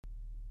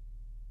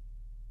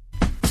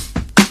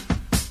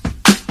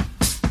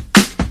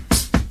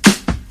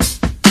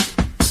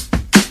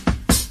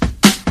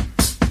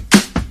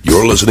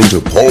You're listening to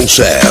Paul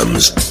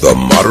Sam's The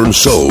Modern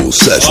Soul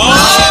Sessions.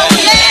 Oh,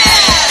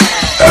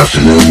 yeah!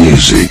 Afternoon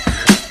music.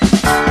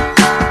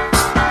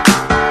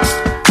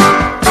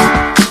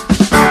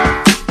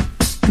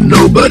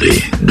 Nobody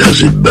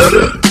does it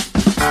better.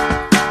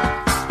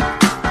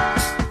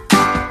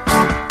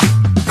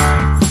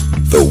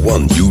 The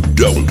one you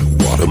don't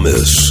want to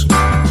miss.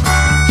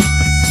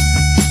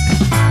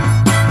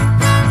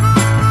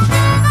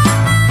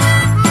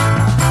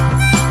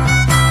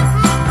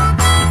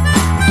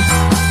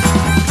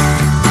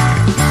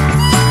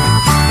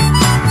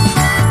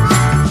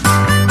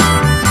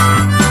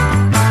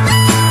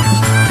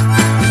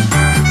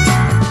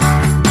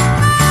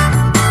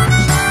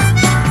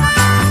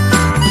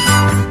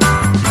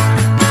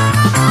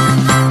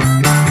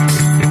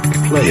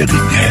 Play it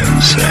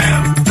again,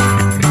 Sam.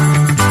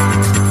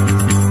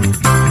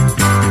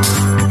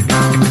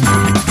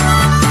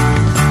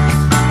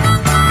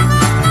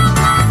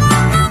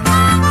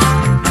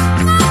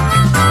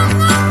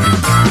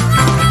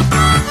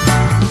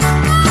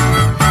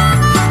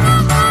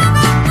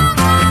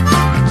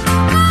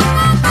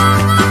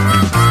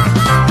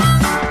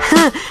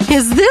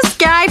 Is this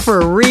guy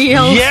for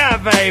real? Yeah,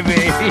 baby.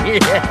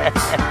 Yeah.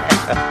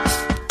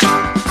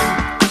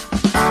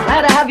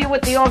 Glad to have you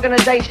with the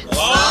organization.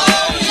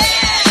 Oh, yeah!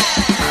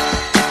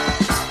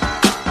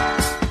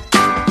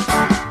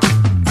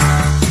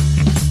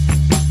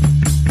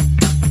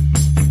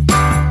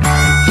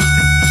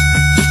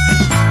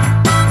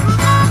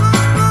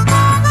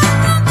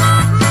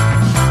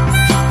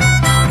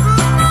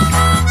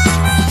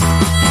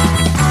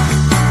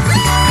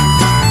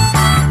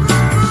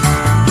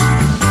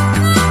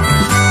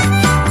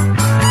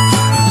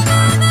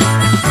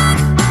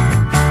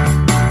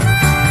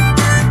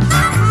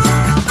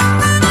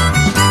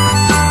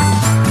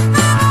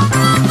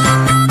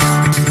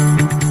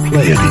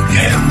 Play it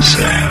again,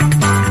 Sam.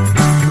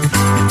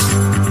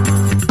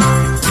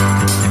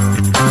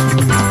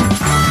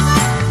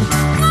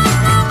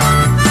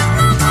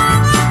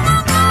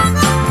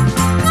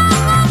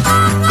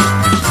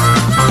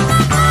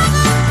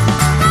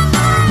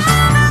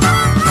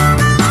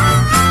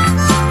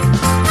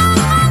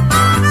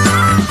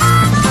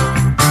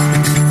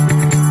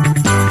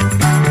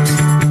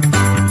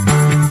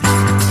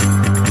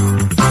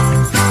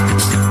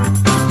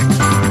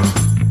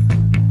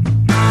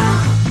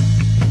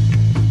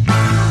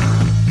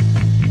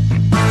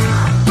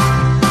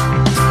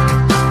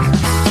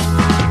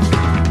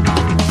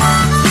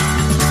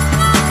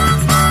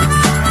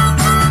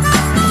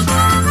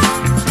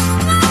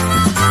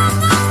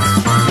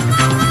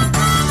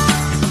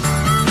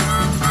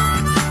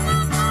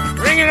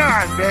 Bring it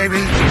on,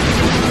 baby.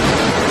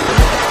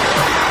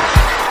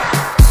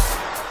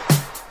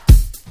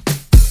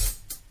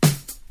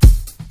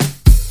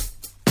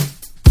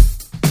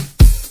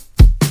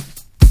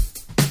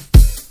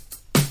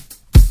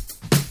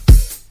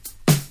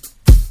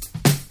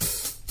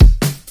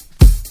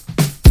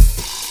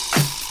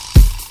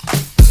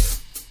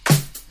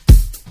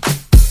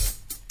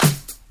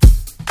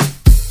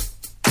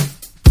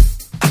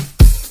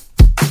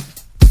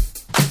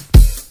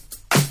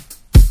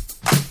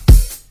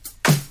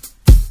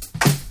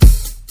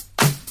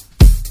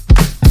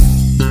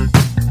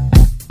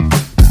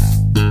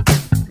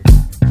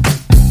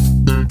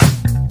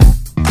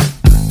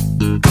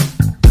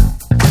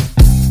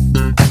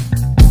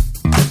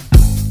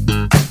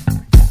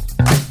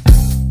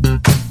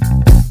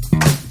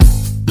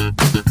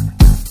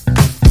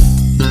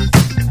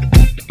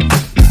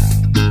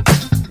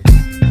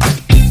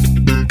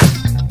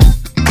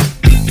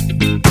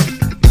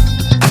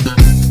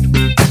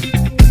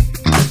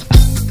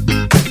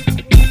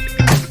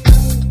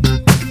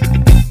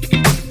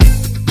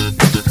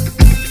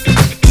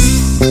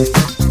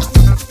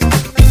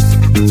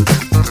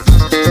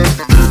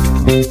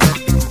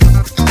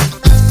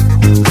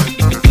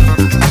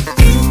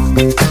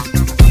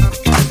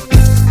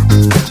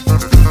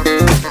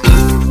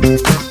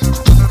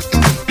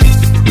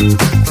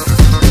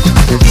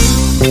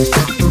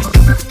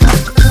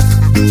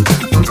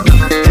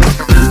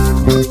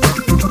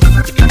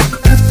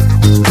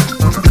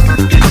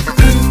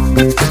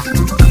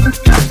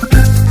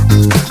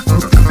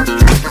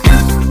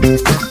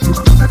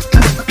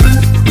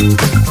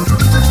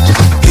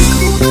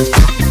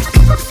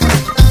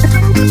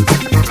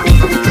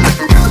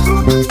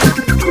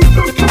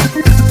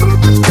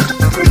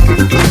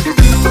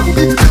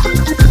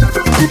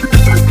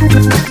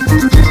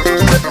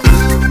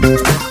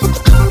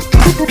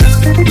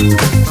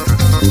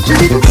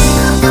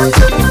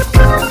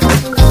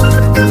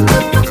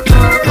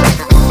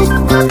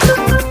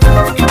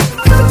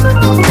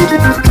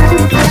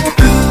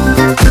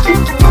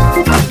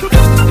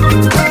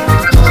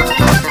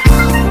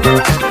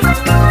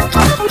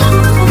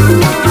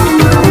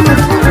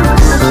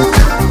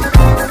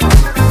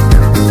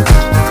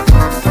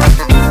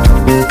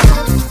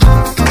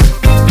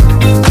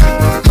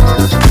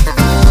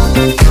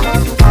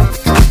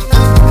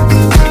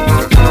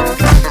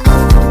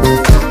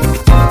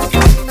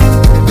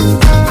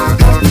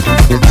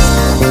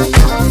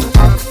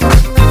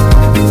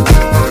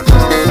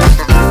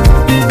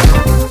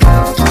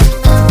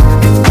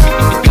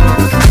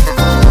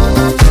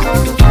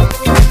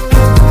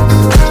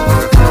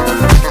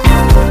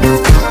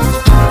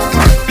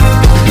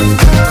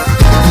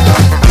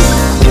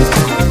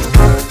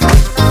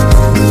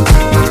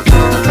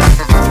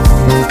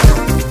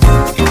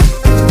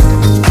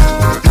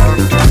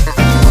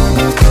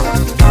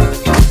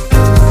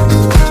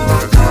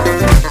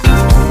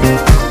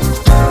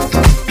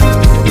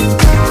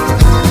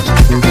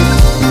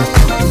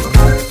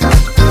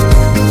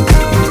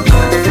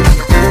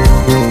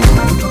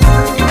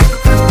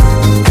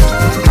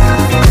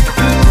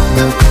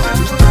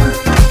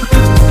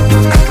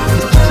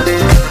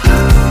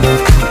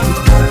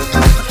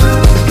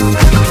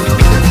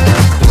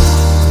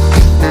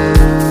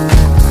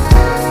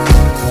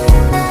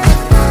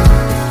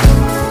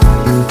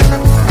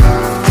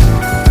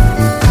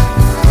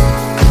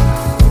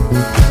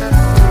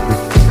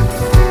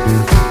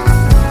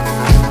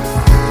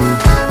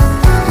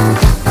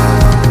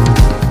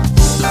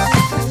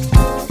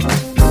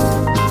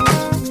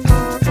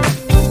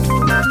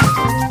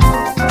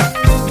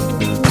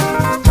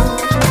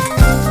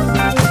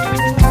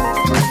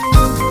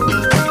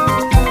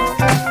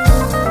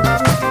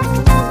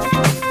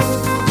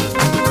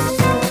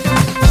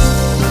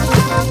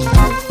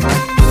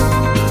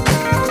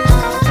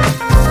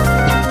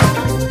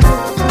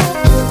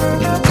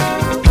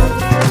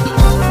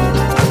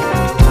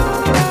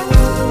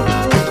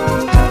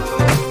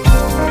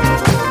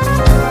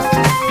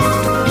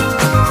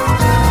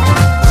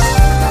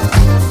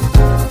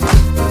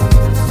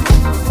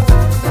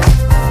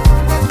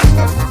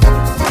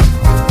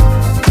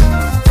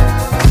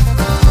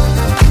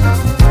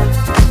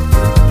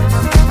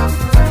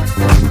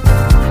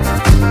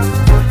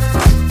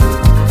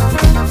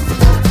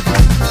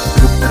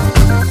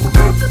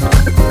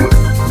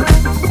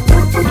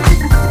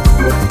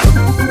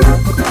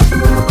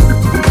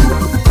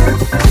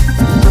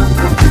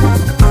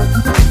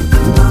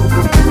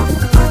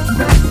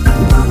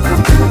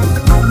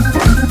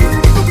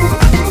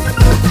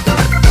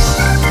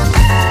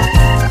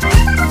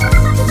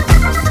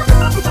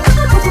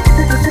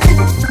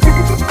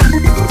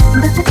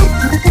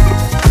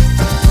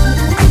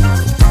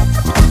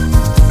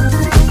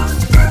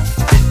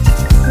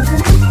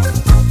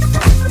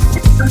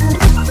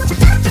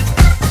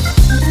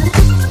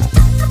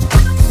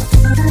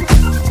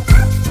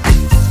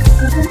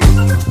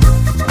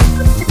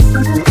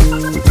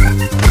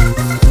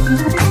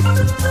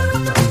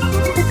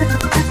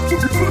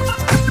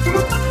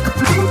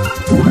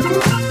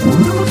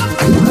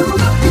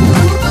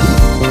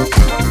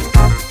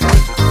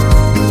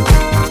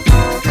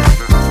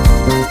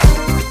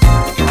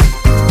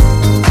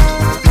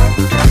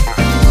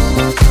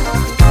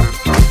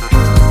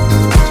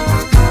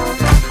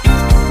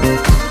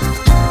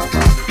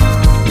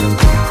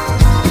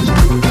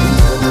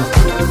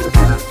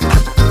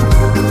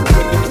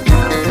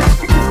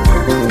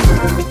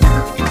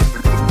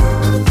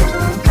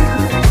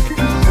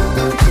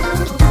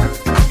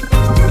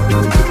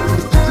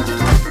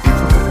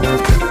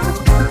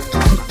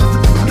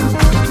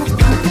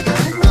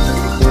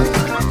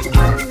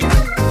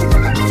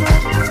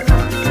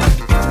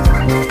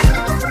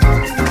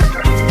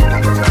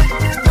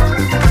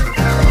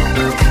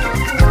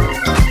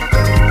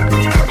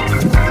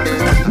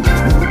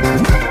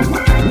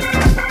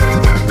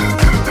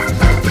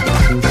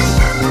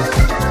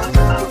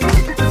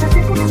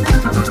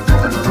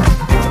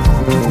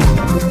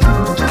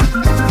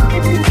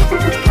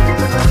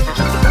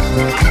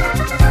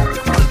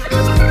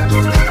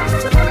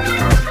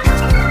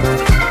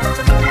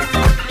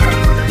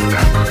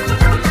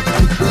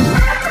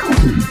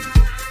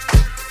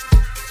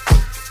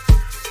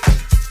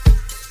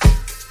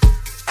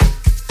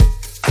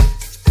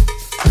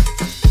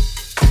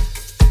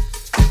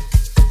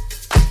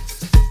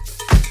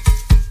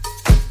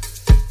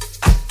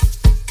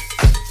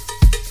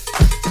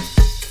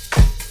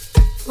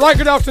 Right,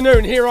 good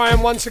afternoon. Here I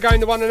am once again,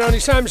 the one and only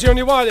Samsy on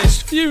your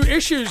wireless. Few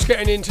issues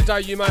getting in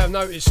today, you may have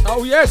noticed.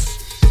 Oh yes.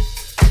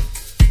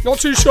 Not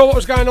too sure what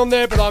was going on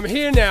there, but I'm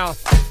here now,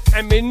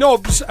 and my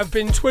knobs have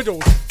been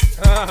twiddled.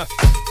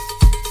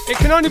 It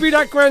can only be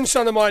that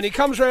grandson of mine. He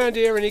comes round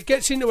here and he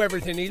gets into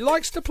everything. He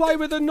likes to play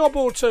with a knob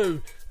or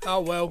two. Oh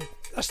well,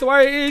 that's the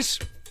way it is.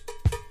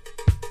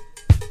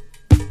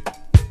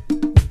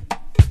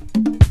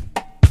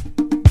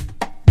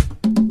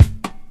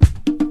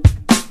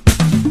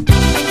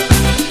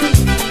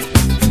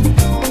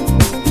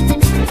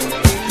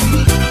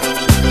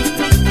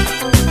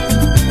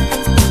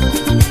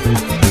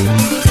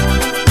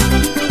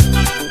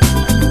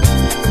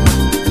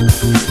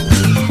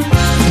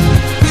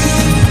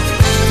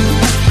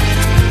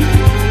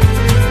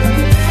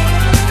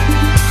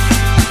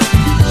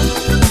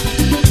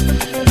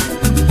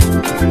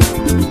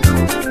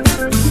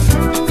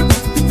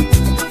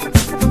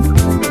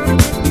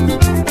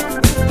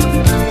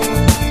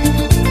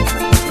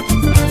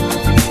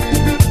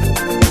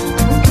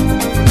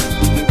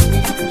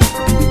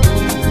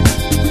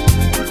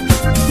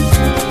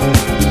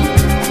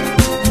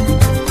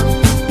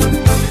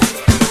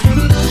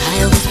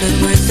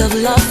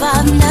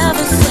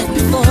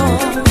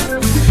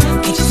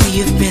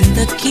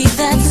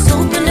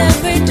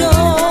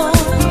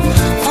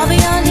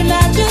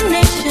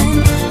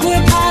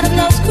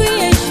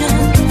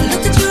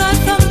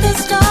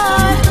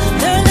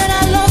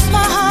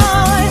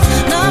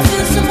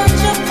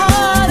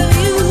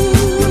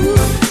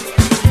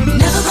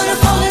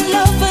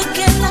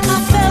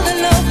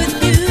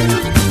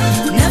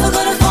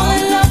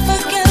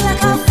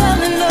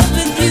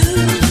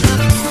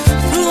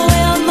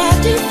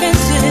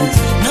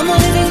 No more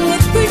living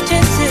with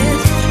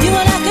pretenses. You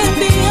and I can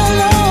be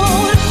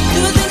alone.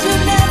 Do things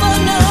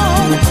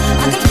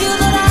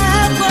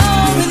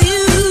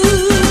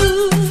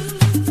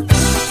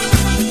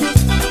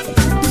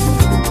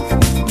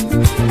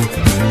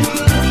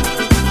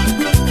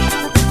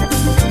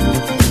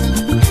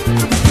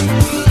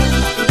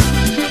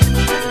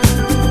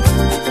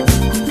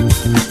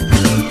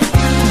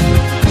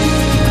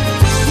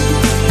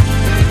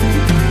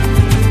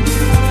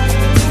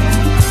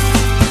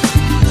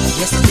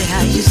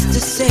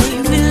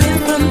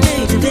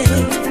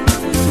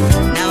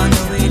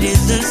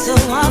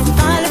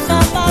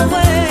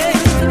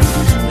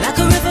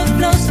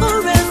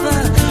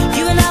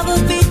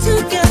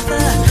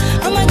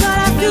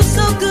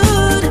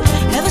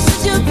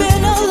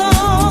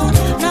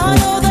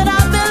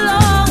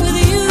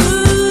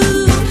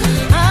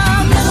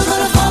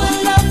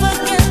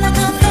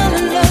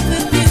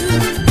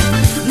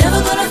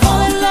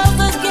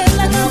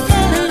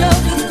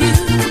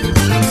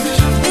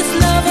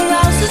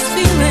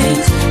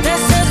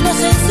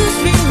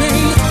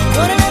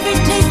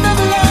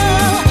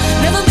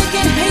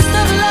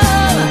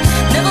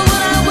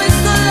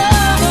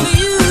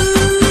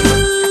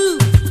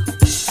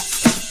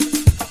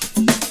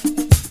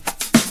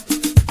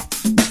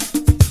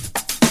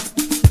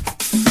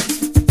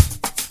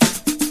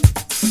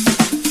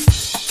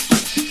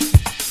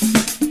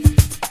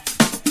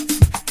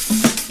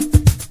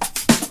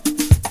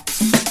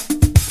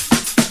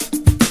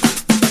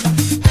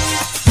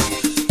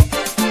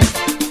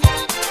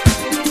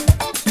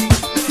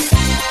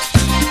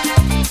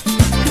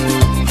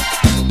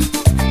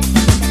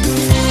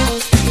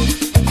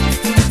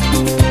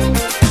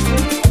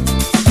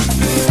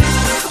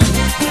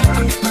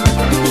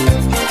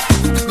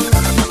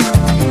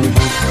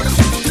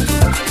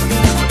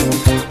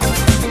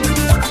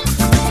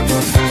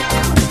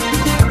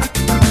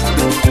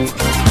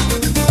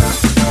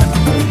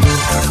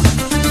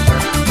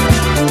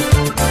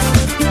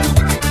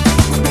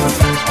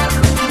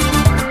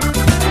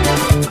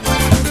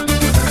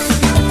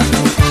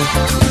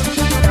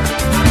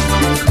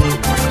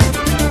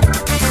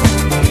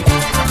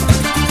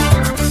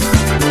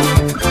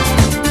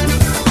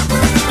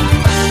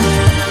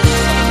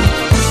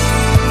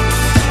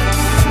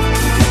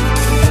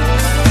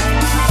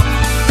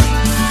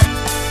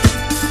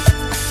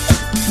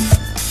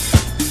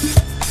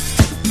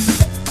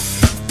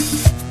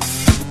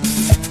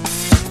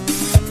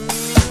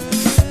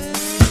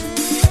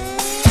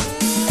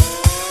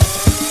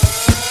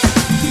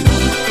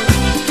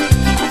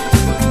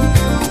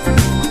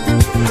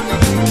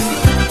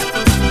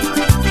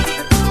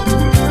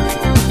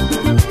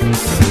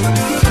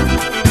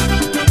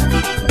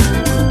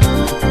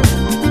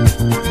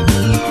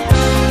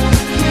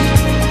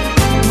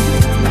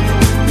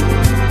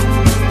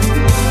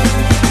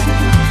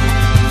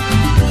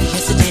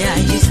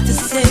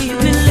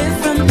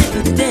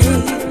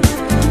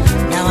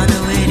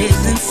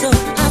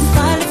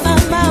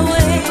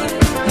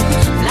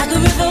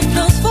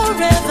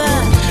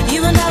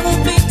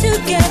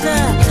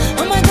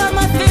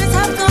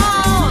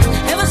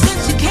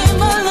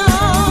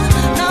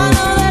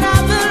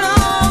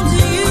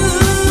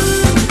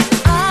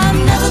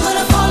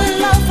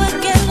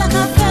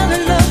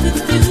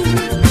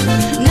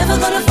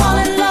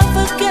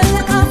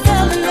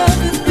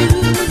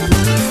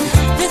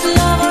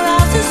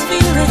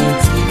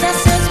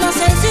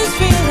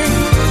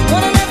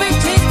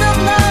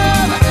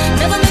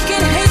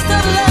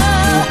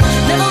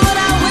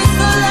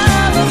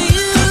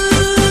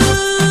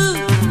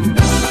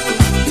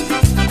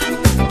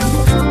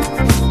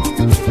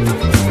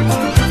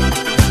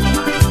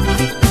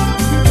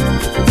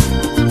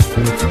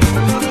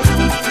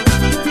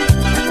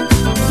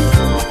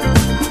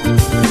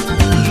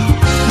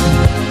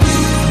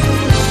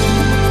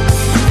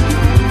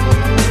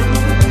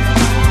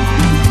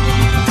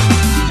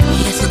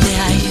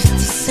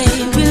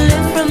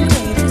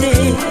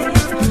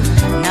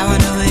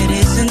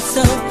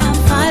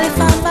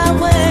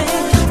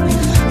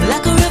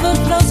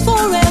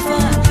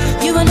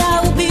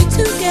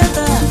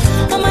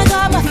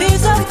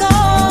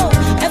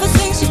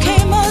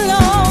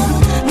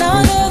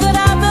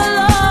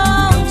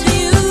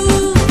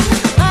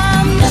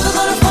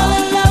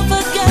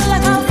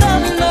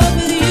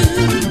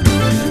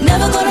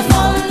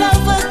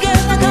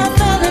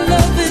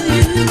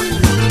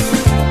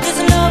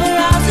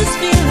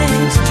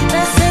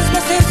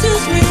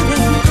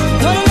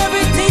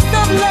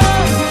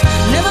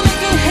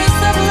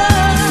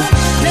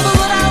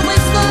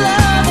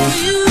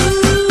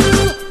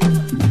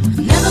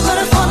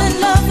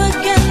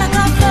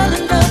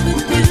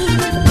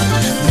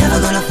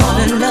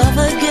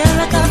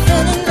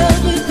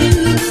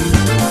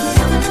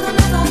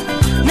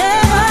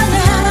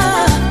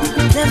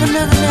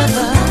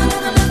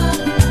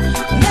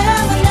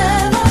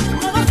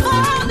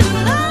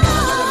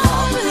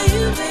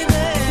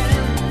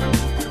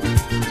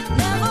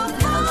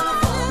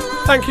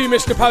Thank you,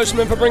 Mr.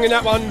 Postman, for bringing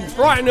that one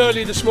bright and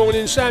early this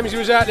morning. Samsy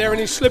was out there in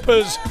his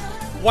slippers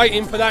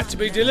waiting for that to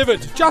be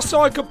delivered, just so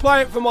I could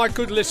play it for my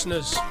good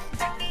listeners.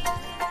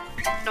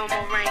 No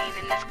more rain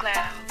in this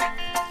cloud.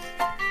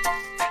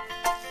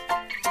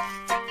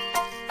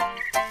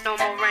 No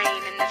more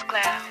rain in this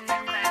cloud.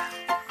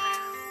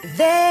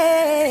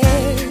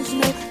 There's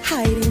no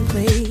hiding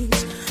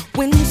place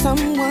when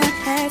someone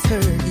has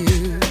hurt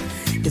you.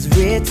 It's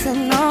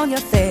written on your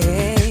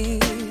face,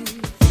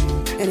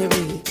 and it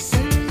reads: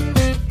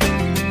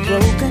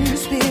 broken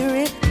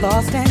spirit,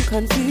 lost and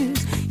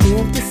confused,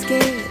 empty,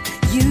 scared,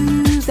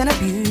 used and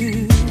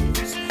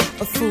abused,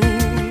 a fool.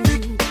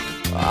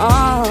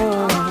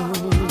 Oh,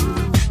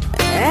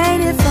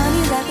 ain't it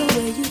funny that the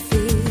way you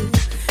feel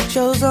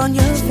shows on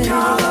your face,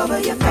 all over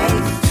your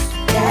face,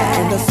 yeah.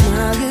 And the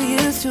smile you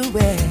used to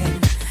wear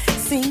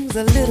seems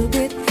a little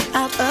bit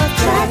out of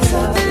place.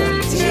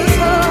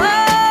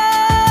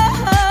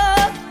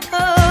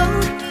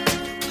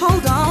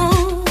 Hold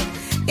on,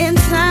 in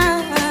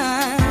time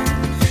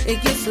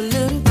it gets a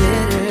little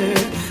better.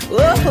 Whoa,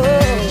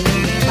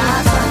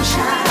 my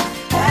sunshine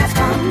has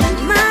come,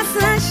 my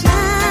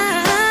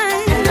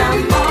sunshine, and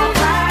I'm all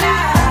right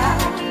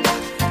out,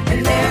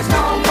 and there's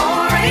no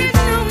more rain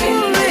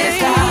in this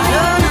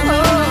house.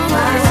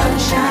 My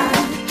sunshine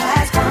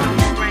has come,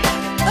 and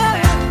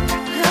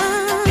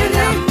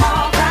I'm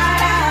all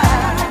right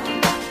out,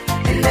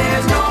 and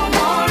there's no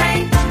more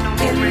rain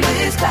in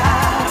this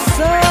house.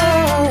 So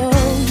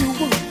you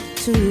want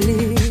to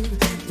live,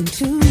 and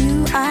to you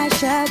I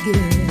shall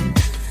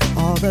give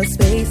all the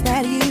space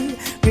that you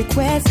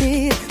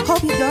requested.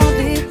 Hope you don't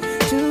live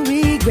to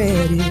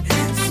regret it.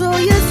 So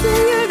you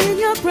say you're in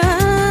your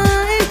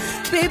prime,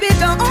 baby,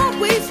 don't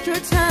waste your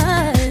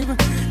time.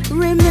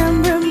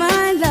 Remember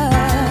my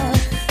love,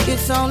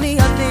 it's only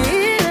a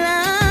thin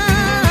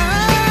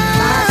line.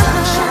 My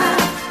sunshine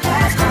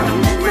has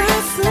come, my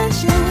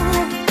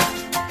sunshine,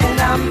 and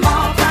I'm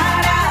all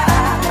right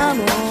out. I'm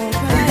all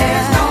right. And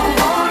there's no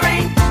more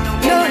rain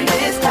in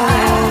this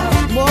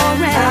cloud. More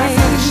rain. My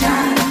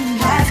sunshine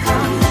has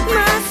come,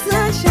 my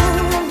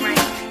sunshine,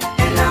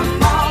 and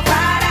I'm all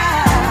right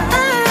out.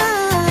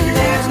 And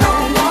there's no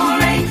more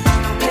rain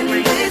in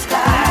this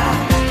cloud.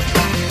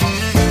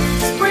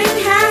 Spring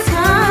has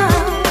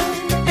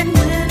come, and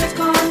winter's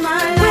gone,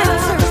 my love.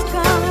 Winter's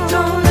gone.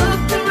 Don't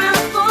look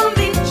around for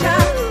me,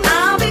 child.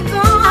 I'll be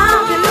gone. I'll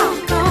be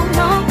gone,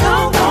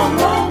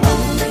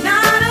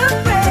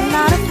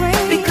 Not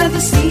afraid, because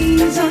the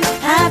seasons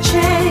have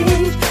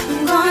changed.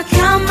 I'm gonna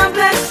count my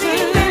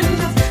blessings and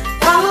just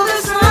follow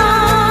the sun.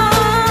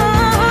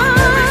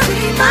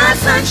 My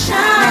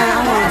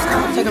sunshine has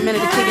come. Take a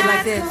minute to kick it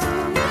like this.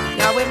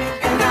 Y'all with me?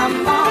 And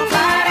I'm all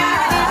right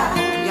out.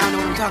 Y'all know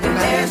what I'm talking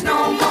about. There's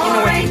no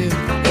more rain in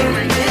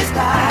this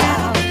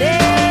cloud.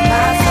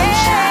 My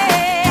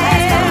sunshine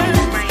has come.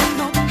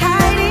 No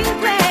hiding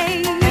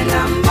place. And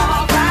I'm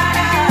all right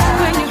out.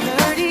 When you're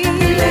hurting,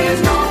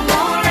 there's no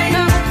more rain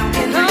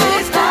in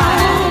this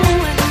cloud.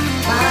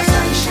 My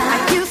sunshine, I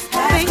used to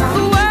think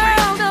the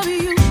world of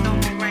you.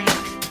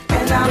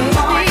 And I'm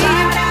all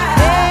right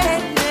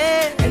out.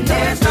 And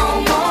there's no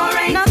more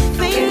rain.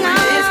 Nothing in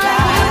this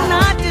cloud.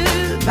 Not do.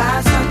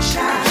 My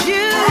sunshine,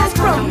 you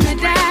broke me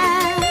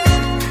down.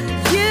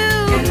 You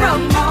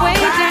broke me way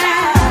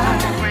down.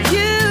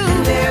 You,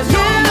 there's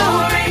no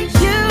more rain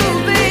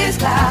in this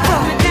cloud.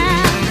 Broke me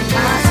down.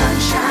 My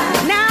sunshine,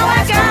 now I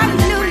got a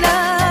new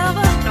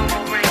lover.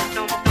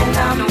 And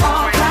I'm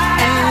all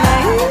right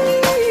out.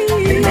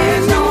 And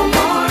there's no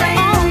more rain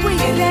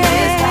in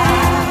this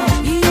cloud.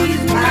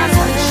 My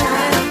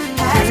sunshine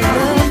has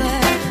come.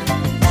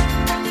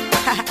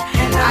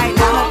 And I'm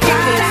all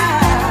right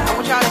out. I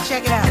want y'all to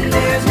check it out. And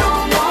there's no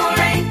more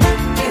rain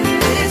in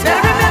this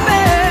cloud.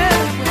 Remember,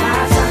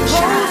 my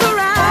sunshine goes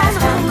around,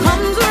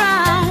 comes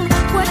around.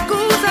 What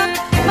goes up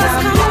must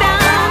come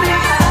down.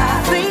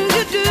 Things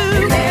you do,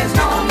 there's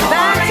no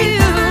more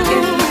rain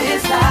in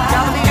this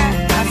cloud.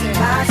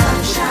 My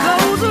sunshine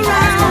goes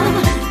around,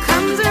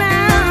 comes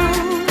around.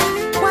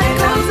 What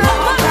goes up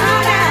must come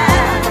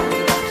down.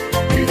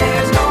 And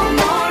there's no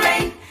more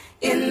rain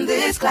in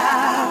this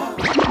cloud.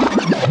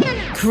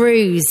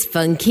 Cruise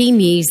funky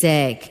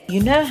music.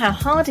 You know how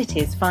hard it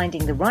is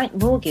finding the right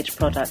mortgage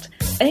product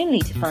only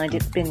to find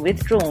it's been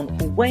withdrawn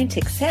or won't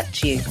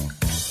accept you?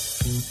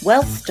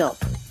 Well, stop.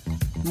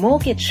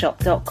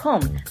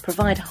 MortgageShop.com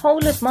provide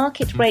whole of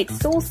market rate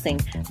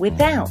sourcing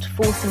without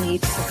forcing you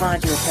to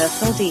provide your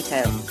personal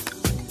details.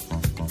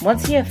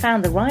 Once you have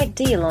found the right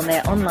deal on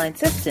their online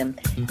system,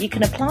 you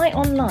can apply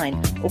online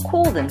or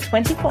call them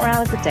 24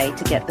 hours a day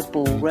to get the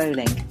ball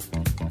rolling.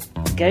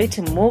 Go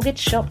to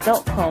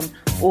MortgageShop.com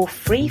or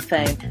free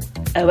phone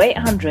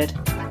 0800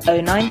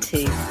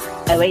 092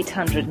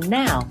 0800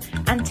 now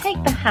and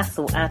take the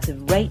hassle out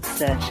of rate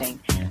searching.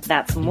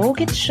 That's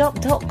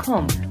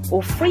MortgageShop.com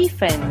or free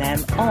phone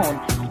them on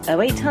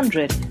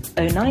 0800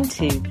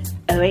 092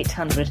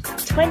 0800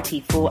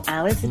 24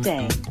 hours a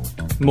day.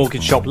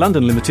 Mortgage Shop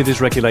London Limited is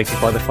regulated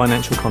by the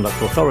Financial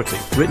Conduct Authority.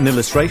 Written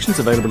illustrations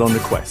available on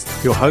request.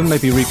 Your home may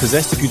be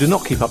repossessed if you do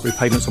not keep up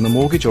repayments on the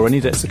mortgage or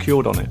any debt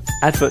secured on it.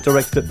 Advert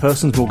directed at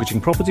persons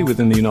mortgaging property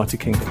within the United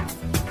Kingdom.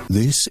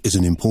 This is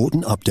an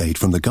important update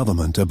from the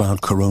government about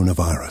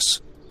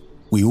coronavirus.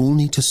 We all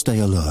need to stay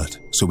alert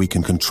so we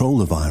can control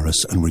the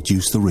virus and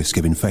reduce the risk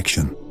of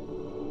infection.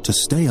 To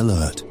stay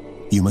alert,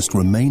 you must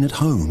remain at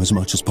home as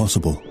much as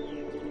possible.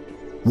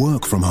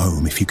 Work from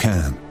home if you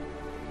can.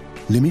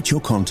 Limit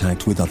your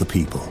contact with other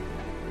people.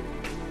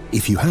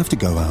 If you have to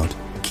go out,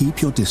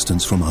 keep your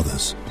distance from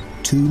others,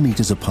 2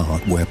 meters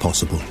apart where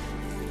possible.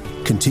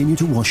 Continue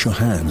to wash your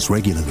hands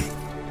regularly.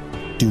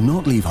 Do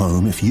not leave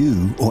home if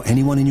you or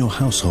anyone in your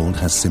household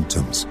has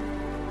symptoms.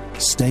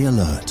 Stay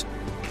alert.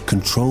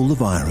 Control the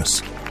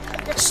virus.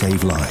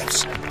 Save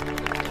lives.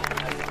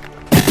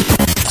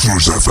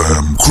 Cruise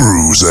FM,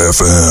 Cruise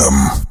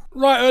FM.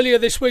 Right, earlier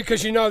this week,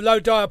 as you know,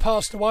 Low Dyer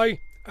passed away.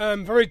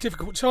 Very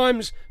difficult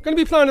times. Going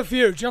to be playing a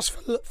few just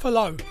for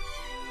Low.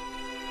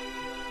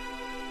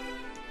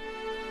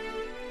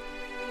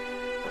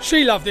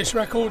 She loved this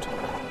record.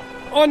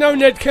 I know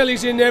Ned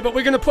Kelly's in there, but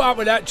we're going to put up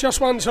with that just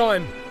one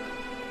time.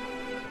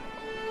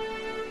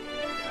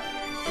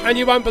 And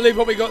you won't believe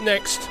what we got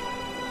next.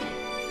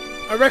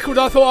 A record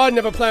I thought I'd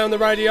never play on the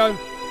radio.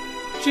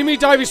 Jimmy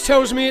Davis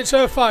tells me it's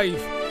her fave.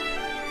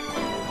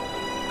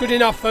 Good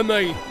enough for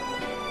me.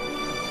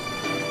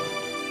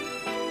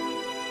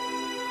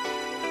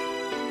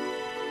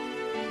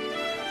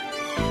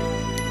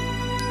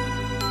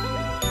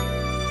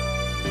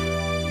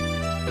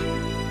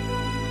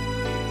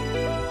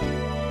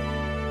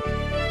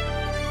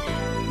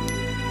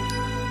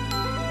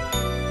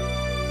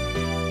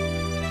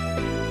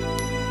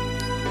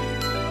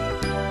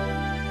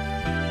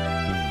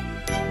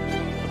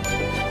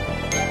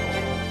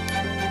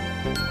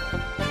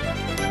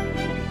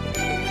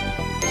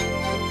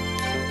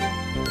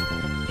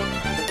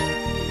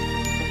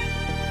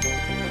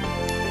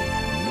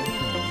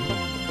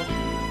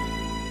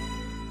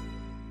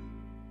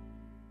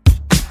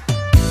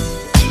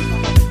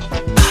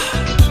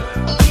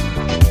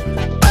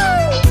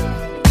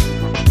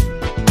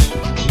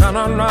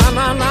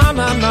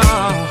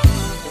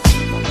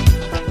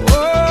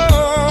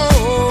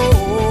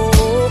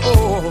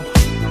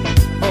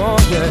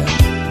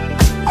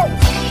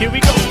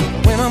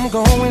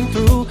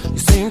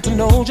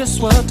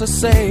 To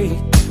say,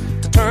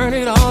 to turn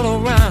it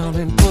all around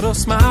and put a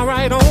smile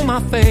right on my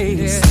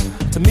face.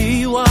 Yeah. To me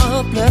you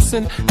are a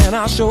blessing and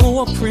I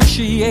sure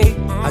appreciate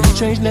how you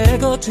change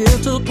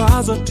negative to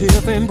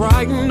positive and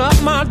brighten up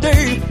my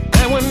day.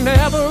 And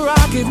whenever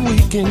I get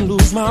weak and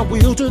lose my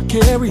will to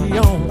carry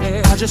on,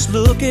 yeah, I just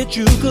look at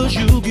you cause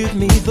you give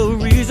me the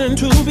reason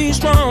to be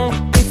strong.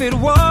 If it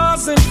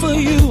wasn't for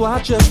you,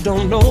 I just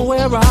don't know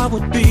where I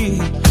would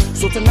be.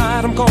 So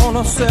tonight I'm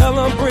gonna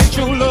celebrate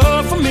your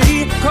love for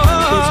me.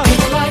 Cause it's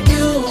people like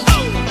you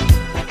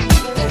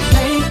that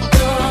make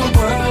the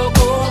world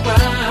go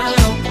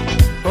round.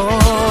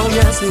 Oh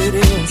yes it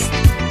is.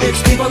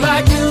 It's people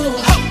like you,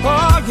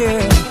 oh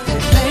yeah,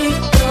 that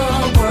make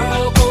the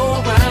world go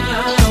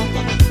round.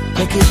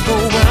 Make it go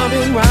round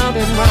and round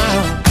and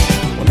round.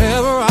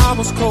 Whenever I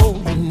was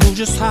cold, you knew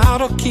just how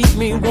to keep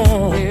me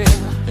warm. Yeah.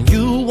 And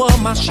you were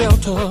my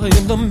shelter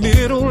in the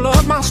middle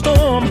of my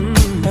storm.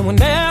 And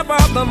whenever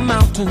the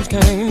mountains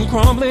came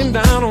crumbling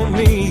down on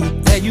me,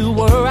 there you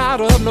were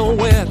out of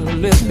nowhere to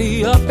lift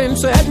me up and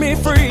set me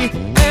free.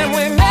 And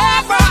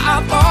whenever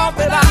I thought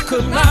that I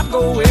could not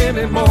go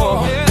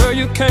anymore, girl,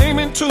 you came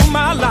into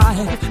my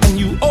life and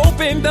you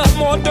opened up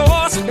more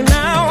doors. And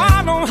now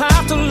I don't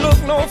have to look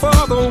no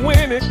further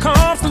when it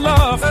comes to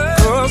love.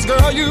 Cause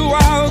girl, you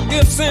are a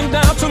gift sent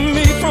down to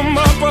me from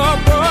up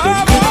above.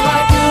 It's people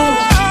like you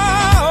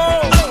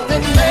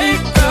that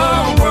make the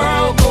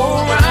world go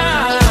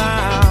round.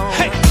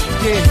 Hey,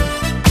 yeah.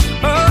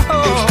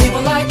 Oh, it's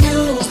people like you.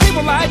 It's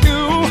people like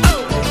you that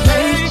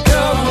make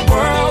the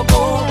world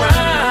go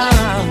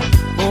round.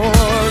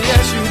 Oh,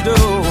 yes you do.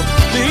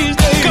 These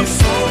days,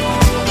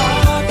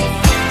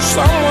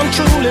 someone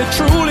truly,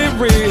 truly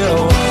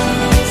real.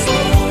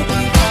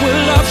 Well,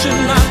 love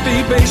should not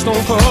be based on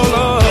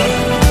color.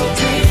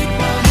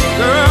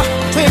 Girl,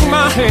 take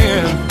my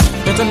hand.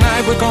 And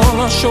tonight we're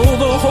gonna show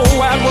the whole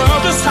wide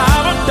world just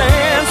how to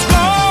dance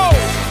slow.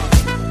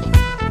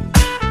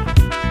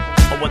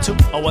 Oh, 1, 2,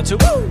 oh, 1, 2.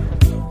 Woo!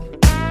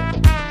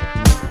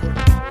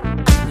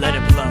 Let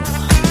it blow.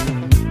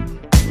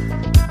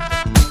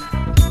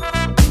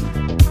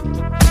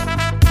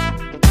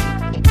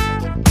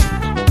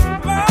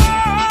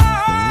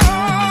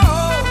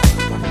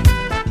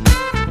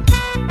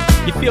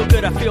 You feel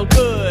good, I feel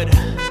good.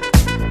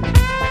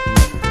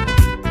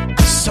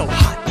 So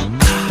hot.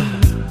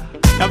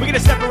 Now we're gonna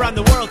step around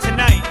the world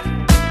tonight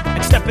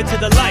and step into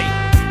the light.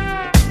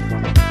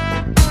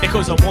 It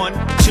goes on 1,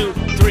 2,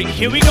 3,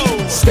 here we go.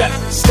 Step,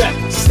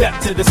 step,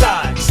 step to the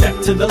side. Step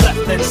to the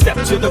left, then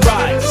step to the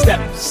right. Step,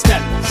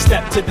 step,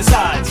 step to the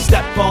side.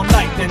 Step all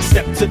night, then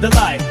step to the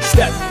light.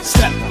 Step,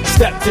 step,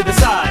 step to the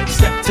side.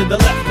 Step to the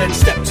left, then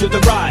step to the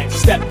right.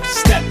 Step,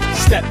 step,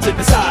 step to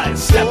the side.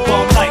 Step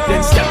all night,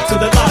 then step to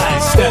the light.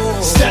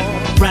 Step,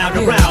 step, round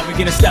and round. We're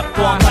gonna step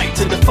all night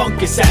to the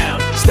funky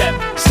sound. Step,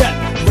 step,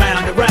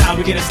 round and round.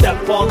 We're gonna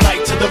step all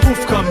night till the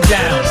roof comes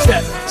down.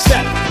 Step,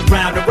 step,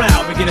 round and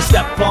round. We're gonna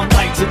step all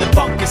night to the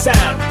funky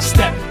sound.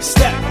 Step,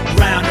 step,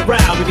 round and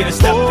round. We're gonna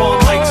step all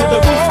night till the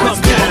roof comes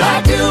down.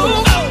 Like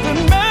you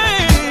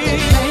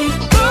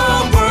make the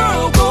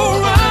world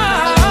go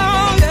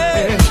round.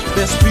 Yeah.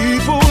 There's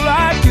people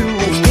like you.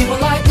 People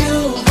like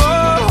you.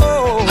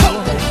 Oh,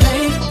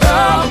 make the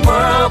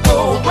world go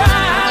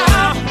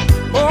round.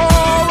 Oh,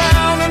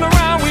 round and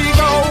around we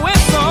go.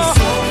 It's so,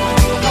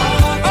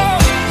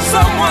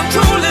 someone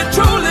truly,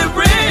 truly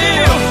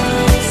real.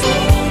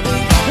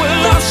 Well,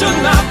 love should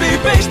not be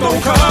based on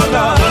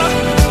color.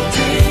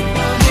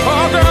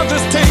 Oh, girl,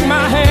 just take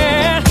my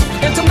hand,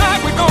 and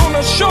tonight we're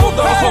gonna show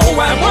the whole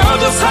wide world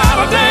just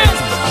how to dance.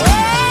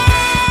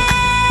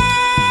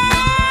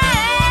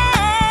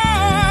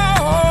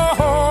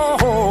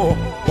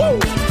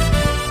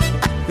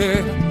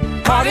 Yeah.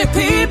 Party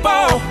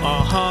people,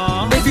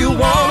 if you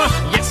wanna,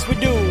 yes we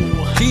do.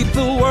 Keep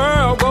the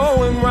world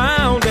going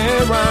round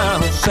and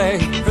round. Say,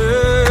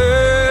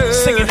 hey,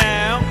 sing it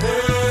now.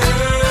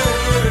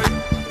 Hey,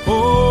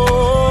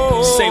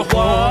 oh, say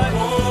what?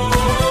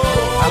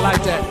 I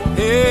like that.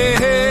 Hey,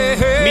 hey,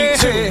 hey. Me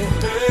too.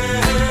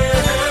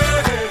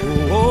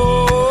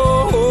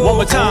 One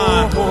more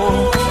time.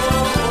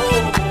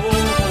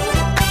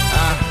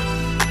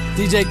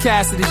 DJ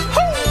Cassidy.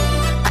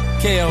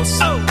 Chaos.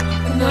 Oh.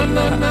 Na,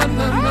 na, na,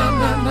 na,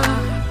 na, na.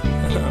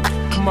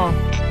 Come on.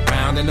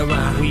 Round and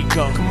around we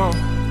go. Come on.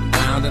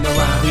 Round and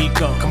around we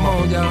go. Come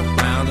on, y'all.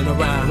 Round and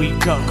around we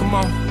go. Come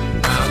on.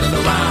 Round and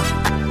around.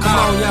 Come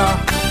on, y'all.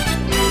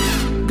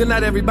 Good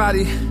night,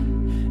 everybody.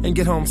 And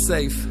get home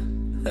safe.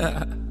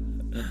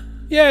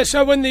 Yeah,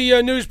 so when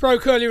the news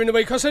broke earlier in the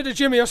week, I said to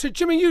Jimmy,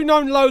 Jimmy, you've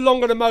known Lo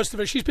longer than most of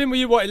us. She's been with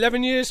you,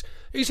 11 years?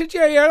 He said,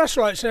 yeah, that's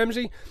right,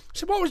 Samsy. I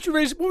said, what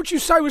would you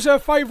say was her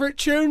favourite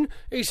tune?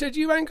 He said,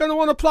 you ain't going to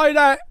want to play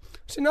that.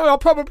 I said, no, I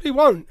probably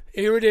won't.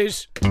 Here it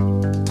is.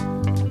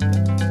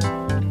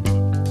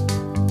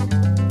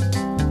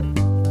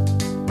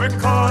 We're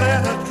caught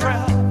in a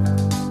trap.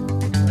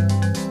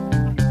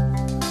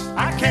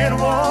 I can't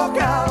walk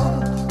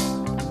out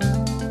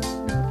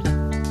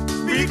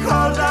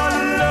because I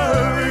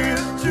love you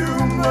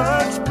too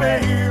much,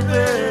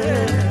 baby.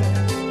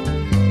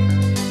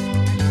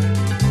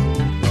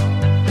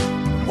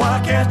 Why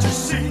can't you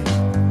see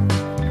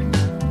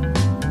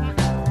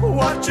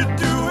what you're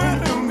doing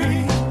to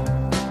me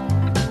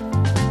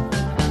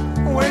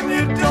when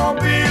you don't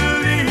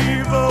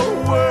believe a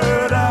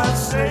word I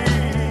say?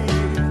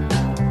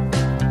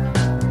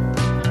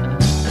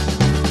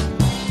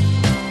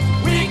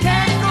 We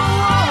can't go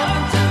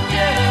on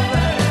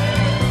together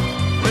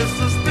with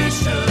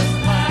suspicious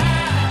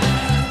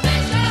minds,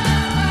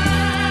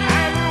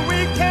 and we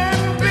can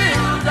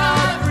build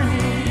our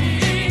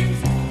dreams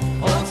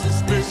on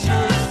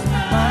suspicious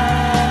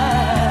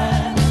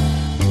minds.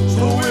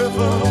 So if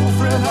an old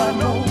friend I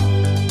know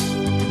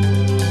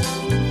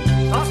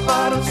stops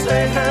by to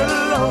say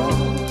hello,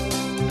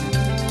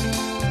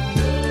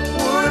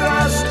 would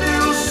I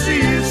still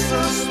see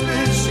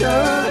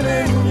suspicion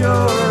in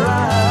your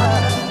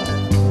eyes?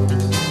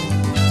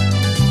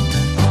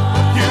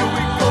 Here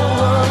we go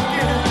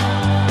again,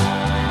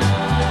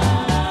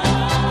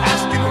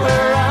 asking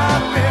where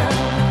I've been.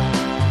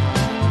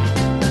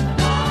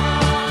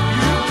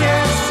 You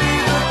can't see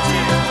the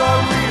tears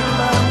are real,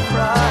 I'm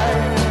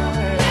crying.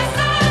 Yes,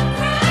 I'm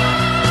crying.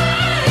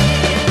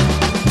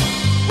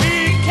 We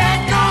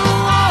can't go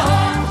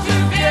on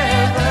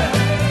together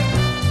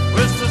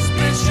with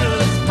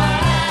suspicious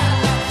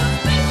minds,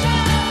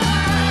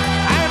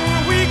 and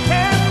we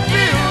can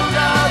build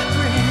our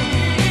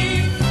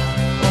dreams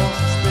on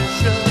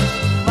suspicious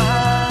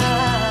minds.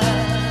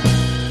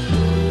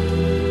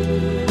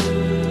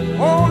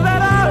 Oh,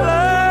 let our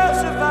love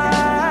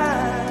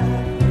survive.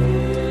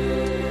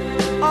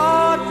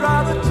 Oh, dry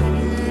the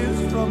tears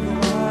from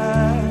your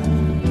eyes.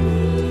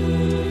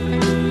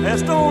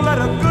 Let's don't let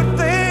a good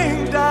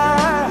thing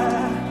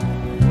die.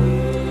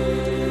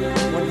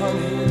 When,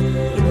 honey,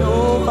 you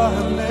know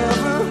I've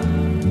never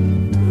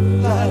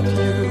lied to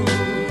you.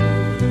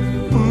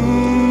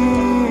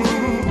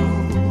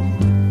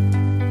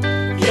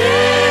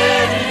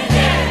 Yeah,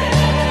 yeah.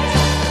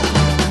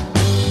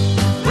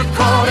 We're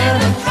caught in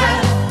a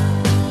trap.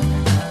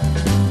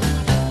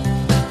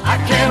 I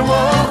can't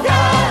walk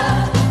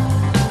out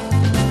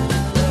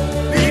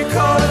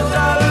because I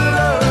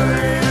love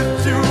you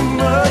too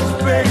much,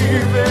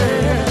 baby.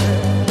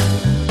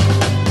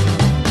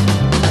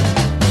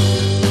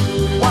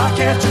 Why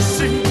can't you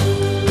see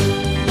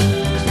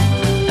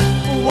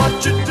what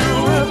you're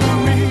doing to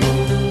me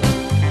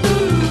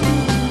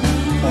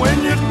when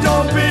you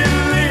don't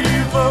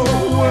believe a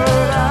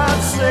word I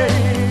say?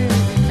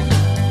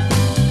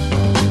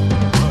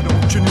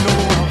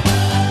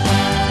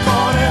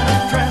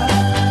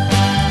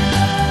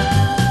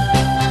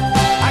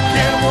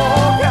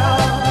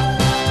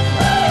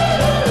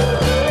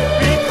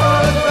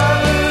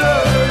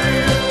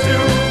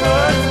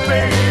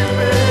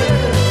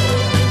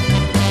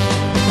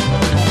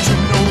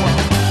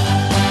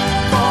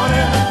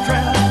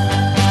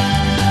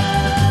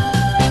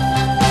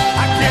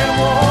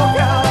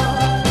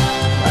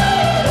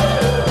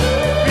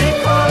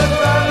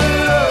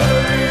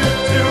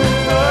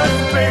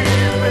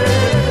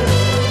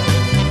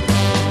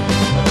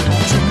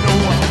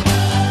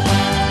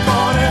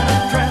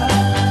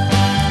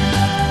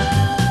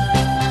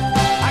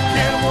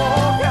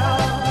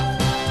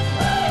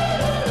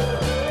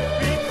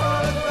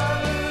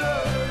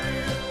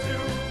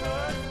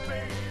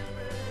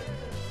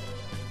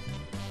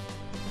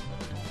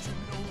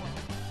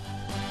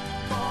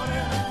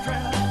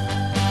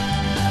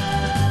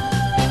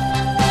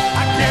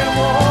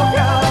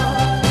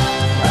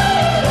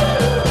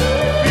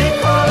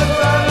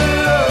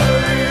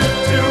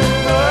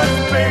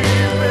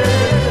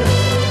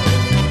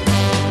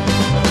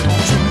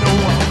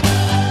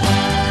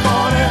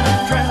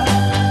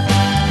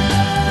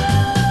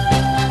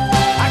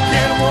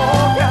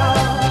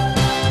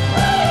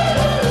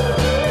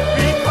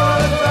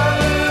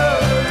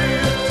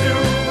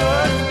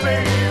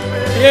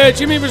 Yeah,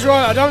 Jimmy was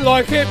right. I don't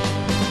like it.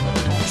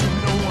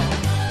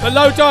 But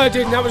Low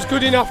Diodine, that was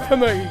good enough for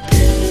me.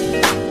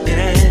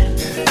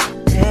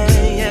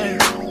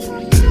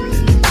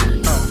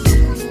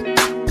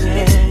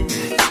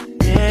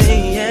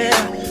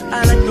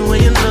 I like the way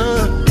you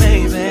look,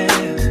 baby.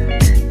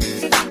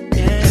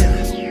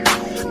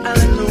 Yeah, I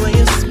like the way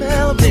you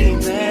smell,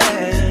 baby.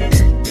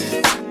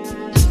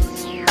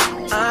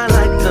 I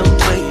like the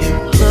way you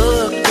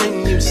look when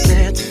you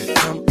said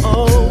I'm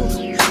old.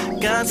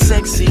 Got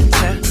sexy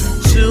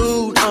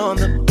tattooed on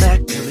the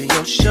back of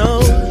your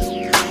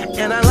shoulder,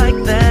 and I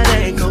like that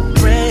ankle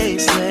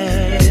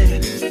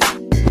bracelet.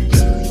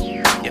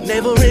 Your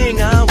navel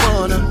ring I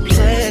wanna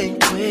play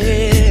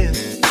with.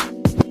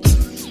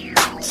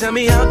 Tell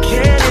me how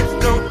can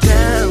it go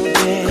down,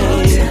 babe?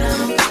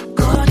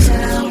 Go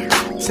down.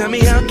 Tell me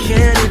how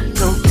can it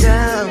go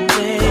down,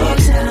 babe?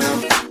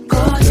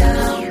 Go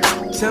down.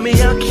 Tell me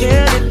how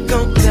can it go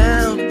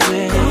down,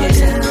 babe?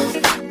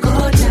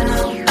 Go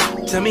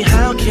down. Tell me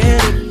how can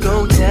it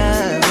go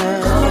down?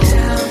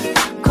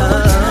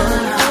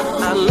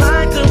 I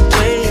like the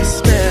way you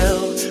smell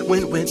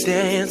when we're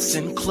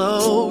dancing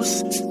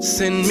close.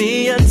 Send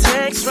me a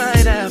text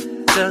right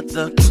after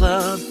the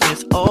club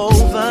is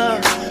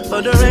over.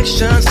 For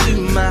directions to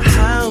my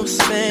house,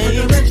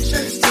 babe.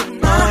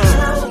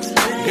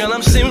 Girl,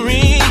 I'm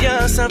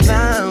serious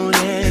about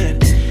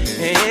it.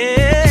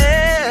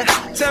 Yeah.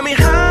 Tell me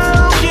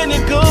how can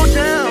it go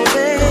down,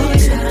 babe?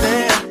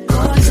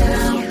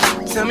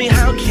 Tell me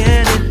how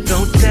can it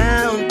go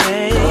down,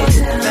 babe?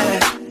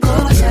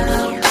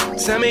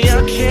 Tell me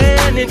how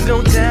can it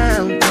go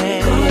down,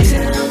 babe?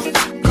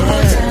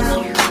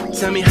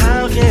 Tell me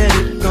how can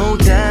it go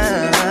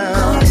down?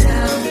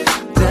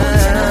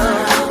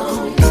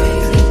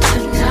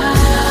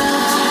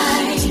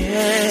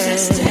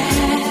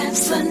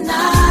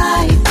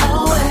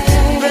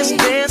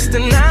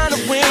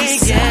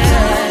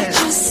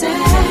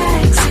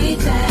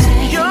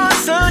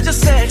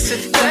 Sexy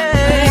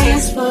thing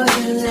for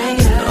you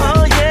later.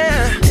 Oh yeah,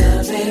 the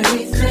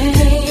very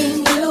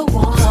thing you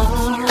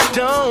want.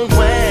 Don't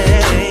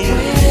wait,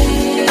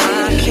 I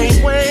can't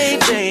wait,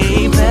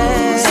 baby.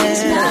 This is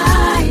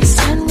nice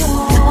and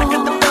warm. I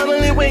got the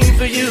family waiting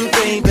for you,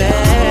 baby.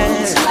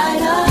 Candles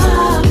light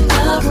up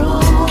the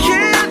room.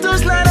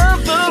 Candles light up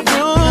the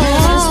room.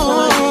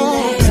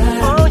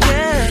 Oh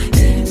yeah,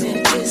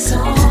 images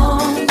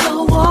on the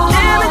wall.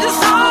 Images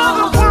on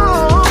the wall.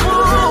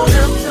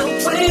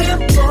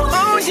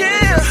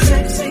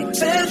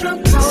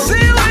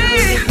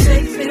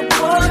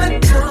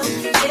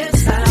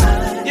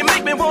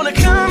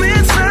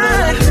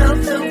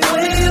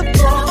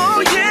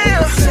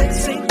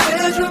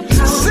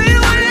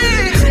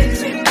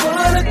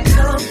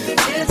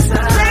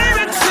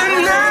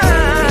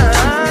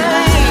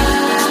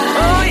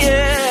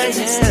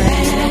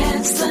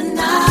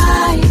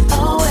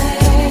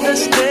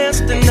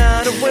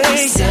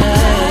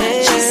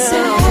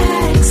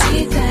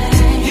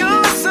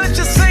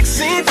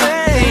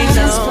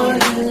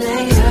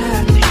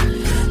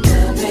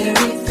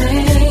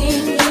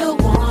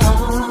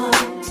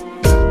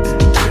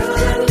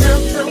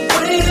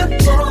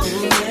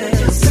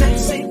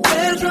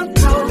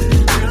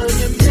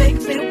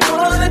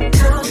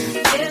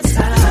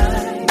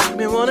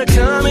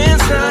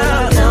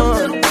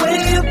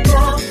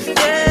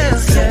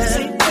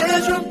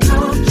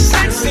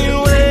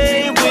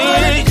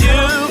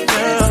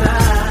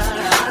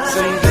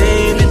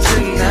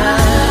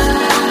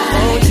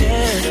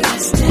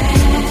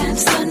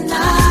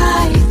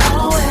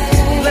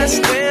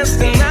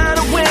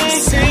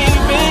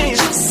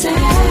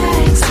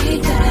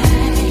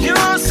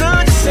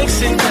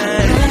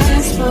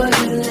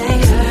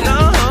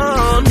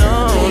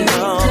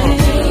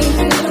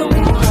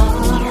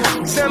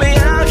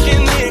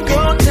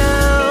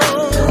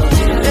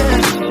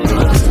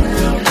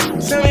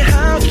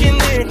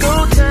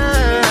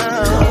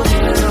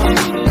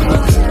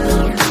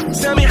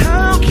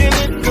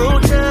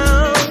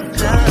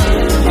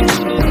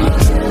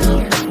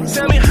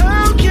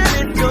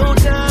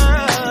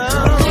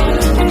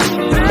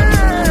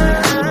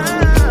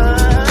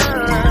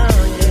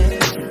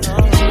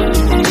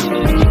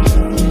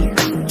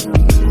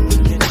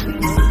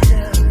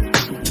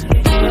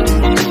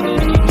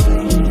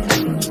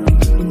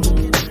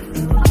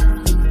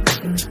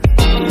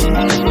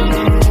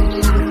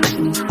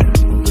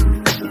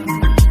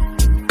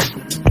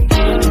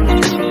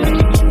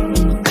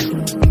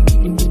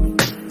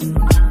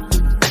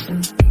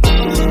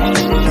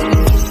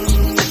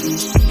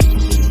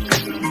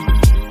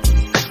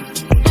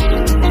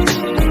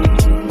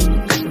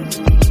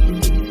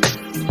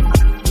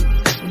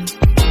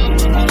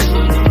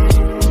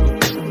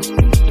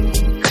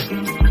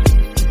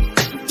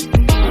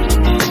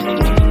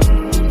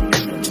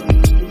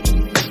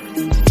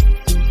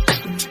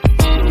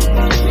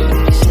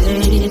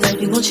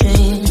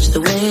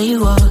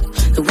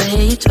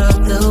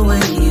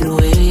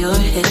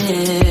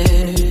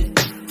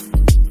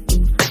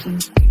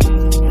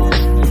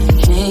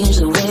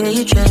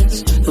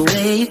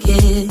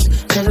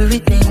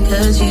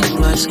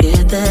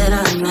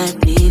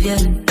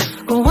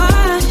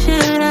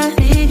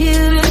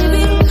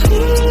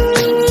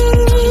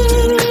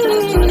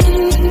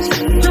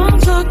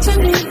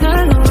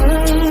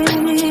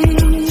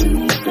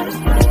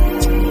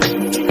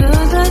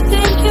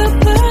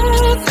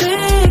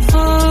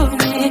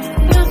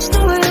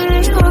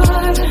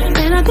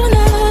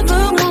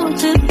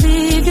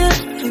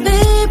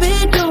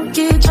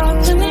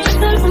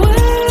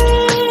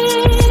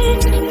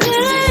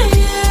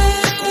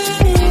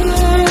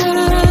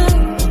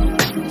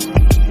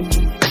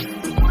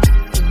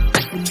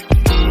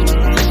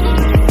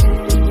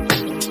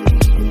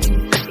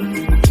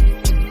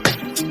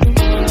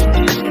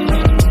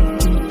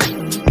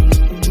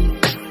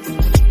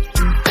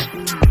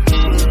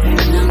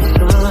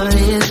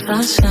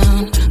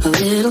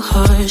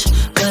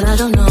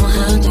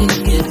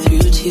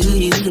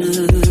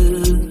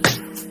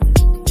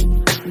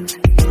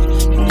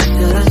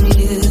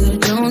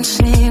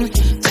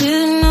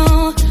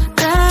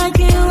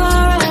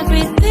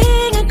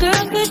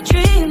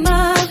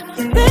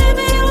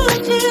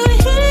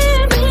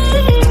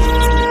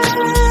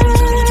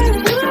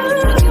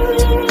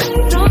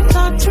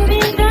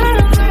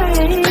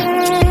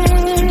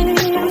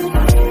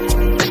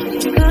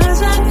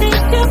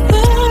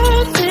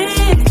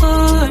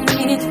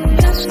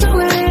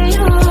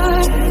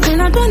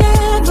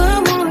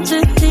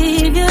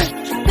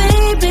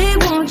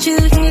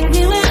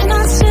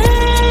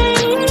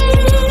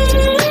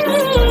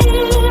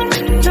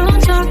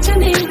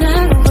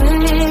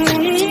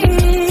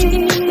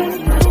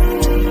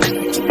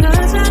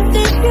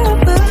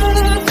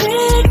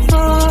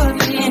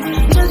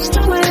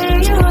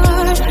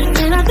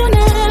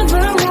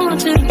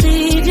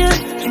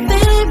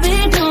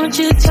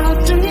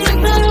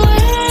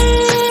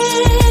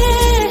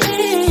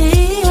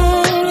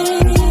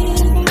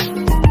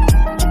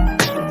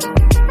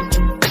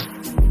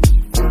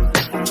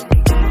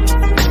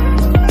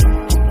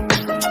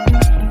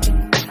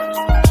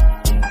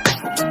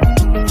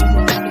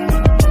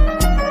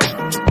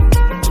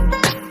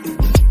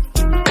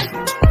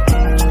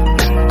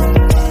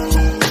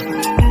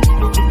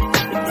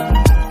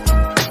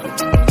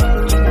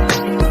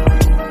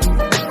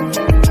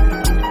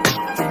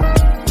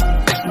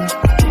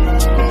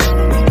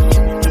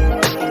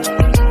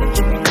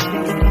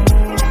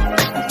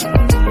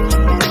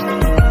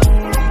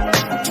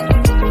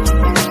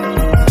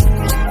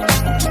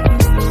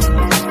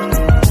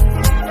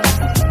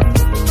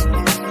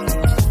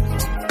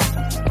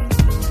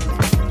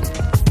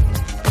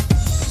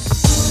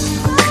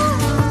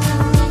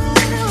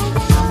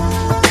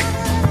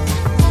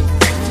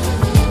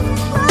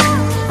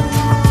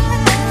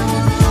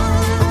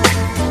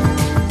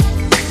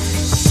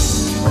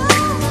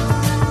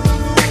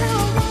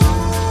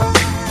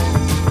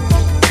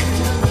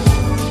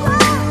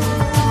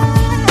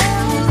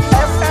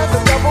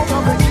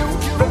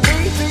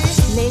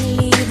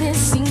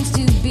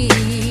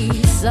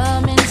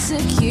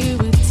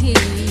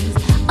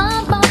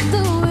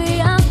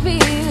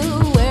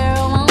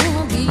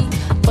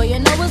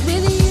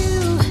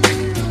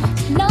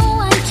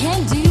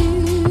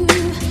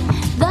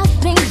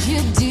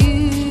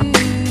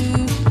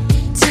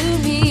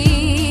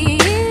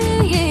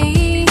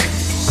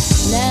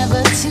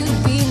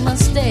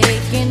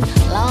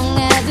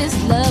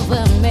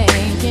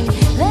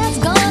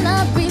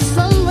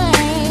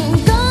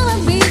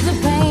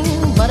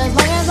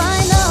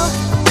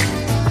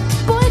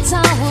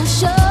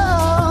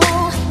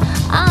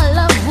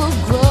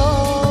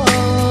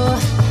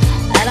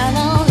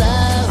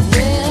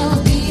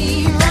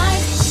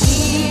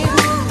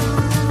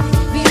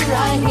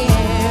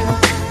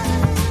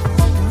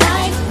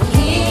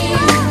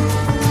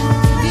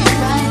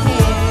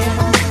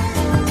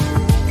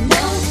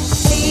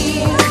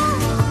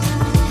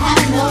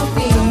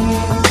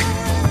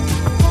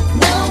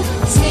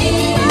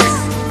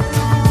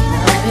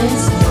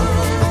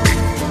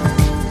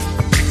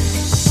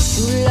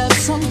 true love,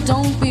 some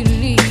don't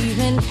believe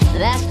in.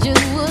 That's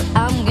just what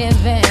I'm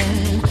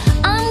giving.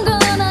 I'm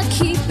gonna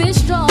keep it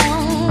strong.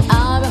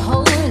 I'll be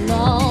holding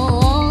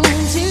on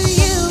to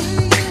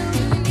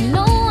you.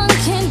 No one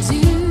can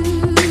do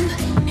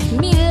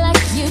me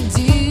like you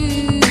do.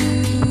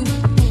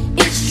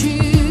 It's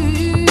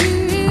true.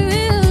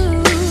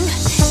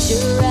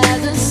 Sure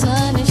as the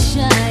sun is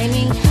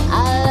shining,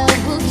 our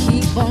love will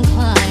keep on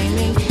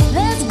climbing.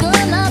 There's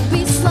gonna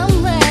be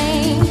some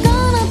rain,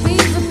 gonna be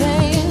the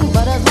pain,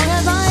 but as long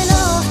as I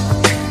know,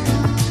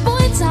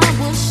 boy, time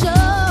will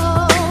show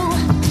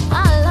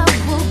our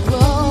love will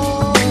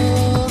grow.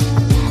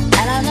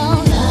 And I know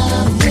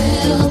love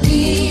will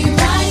be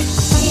right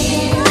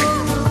here,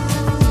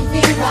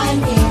 be right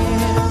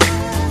here,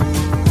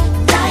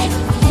 right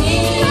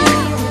here,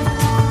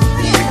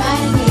 be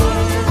right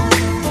here.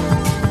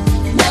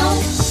 No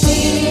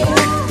fear,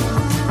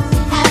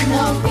 have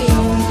no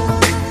fear,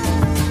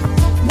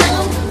 no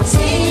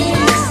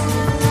tears,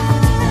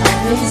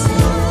 love is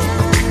here.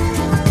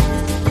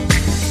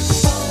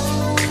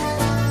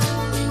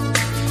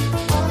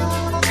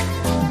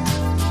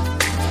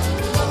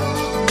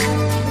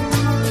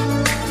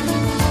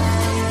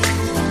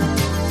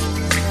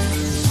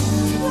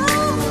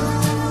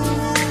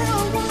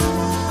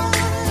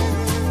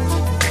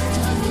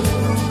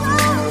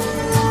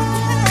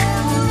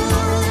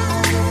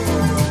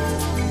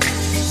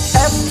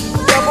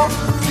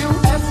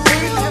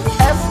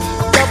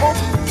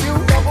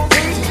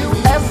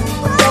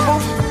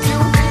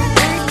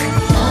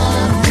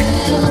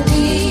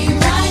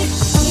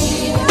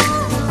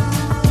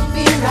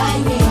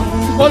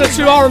 One or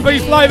two R&B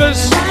flavours.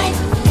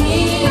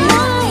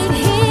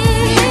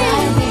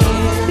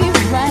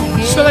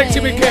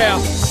 Selected with care.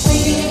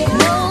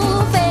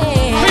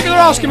 People are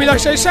asking me, they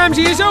say,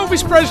 Samsy, is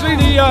Elvis Presley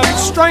the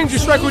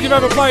strangest record you've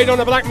ever played on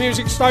a black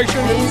music station?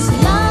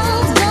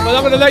 Well,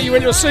 I'm going to let you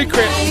into a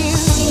secret.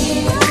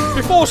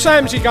 Before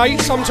Samsy Gate,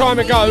 some time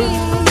ago,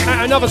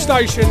 at another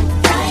station,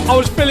 I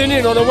was filling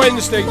in on a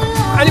Wednesday,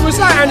 and it was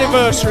that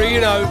anniversary, you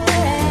know.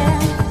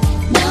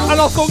 And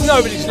I thought,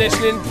 nobody's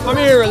listening, I'm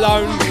here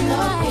alone.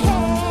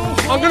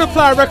 I'm going to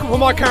play a record for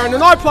my Karen,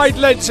 and I played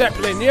Led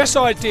Zeppelin, yes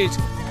I did.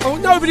 Oh,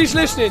 nobody's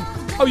listening.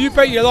 Oh, you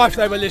bet your life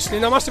they were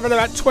listening. I must have had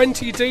about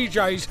 20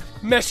 DJs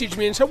message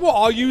me and say, what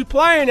are you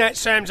playing at,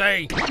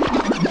 Samsy?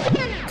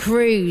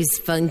 Cruise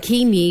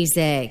funky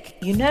music.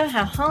 You know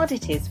how hard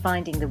it is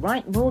finding the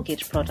right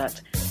mortgage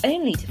product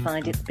only to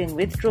find it's been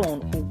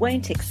withdrawn or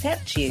won't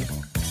accept you?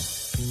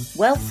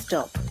 Well,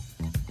 stop.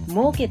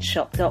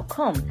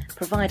 MortgageShop.com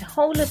provide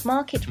whole of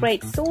market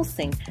rate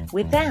sourcing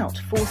without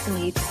forcing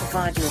you to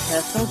provide your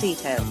personal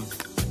details.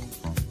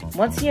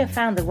 Once you have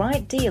found the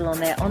right deal on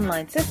their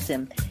online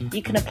system,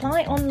 you can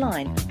apply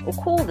online or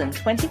call them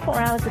 24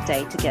 hours a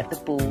day to get the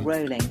ball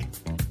rolling.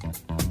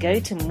 Go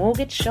to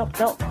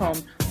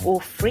MortgageShop.com or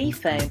free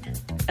phone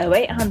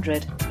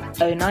 0800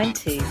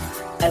 092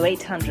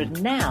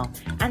 0800 now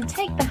and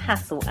take the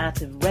hassle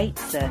out of rate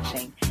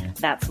searching.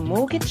 That's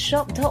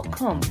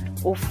MortgageShop.com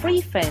or free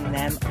phone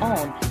them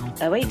on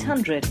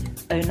 0800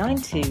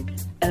 092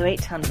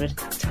 0800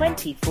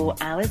 24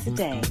 hours a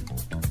day.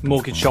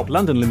 Mortgage Shop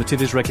London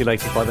Limited is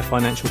regulated by the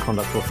Financial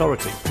Conduct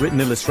Authority. Written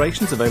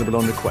illustrations available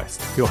on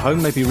request. Your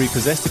home may be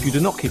repossessed if you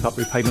do not keep up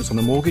repayments on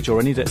the mortgage or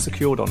any debt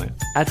secured on it.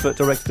 Advert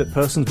directed at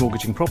persons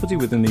mortgaging property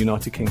within the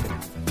United Kingdom.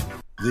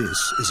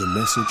 This is a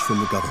message from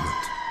the government.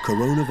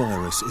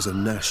 Coronavirus is a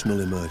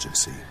national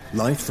emergency,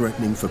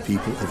 life-threatening for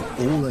people of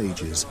all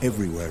ages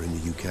everywhere in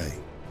the UK.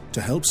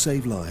 To help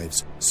save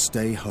lives,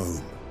 stay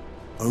home.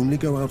 Only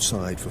go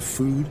outside for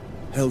food,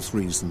 health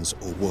reasons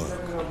or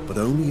work, but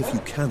only if you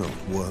cannot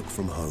work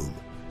from home.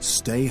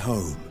 Stay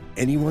home.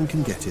 Anyone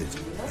can get it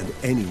and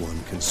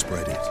anyone can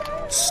spread it.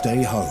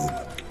 Stay home.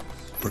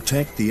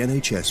 Protect the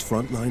NHS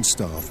frontline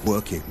staff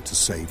working to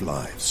save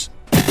lives.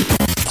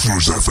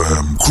 Cruise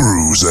FM,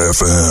 Cruise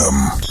FM.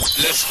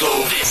 Let's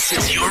go. This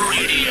is your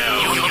radio.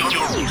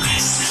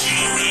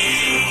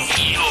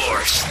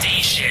 Your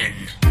station.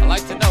 I'd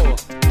like to know,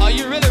 are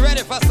you really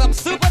ready for some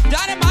super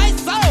dynamite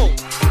soul?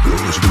 You're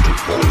listening to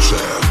Paul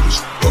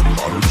Sam's The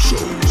Modern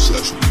Soul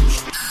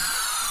Sessions.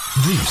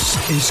 This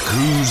is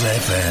Cruise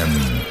FM.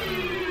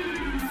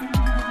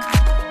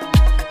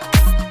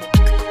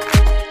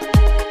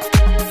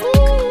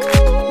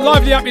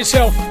 Lively up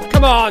yourself,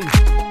 come on.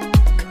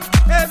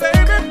 Hey, baby.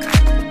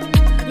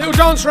 Little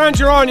dance around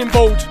your ironing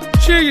board.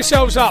 Cheer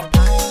yourselves up.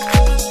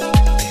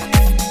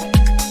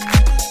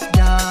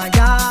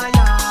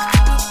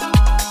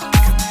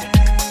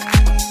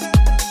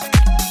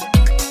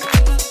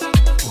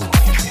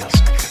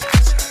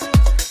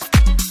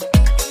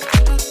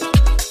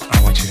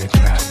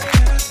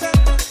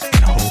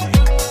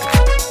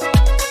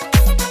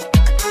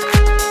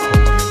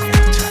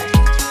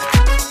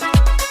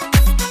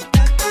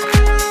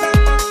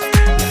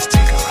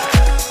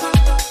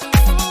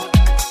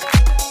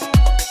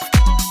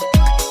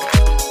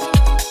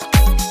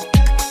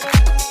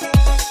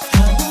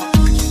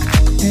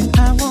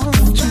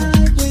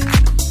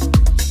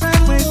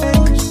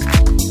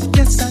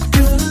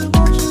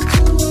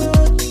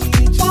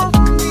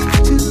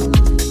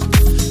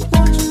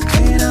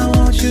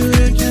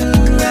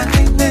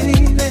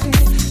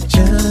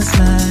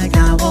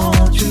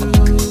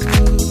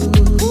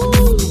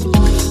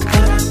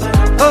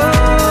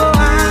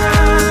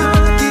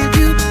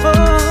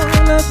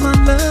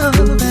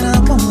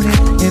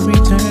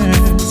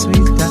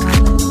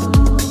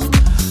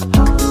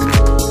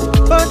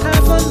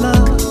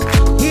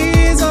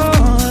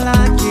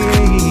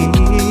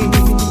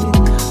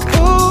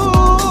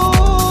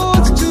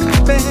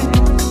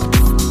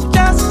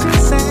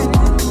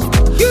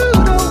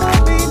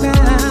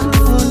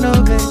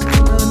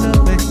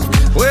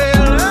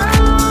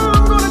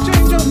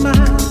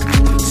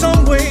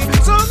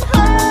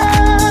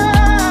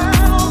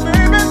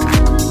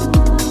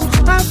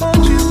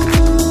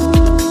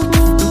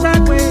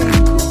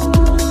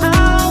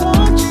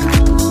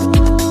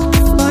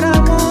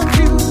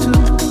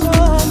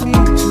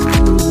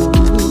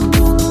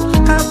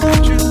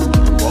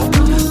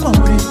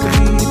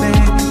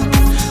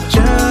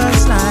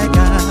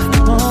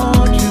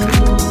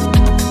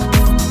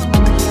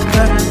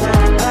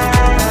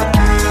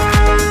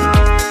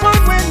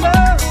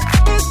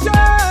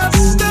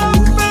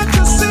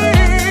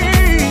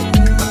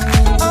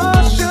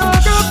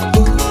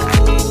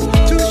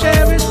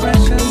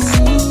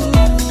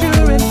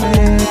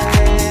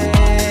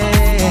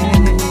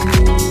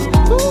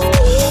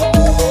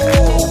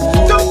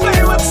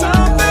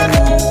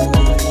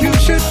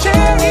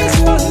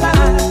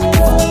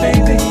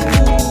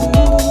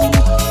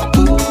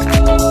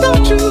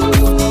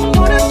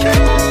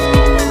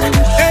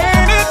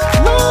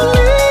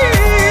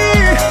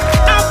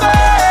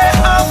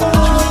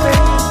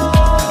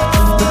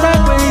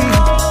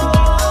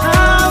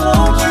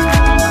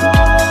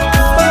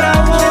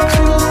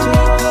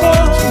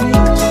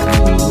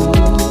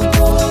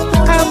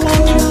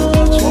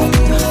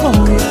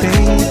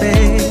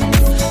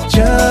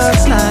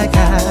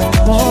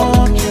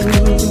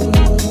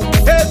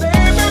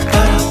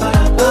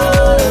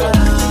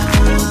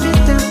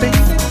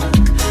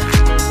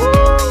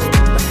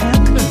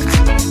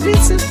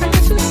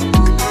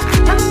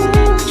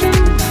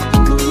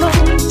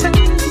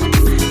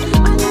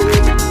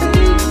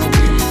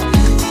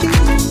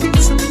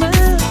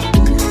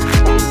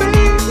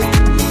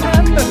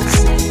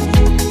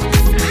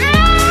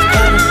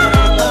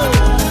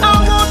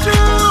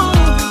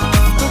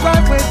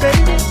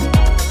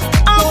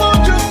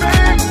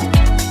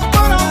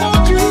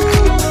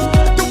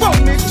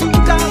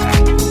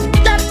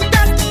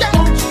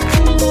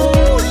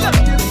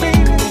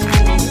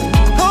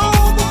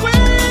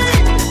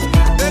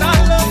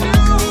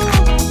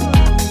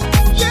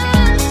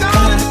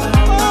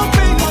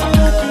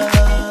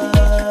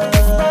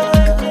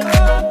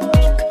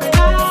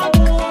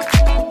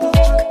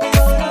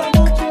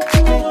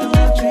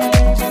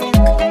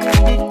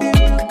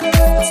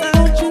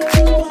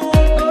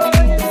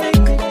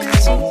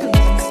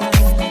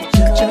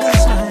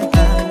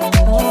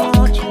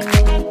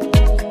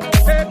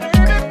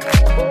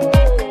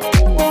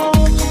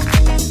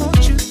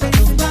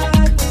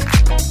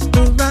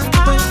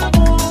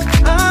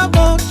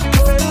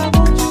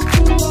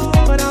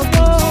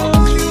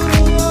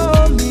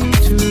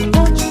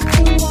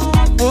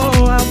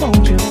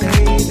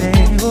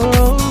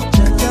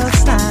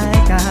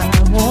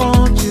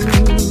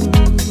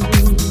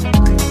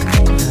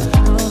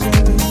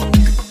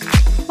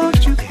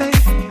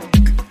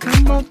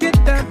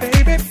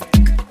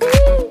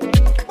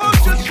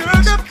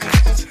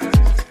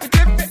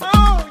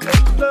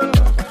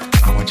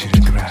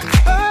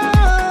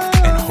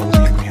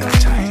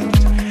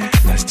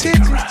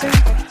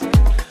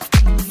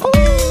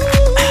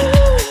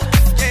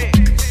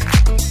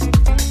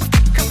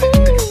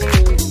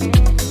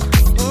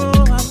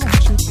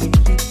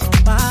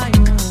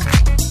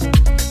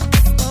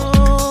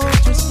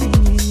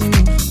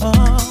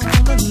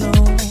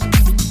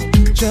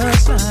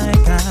 just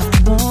like I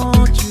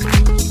want you.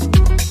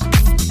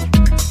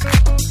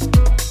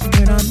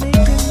 When I'm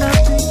making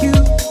love to you,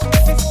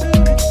 it's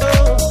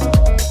beautiful.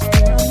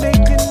 When I'm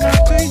making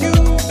love to you,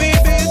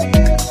 baby, it's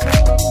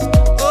beautiful.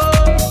 Oh,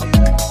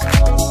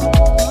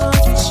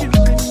 just you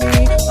and me,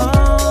 oh,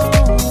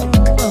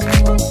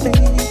 baby,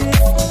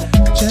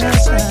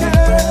 just like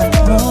I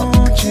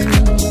want you.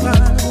 I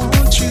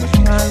want you,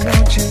 I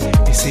want you.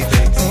 You see,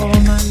 baby, all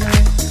my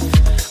life.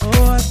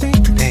 Oh, I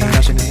think ain't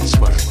nothing in this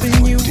world.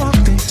 When you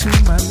walked into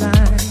my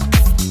life,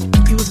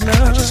 it was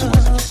love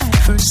at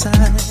first sight.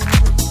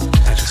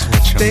 I just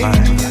want your baby,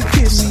 mind. You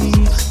give me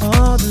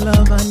all the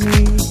love I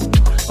need,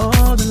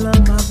 all the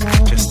love I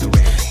want. Just the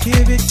way.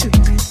 Give it to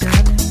me,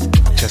 darling.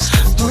 Just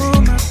the way.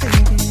 Oh, my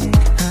baby,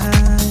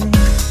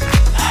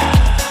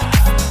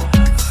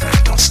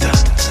 don't stop.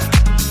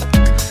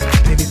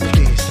 Baby,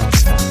 please don't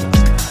stop.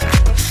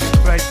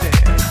 Right there.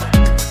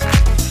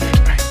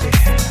 Right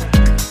there.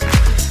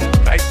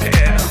 Right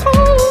there.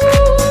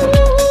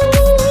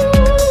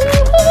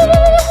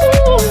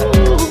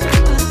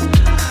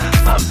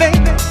 My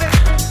baby.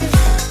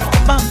 Oh,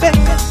 my baby.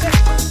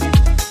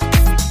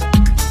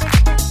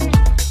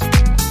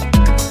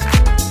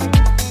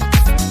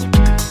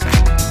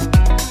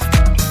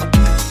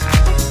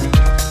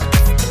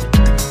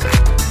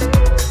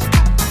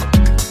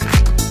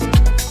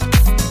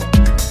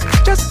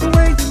 Just the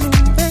way you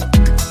move it.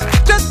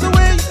 Just the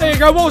way you. There you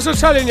go, what was I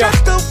telling you?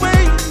 Just the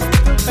way you.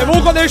 They've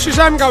all got their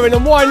Shazam going,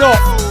 and why not?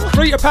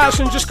 Rita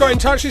Patterson just got in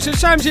touch. She said,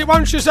 Samsy, it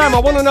won't Shazam. I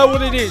want to know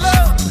what it is.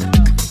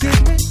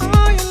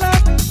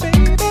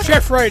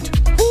 Jeff Red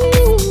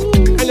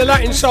and the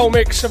Latin Soul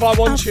mix of I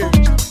Want You.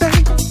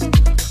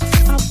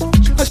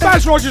 As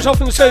Baz Rogers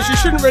often says, you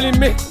shouldn't really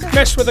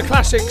mess with the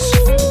classics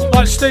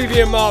like Stevie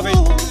and Marvin.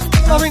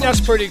 I think that's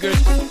pretty good.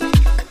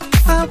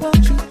 I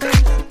want you, baby.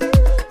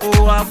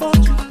 Oh, I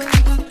want you.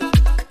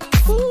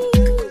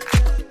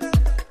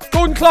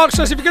 Gordon Clark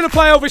says, if you're going to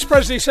play Elvis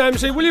Presley,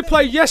 Samsy, will you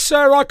play Yes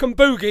Sir I Can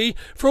Boogie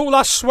for all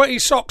us sweaty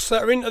socks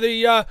that are into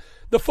the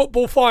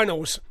football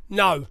finals?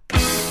 No.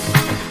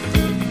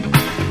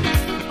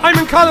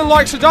 Eamon Cullen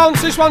likes to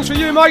dance. This one's for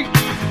you, mate.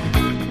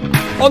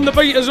 On the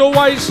beat as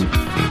always.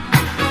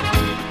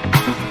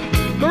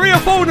 Maria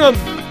Fordham,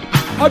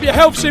 hope your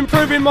health's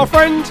improving, my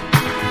friend.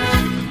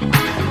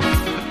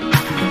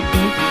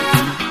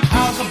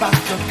 How's about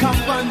your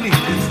company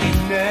this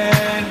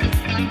evening?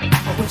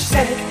 When you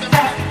said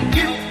that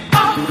you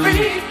are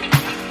free,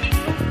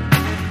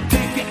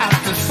 take you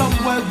out to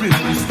somewhere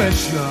really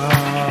special.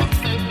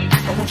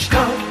 Won't you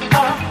come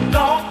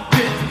along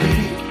with me?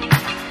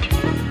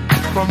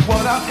 From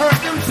what I've heard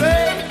them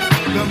say,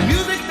 the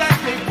music that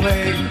they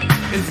play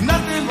is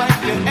nothing like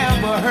you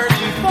ever heard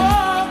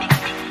before.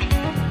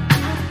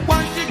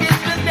 Once you get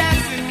to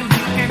dancing,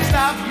 you can't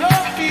stop your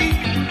feet,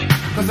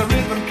 'cause the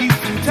rhythm keeps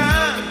in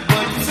time.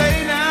 What you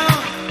say now?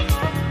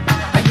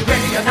 Are you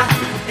ready or not?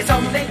 It's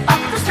only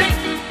up the street.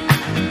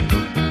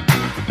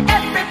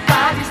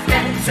 Everybody's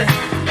dancing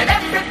and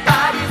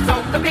everybody's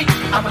on the beat.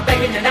 I'm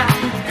begging you now,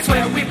 it's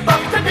where we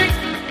both to be.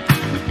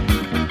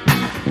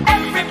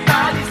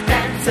 Everybody's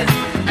dancing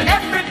and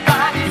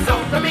everybody's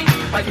on the beat.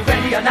 Are you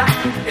ready or not?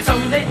 It's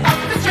only up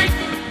the street.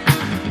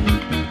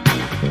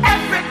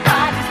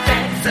 Everybody's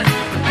dancing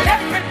and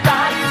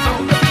everybody's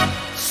on the beat.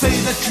 Say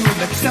that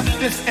you'll accept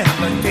this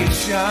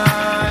invitation.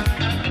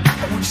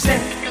 Won't you say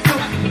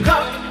you'll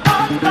come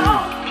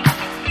along?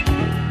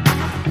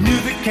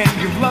 Music can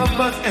give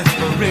lovers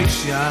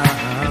inspiration.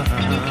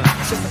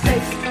 It's just a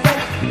place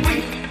where we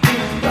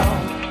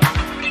belong.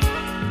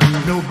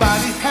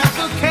 Nobody has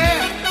a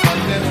care, but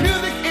there's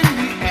music in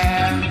the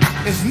air.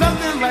 It's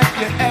nothing like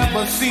you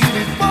ever seen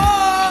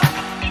before.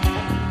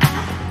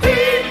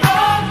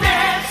 People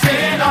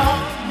dancing all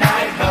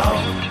night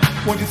long.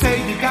 Won't you say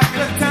you got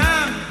the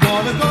time?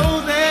 Gonna go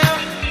there.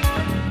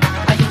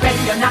 Are you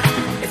ready or not?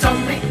 It's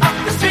only up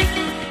the street.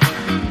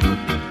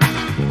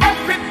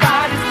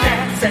 Everybody's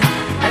dancing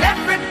and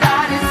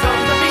everybody's on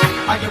the beat.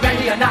 Are you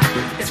ready or not?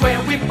 It's where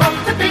we both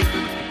to be.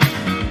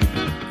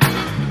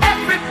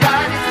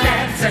 Everybody's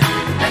dancing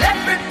and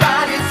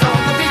everybody's on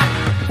the beat.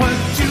 What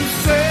you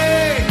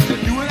say?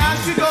 You and I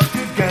should go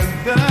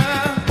together.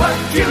 What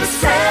you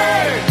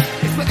say?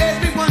 It's for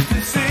everyone to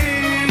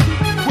see.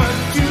 What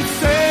you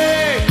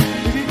say?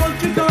 Baby, won't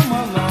you go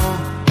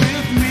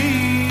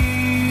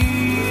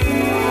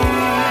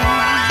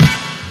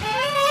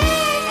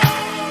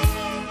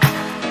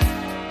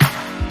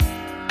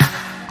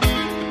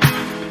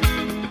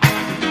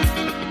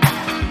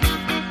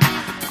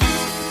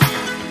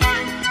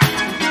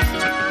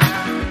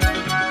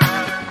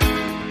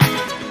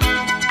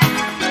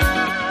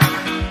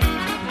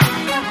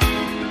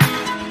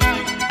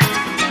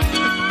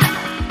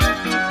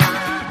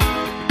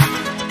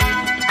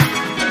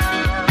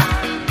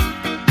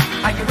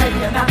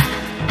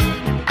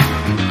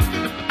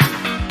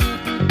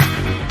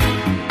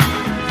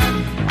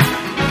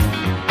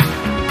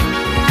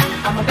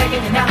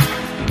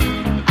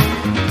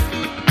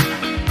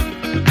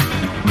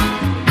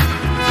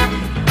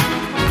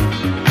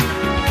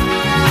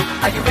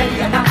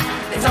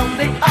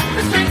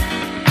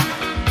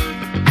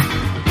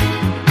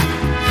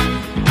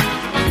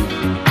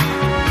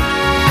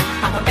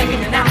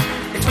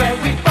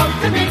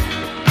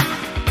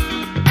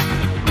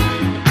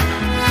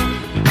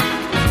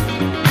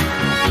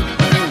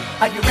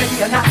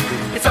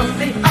it's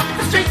only up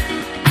the street.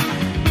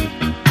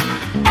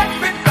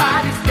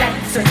 Everybody's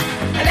dancing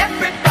and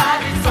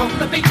everybody's on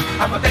the beat.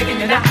 I'm begging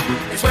you now,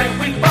 it's where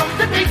we want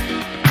to be.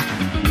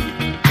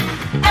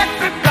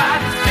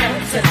 Everybody's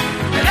dancing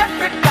and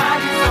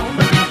everybody's on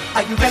the beat.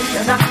 Are you ready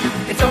or not?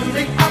 It's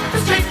only up the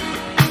street.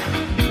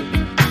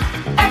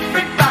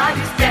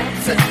 Everybody's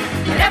dancing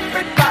and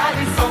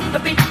everybody's on the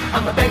beat.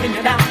 I'm begging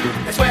you now,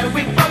 it's where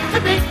we want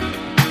to be.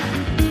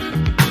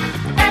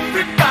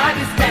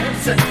 Everybody's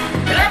dancing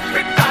and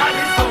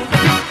everybody's on the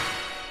beat.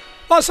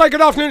 I'll say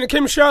good afternoon to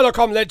Kim Sherlock.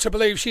 I'm led to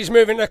believe she's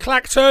moving to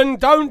Clacton.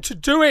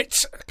 Don't do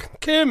it,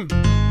 Kim.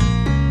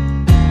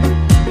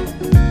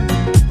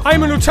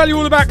 Eamon will tell you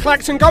all about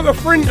Clacton. Go to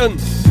Frinton.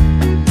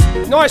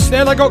 Nice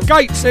there, they got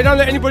gates, they don't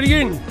let anybody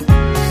in.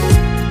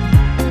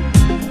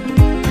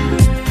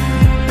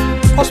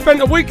 I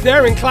spent a week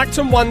there in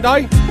Clacton one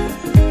day.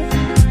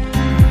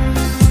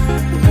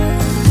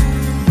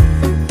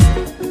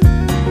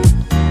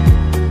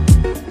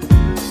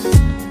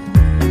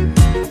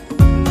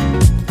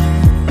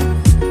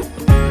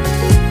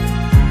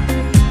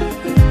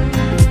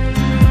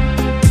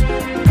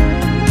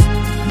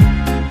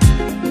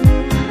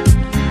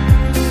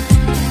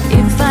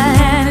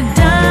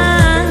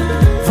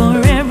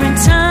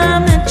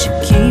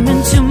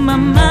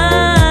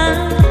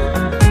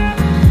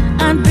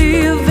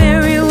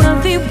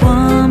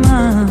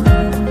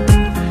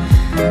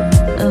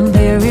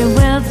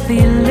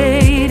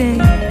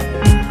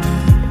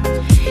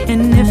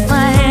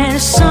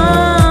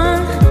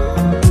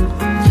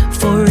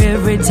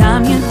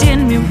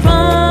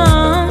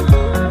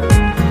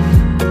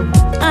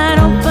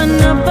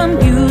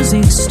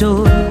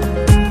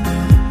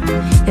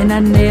 I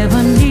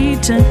never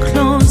need to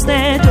close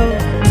that door.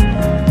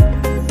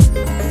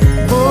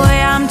 Boy,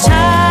 I'm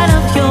tired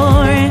of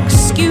your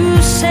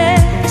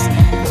excuses,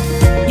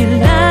 your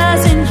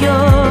lies and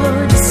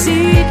your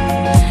deceit.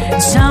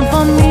 It's time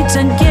for me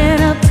to get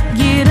up,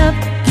 get up,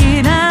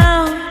 get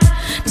out.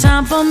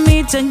 Time for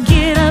me to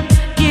get up,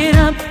 get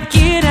up,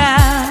 get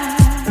out.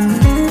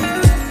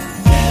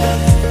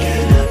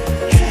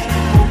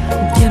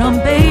 Get on,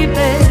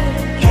 baby.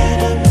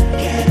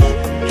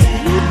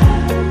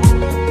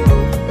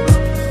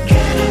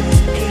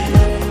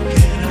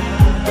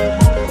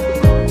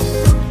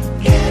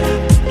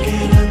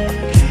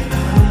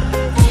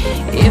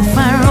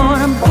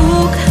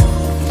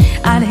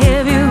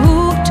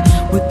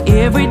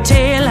 Every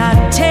tale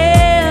I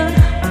tell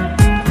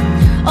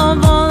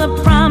of all the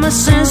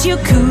promises you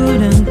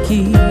couldn't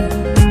keep,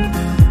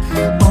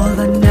 all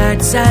the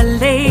nights I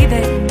lay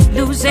there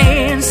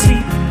losing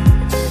sleep.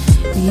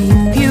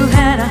 If you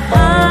had a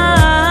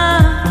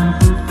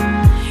heart,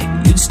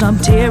 you'd stop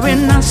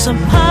tearing us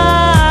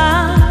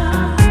apart.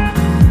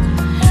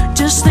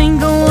 Just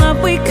think of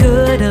what we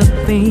could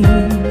have been.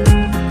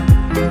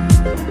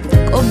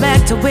 Go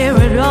back to where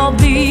it all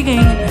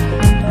began.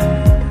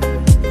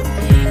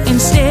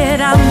 Instead,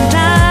 I'm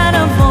tired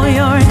of all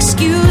your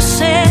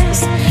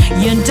excuses,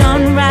 your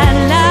done right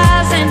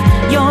lies and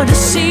your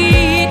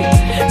deceit.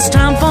 It's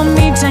time for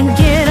me to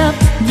get up,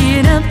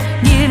 get up,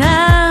 get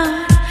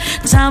out.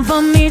 Time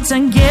for me to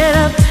get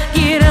up,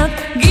 get up,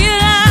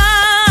 get out.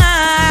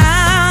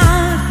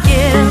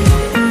 Get up.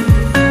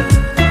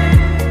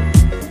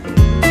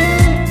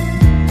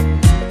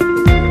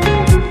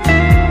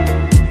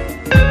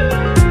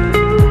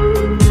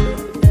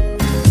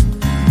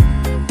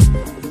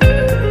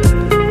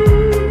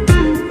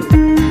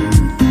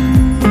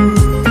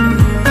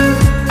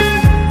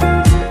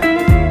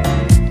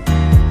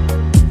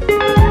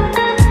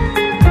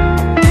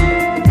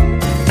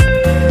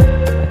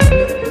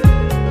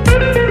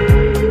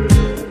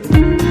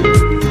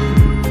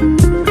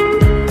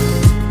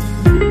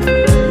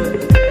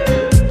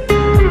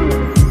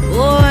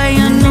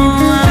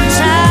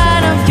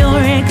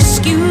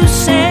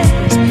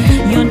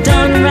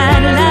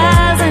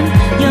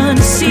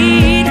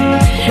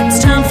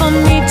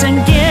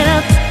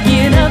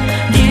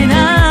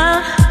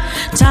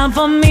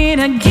 For me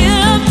to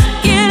get up,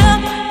 get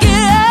up,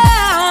 get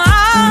out,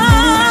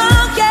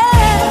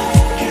 yeah.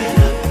 Get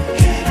up,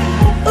 get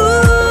out.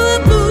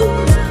 Ooh, ooh.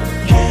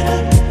 Get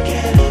up,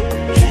 get up,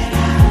 get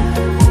out.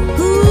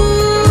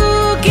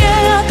 Ooh,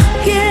 get up,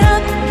 get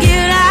up,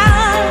 get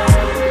out.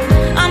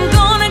 I'm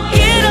gonna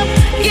get up,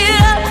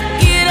 get up,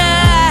 get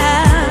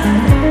out.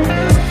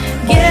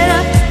 Get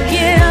up,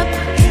 get up,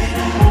 get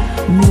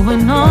out.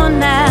 Moving on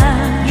now.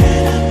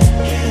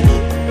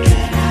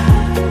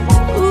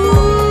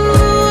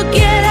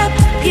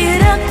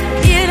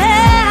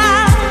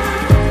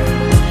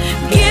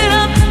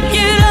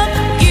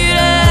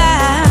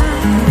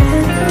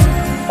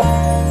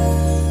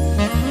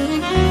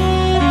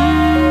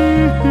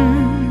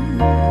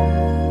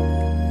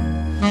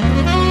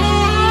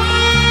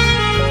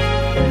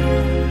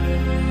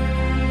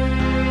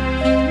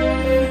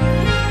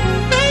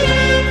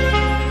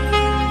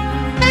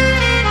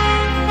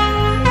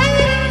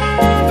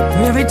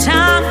 Every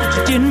time that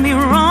you did me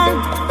wrong,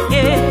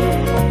 yeah,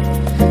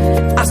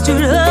 I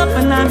stood up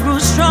and I grew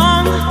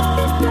strong.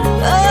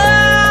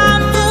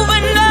 I'm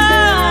moving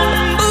on,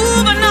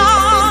 moving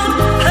on.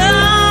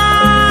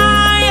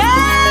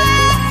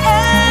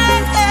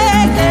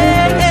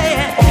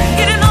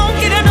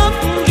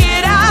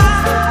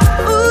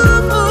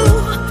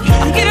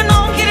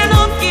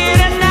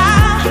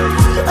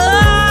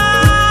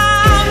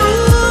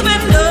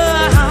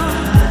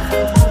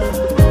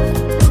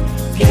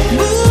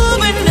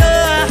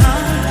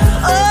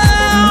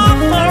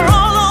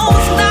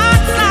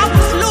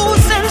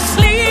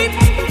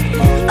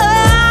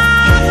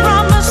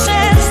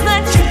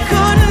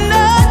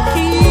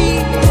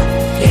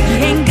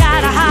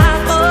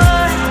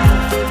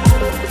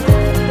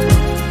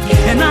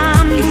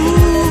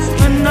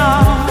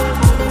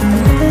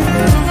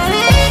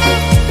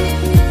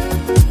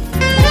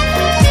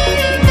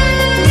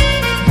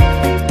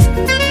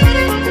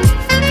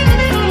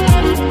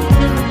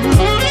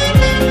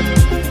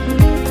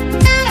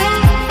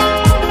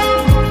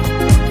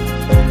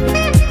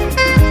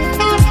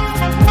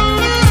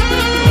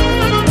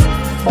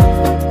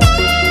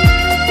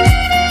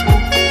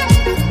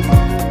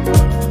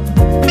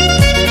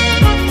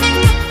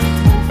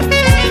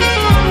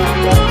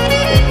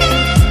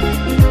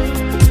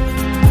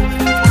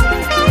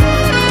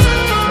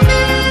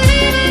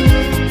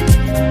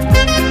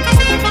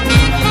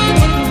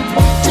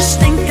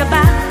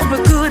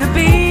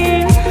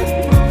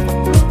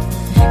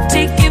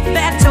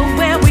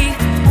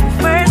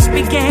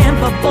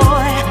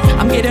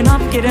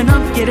 getting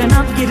up, getting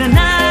up, getting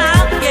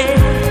out,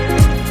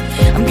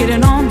 yeah. I'm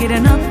getting on,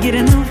 getting up,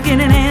 getting up,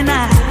 getting in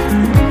now.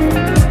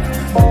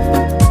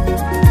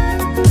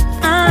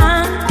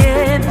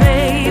 Yeah,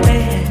 baby.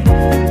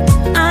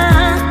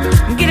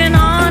 I'm getting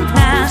on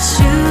now,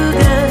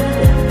 sugar.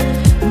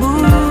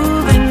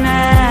 Moving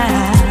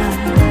now.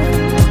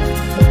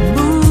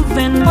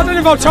 Moving. I don't know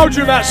if I've told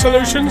you about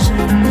Solutions.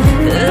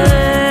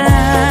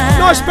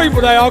 Nice people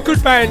they are,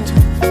 good band.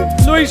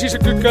 Louise is a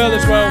good girl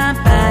as well.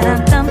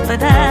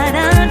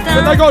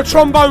 But they got a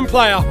trombone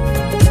player.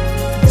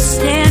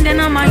 Standing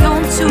on my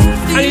own 2 feet.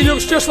 And he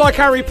looks just like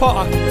Harry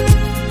Potter.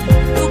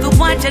 Look at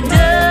what you done.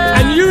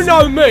 And you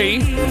know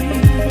me.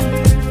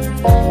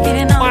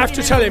 I have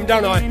to tell him,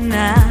 don't I?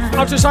 I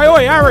have to say,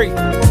 oi, Harry.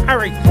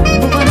 Harry.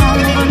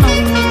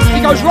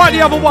 He goes right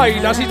the other way,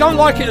 does he? Don't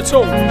like it at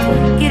all.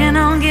 Getting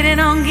on, getting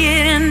on,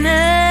 getting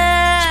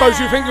up. Suppose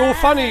you think you're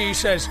funny, he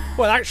says.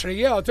 Well, actually,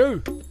 yeah, I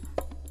do.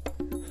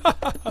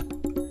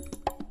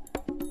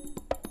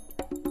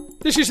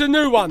 This is a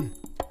new one.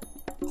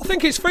 I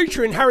think it's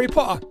featuring Harry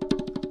Potter.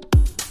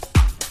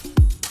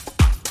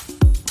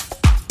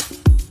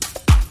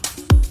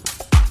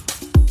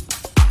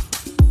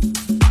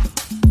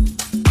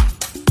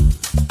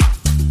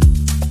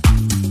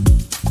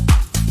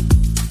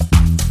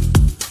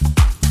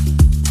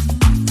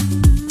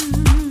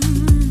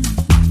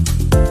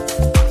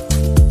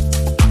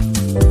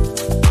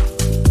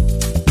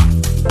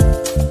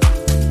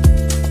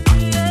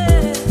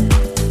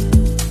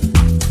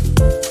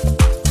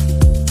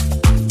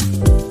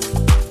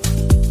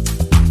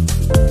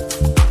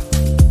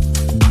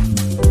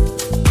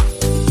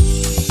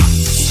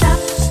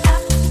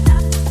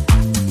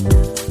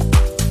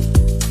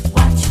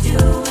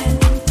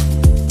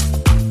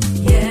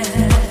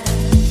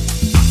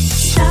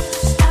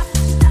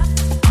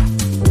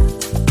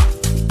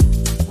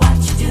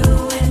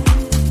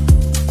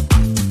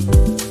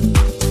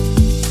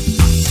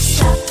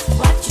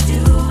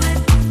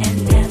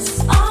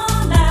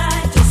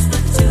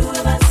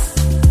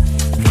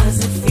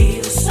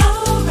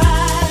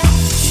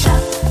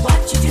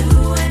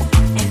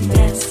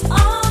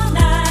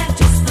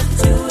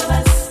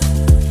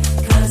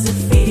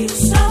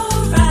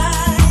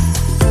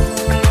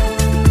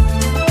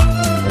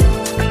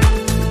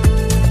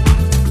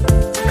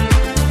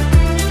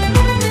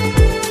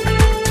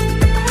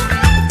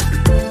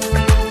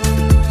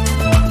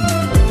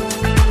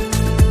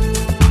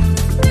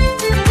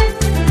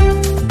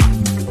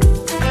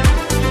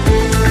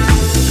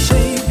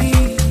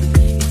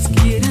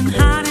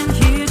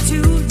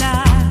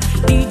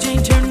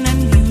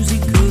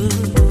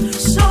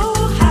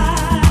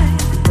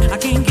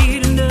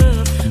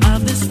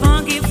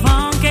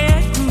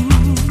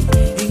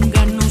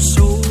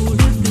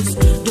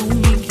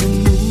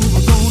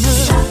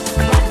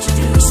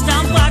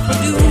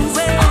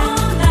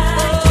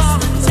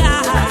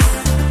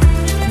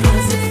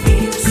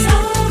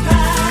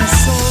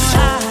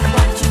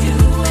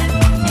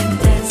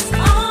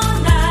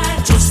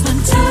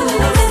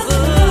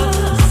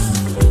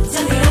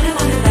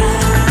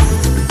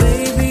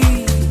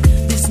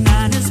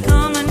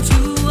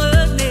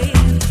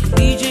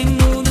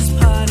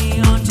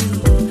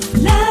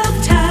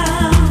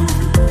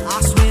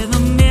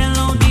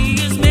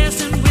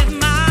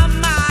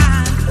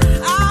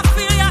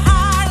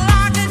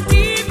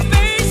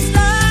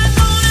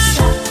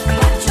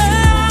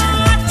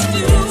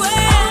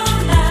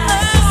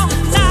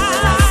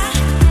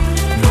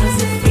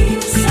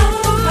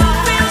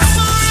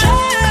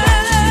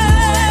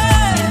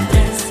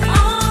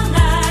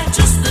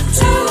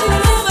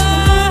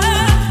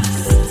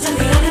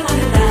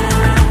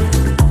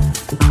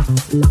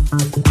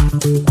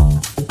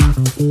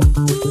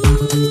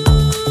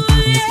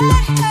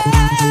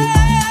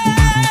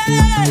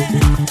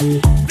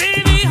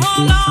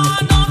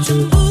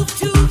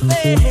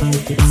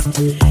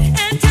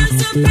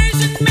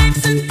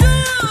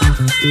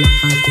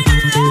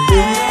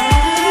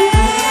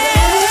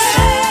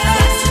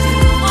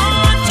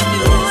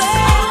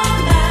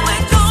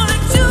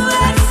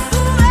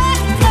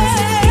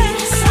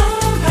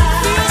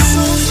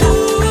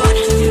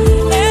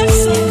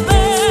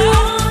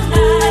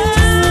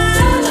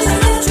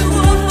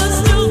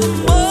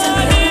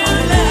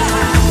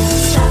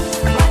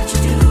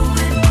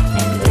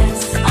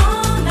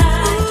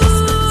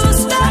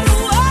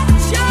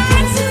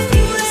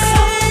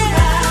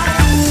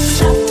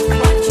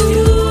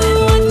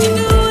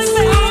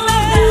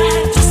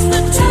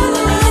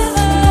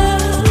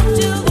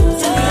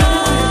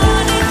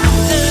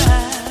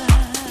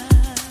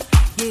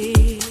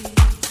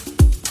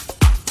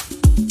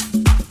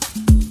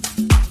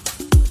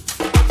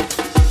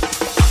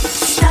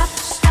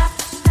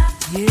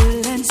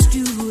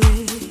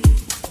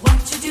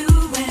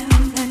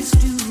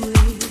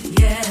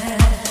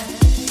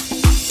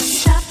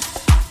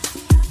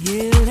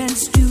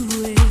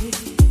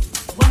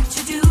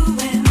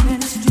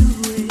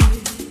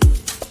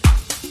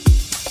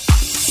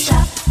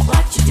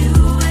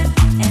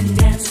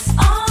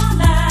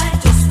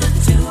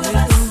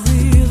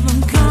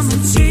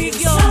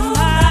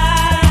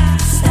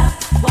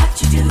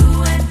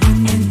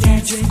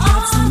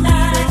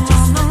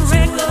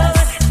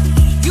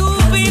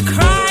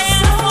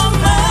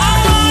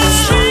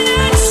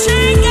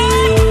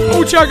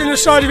 joking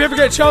aside, if you ever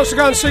get a chance to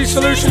go and see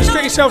Solutions,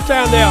 get yourself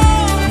down there.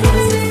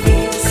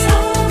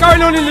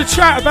 Going on in the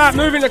chat about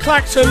moving to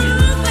Clacton,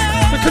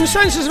 the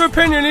consensus of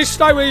opinion is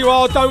stay where you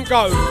are, don't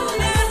go.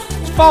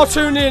 It's far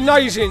too near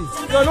Nazing.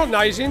 No, not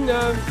Nazing,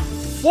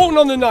 Walton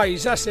on the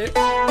Naze, that's it.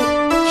 And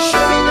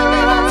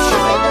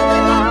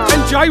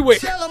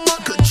Jaywick.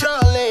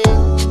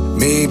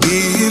 Maybe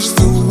it's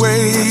the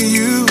way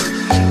you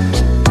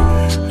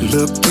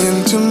look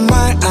into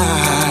my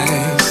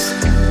eyes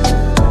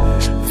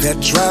that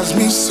drives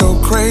me so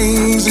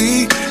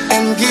crazy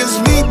and gives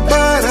me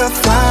butterflies.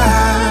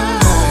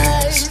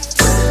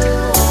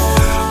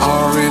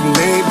 Or it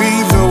may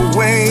be the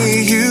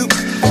way you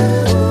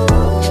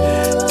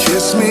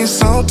kiss me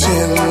so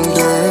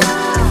tender.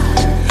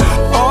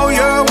 Oh,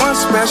 you're one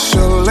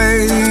special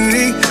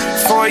lady.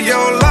 For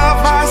your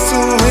love I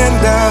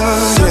surrender.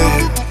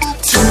 Yeah.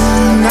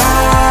 Tonight,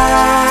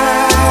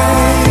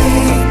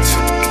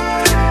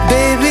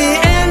 baby,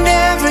 and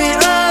every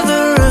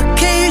other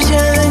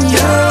occasion,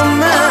 you're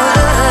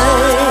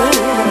mine.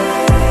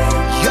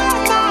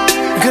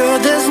 Girl,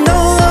 there's no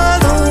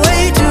other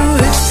way to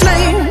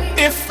explain.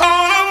 If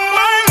all of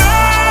my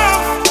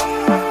love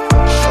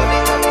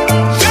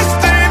just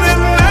ain't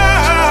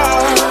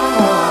enough,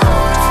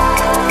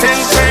 then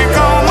take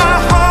all my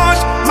heart,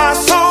 my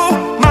soul,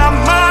 my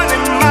mind,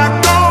 and my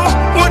goal,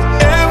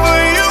 whatever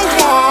you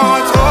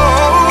want.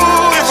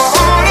 Oh, if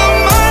all of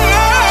my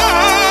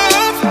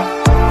love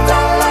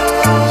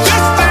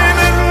just ain't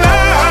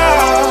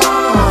enough,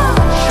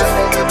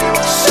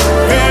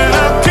 then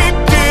I'll keep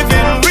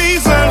giving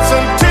reasons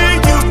until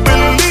you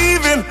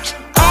believe in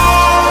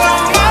all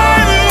of my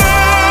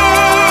love.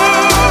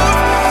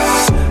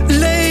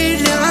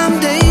 Lately I'm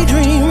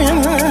daydreaming,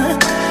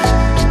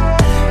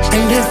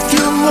 and if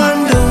you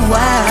wonder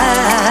why,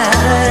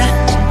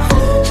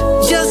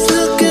 just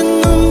look in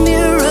the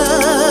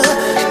mirror,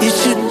 it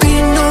should be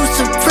no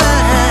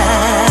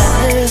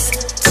surprise.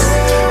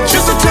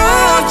 Just a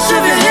touch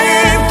of your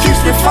hand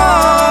keeps me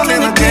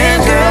falling again,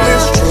 girl,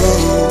 it's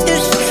true.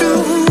 It's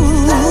true.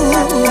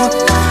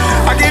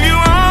 I give you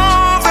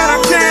all that I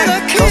can,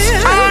 'cause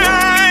I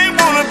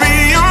wanna be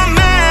your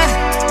man.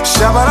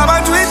 Shabba-dabba,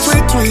 tweet,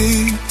 tweet,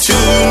 tweet.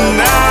 Tonight,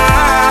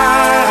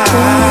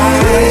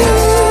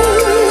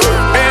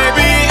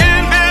 baby,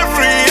 and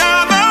every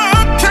other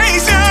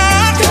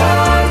occasion,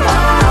 you're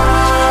mine.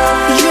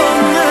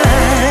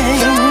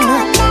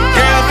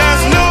 Yeah,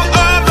 there's no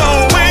other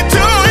way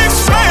to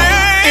explain.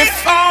 If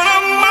all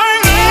of my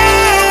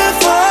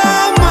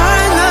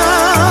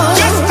love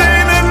just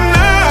ain't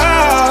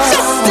enough,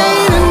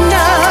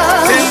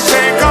 then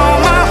take all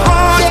my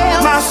heart,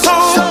 my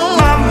soul,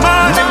 my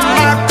mind, and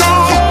my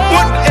goal,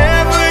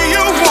 whatever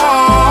you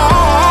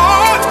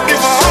want.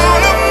 If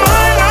all of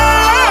my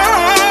love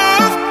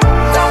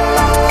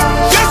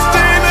just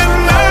ain't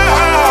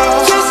enough,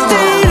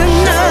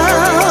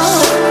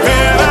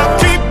 then I'll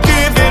keep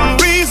giving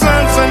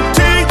reasons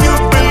until you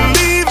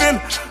believe in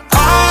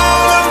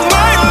all of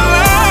my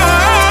love.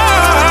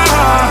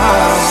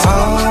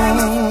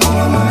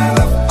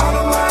 All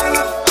of my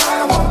love,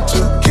 I want to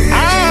give.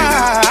 I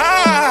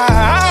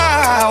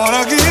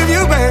wanna give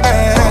you, baby.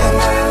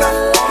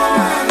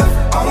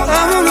 I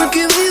wanna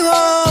give you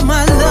all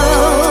my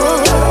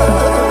love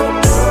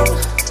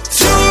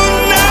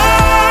tonight,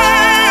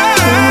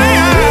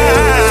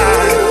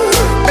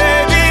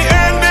 baby,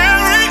 and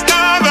every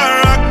other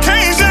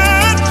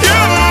occasion,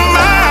 you're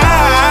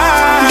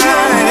mine.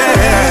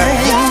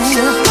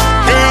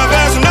 Girl,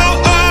 there's no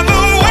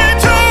other way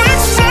to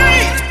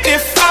explain.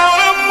 If all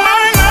of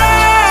my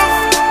love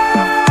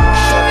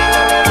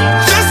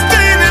just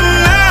ain't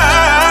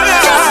enough,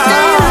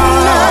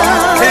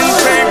 then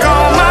take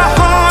all my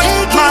heart,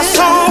 my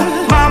soul,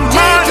 my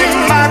mind, and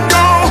my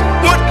goal,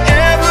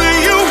 whatever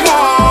you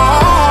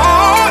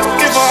want.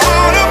 If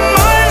all of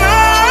my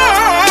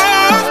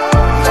love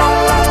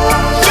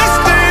just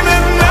ain't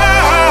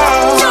enough,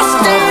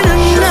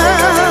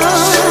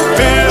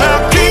 then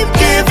I'll keep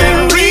giving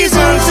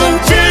reasons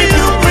until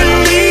you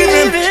believe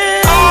in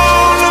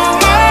all of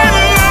my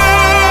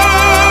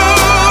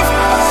love.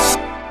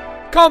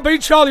 Can't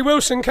beat Charlie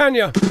Wilson, can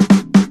you?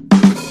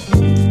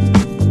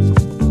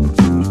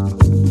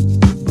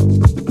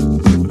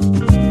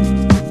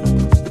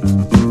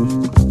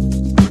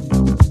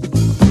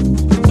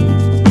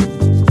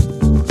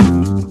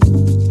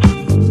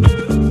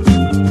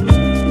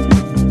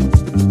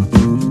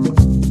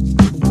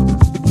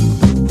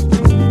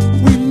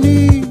 We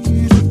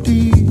need a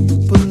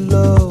deeper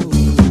love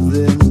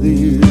than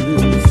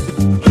this.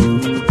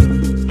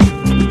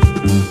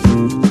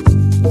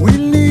 We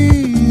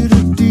need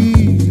a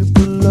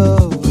deeper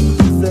love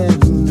than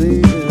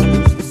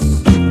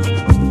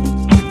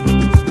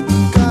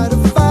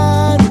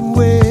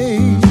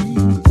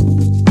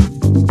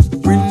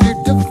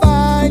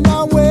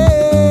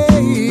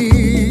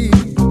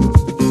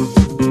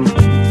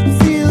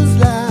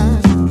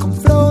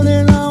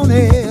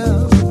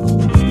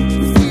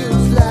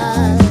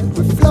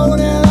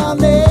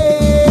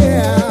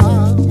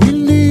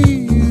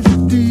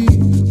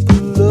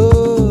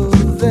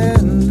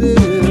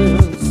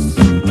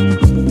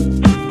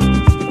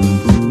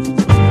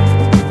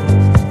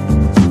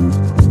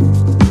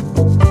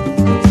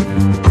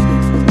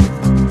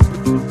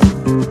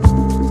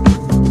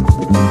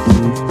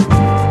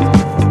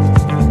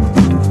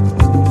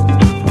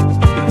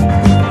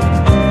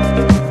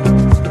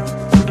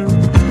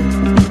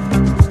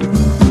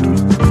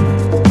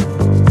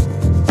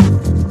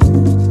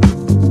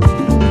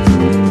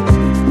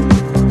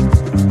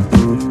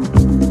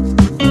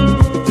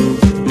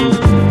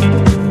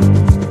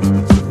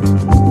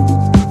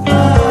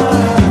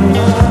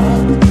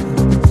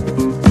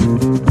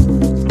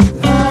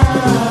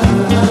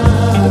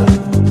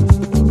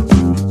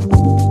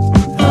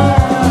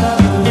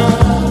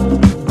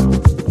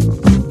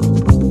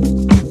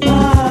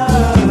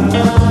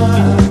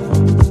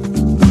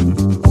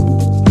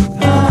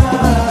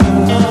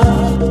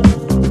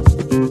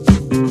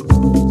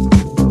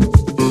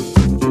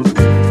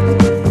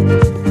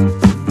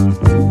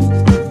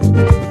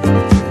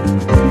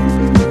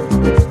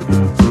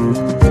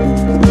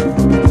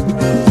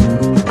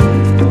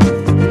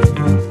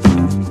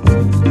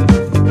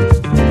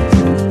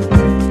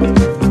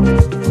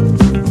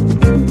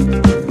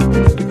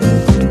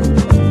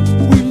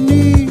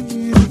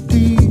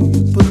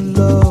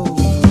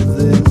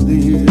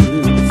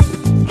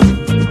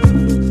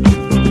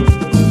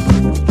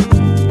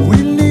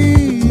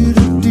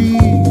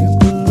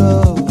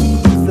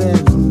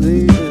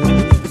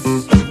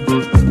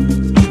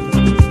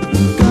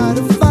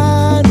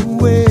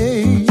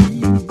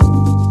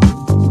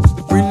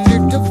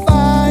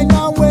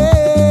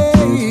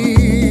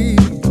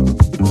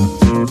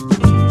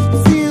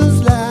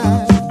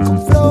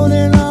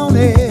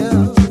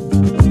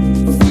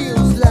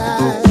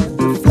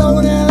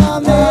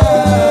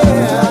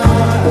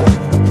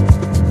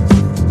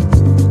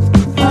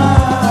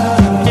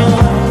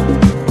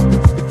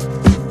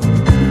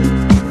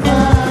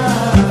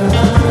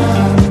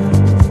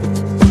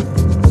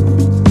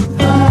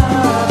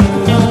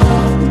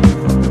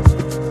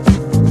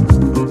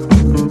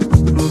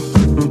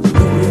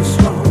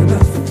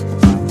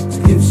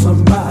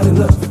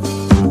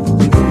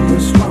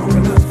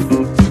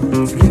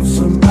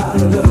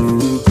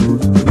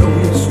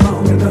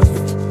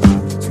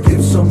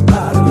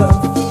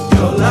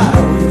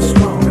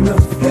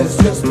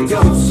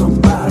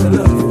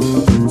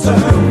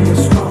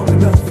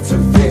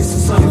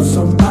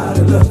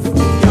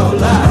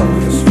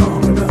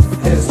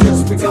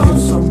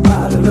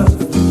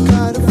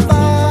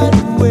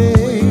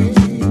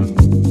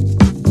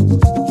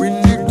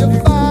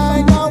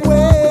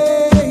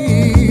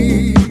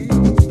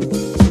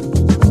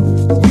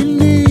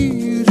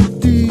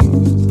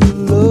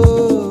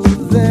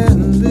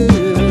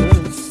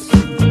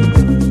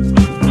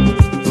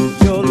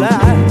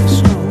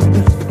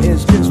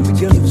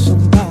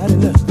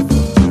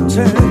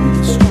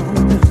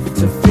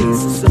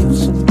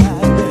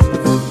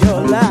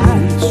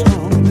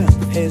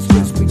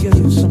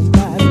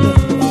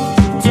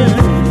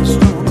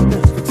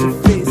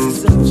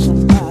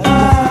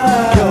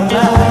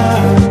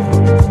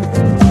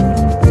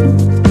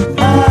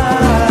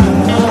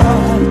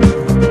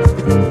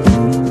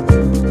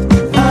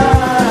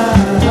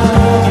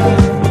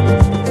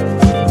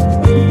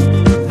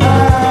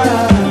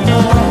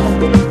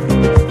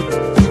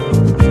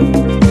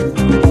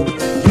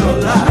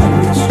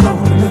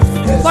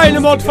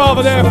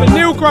Godfather there for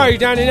Neil Gray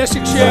down in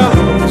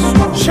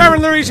Essexshire.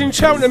 Sharon Louise in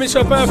Cheltenham, it's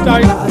her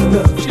birthday.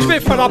 She's a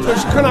bit fed up, but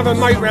she couldn't have her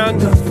mate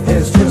round.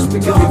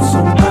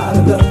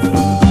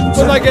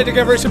 When they get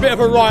together, it's a bit of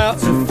a riot.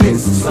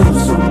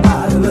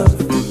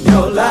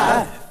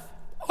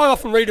 I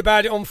often read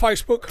about it on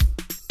Facebook.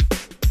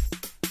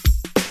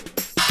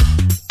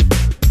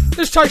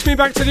 This takes me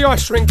back to the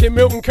ice rink in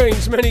Milton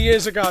Keynes many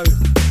years ago.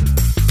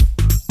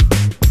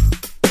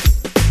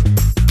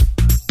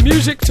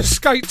 Music to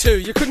skate to,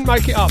 you couldn't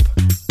make it up.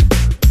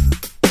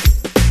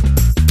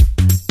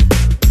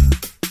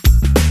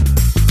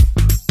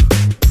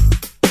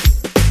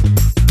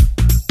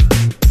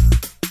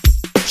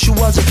 She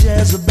was a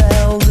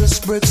Jezebel, this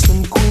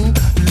Brixton queen,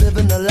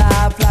 living a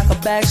life like a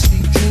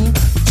backstreet dream,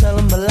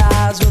 telling my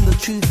lies when the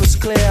truth was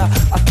clear.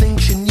 I think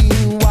she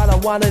knew what I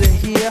wanted to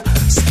hear,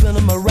 spin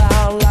them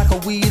around like a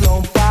wheel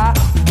on fire,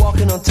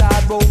 walking on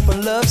tightrope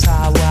and love's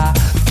highway.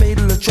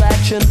 Fatal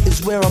attraction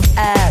is where I'm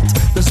at,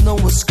 there's no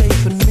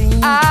escaping me.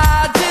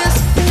 I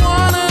just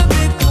wanna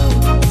be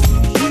close to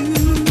you,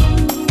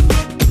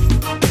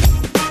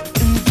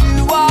 and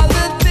do all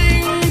the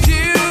things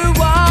you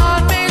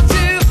want me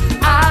to.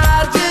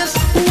 I just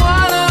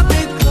wanna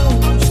be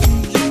close to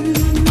you,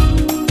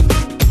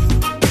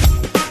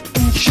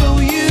 and show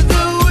you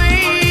the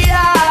way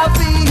I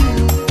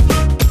feel.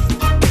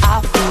 I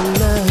feel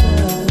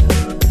love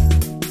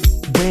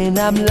when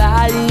I'm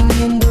lying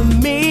in the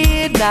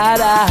midnight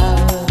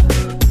hour,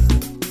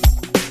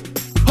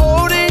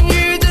 holding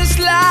you just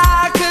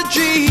like a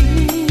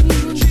dream.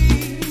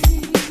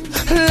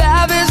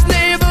 Love is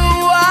never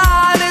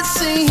what it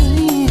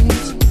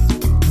seems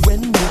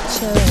when we're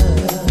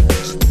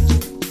touched,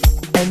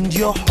 and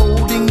you're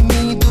holding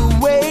me the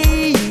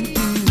way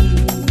you do.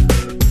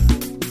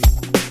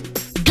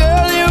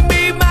 Girl, you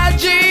make my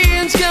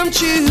dreams come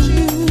true.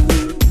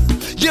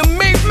 You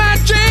make my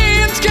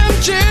dreams come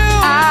true.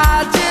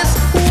 I just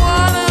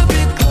wanna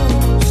be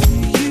close to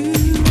you,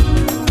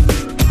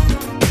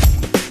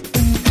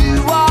 and do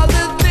all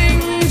the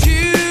things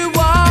you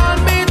want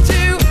me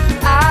to.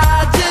 I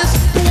just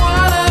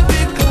wanna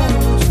be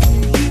close to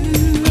you,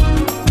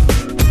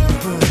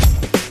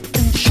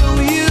 and show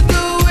you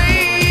the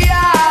way I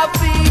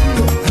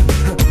feel.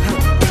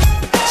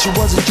 She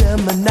was a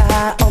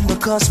Gemini on the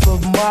cusp of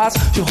Mars.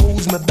 She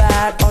holds me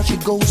back or she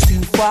goes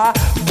too far,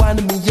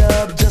 winding me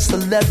up just to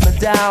let me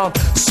down.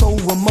 So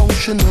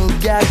emotional,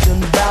 gagged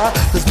and bound.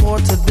 There's more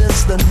to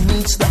this than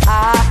meets the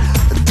eye.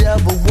 A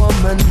devil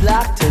woman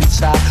locked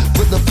inside.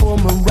 With the full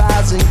moon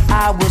rising,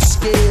 I was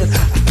scared.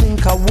 I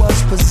think I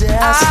was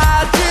possessed.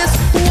 I just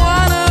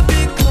wanna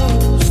be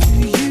close to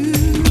you,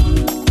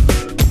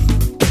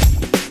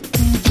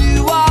 and do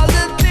all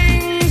the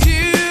things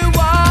you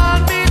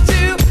want me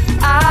to.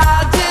 I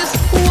just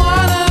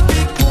wanna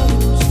be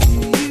close to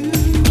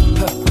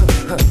you,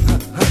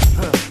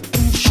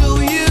 and show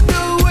you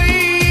the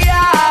way I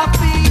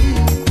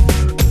feel.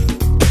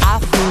 I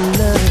feel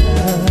love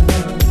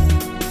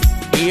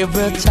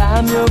every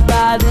time your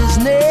body's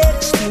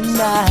next to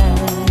mine.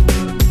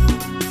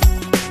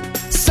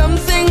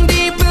 Something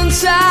deep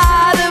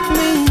inside of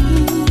me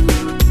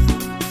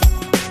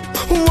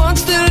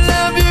wants to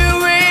love you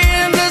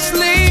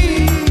endlessly.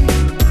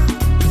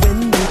 When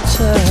we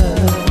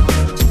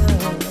touch,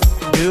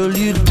 girl,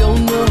 you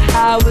don't know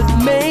how it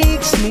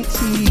makes me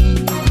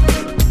feel.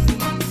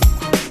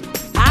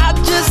 I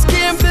just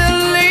can't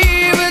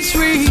believe it's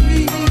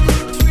real.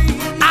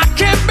 I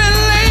can't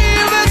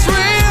believe it's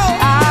real.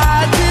 I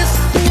just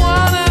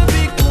wanna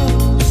be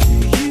close to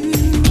you,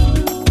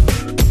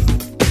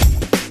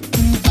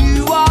 and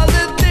do all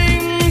the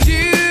things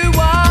you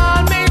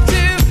want me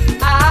to.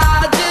 I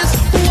just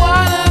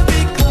wanna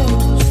be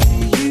close to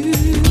you,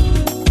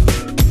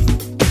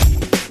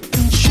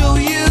 and show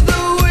you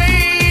the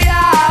way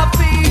I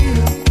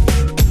feel.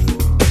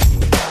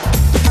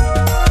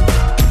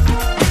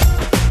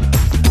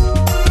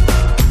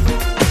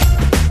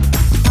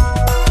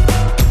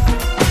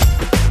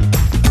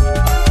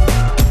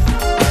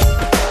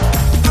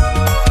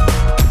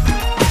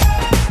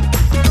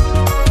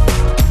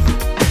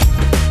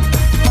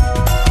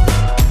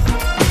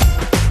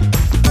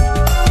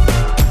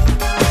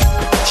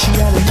 She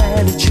had an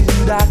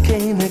attitude I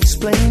can't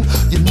explain.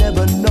 You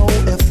never know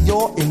if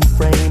you're in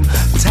frame.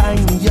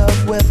 Tying me up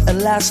with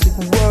elastic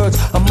words.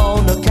 I'm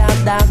on a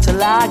countdown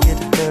till I get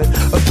hurt.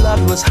 Her blood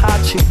was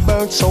hot, she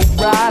burned so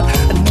bright.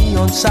 A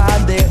neon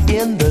sign there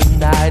in the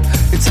night.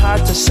 It's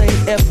hard to say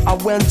if I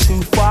went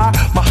too far.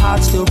 My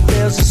heart still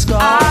bears a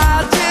scar.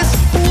 I just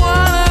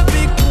wanna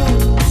be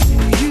close to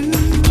you,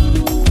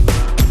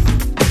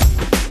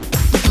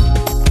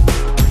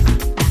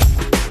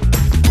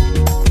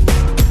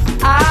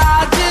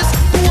 I just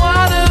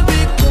wanna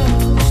be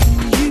close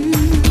to you.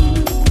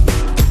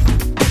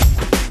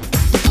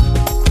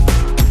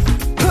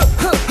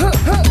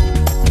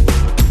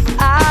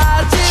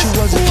 I just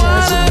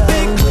wanna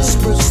be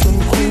close to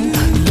you,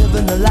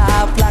 living a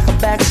life like a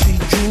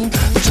backstreet dream,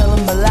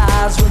 telling my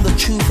lies when the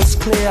truth was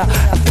clear.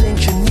 I think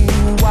she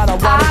knew what I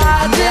wanted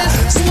to hear,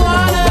 spinning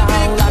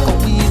around like a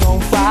wheel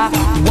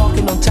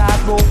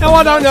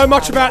I don't know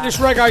much about this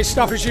reggae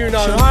stuff, as you know.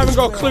 I haven't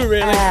got a clue,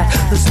 really.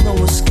 There's no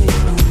escaping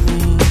me.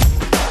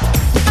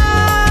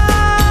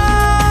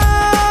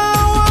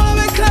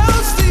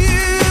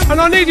 And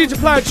I needed to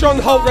play a John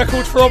Holt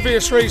record for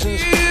obvious reasons.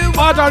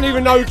 I don't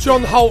even know who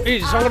John Holt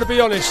is, I'm going to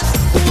be honest.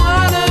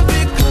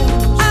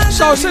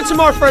 So I said to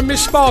my friend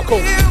Miss Sparkle,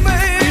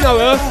 you know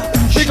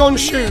her, big on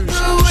shoes,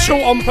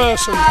 short on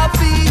person.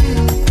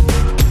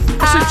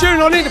 I said,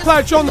 June, I need to play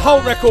a John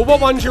Holt record,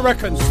 what one do you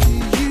reckon?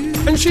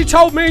 And she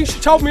told me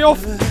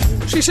off.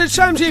 She said,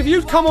 Samsy, if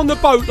you'd come on the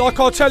boat like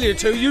I tell you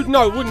to, you'd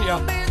know, wouldn't you?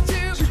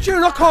 I said,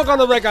 June, I can't go on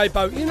a reggae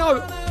boat, you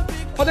know,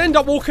 I'd end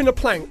up walking a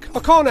plank. I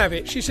can't have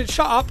it. She said,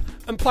 shut up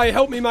and play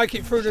Help Me Make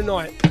It Through the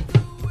Night.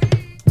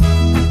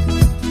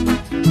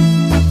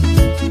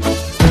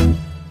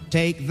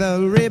 Take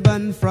the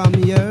ribbon from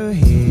your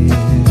hair,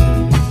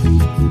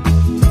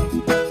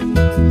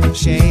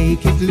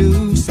 shake it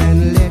loose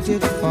and let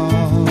it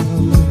fall,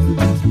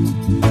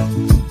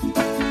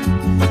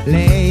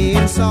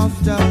 laying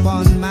soft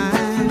upon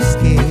my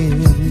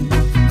skin,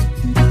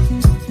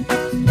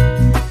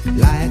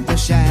 like the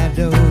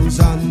shadows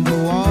on the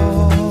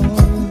wall.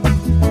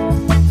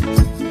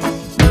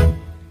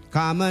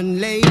 Come and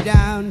lay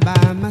down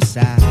by my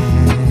side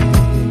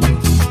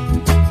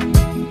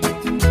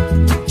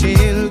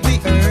till the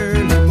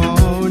early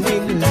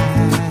morning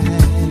light.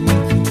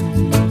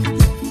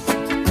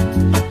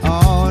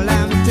 All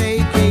I'm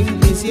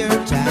taking is your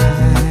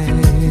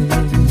time.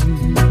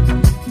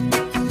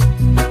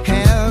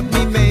 Help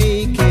me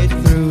make it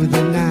through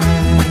the night.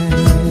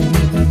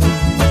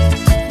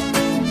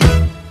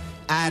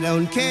 I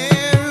don't care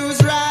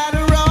who's right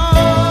or wrong.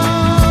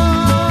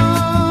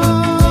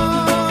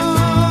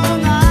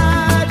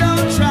 I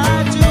don't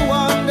try to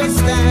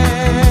understand.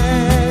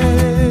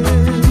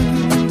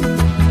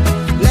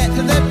 Let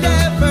the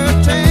devil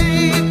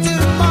take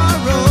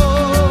tomorrow.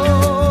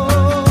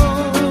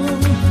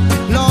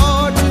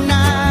 Lord,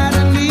 tonight I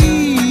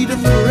need a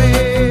friend.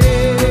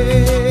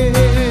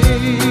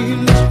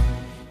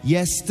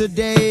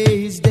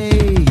 Yesterday's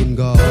day and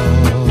gone,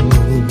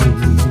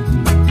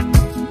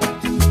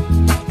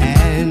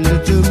 and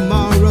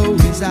tomorrow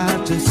is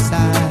out of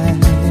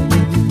sight.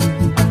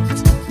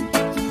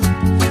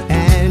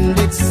 And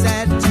it's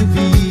sad to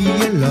be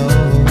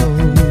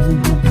alone.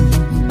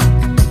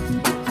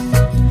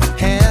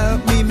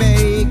 Help me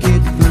make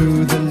it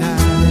through the night.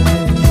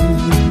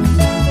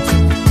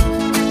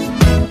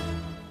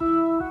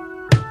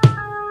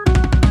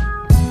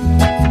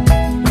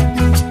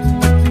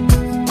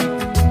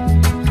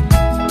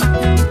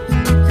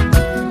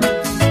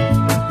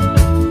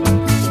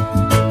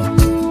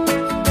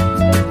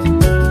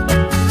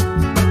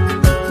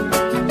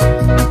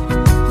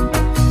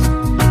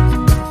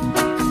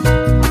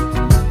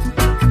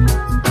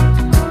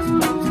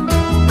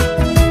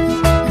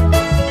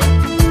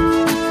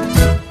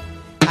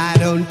 I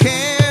don't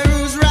care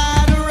who's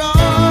right or wrong.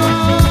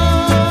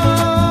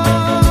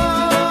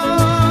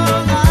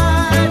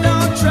 I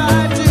don't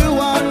try to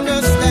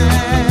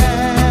understand.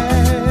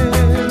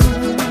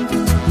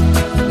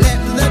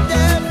 Let the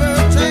devil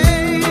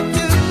take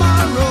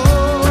tomorrow.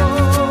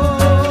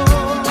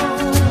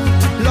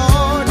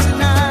 Lord,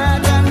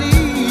 tonight I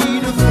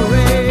need a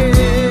friend.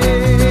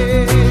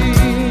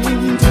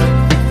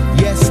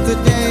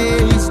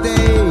 Yesterday's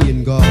day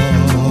and gone,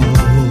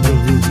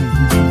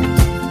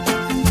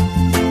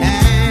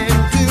 and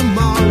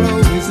tomorrow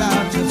is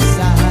out of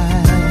sight.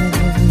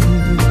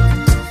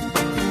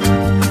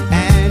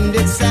 And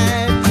it's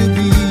sad to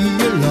be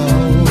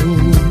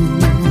alone.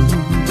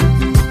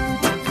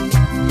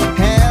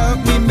 Help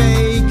me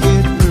make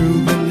it through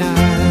the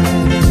night.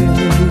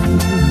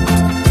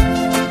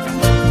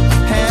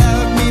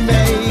 Help me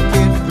make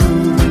it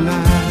through the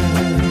night.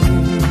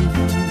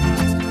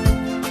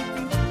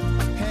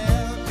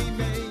 Help me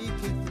make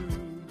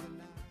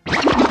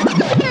it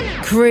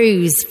through.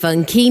 Cruise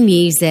funky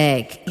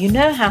music. You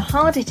know how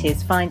hard it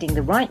is finding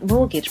the right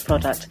mortgage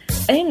product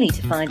only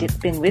to find it's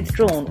been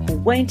withdrawn or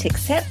won't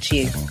accept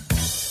you?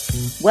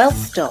 Well,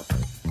 stop.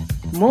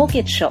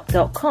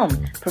 MortgageShop.com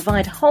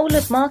provide whole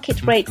of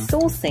market rate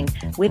sourcing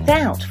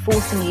without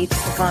forcing you to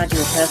provide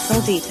your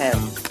personal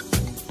details.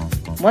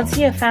 Once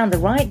you have found the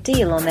right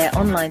deal on their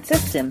online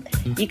system,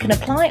 you can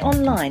apply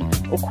online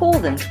or call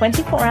them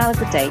 24 hours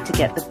a day to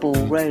get the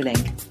ball rolling.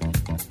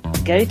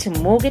 Go to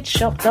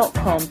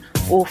mortgageshop.com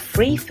or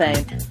free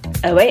phone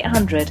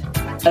 0800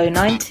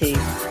 092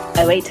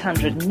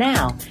 0800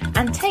 now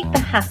and take the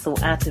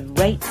hassle out of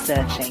rate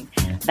searching.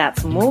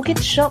 That's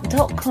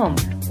mortgageshop.com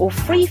or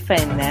free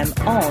phone them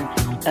on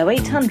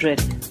 0800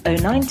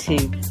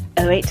 092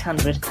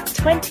 0800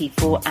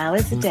 24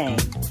 hours a day.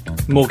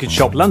 Mortgage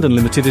Shop London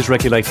Limited is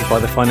regulated by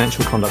the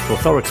Financial Conduct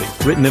Authority.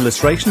 Written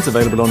illustrations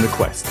available on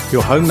request.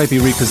 Your home may be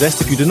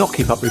repossessed if you do not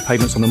keep up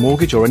repayments on a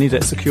mortgage or any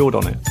debt secured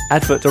on it.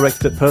 Advert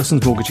directed at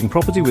persons mortgaging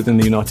property within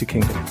the United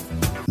Kingdom.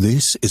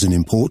 This is an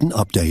important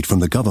update from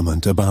the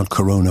government about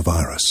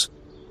coronavirus.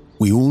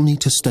 We all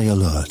need to stay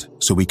alert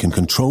so we can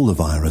control the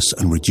virus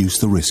and reduce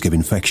the risk of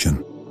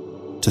infection.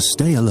 To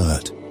stay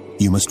alert,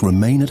 you must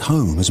remain at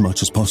home as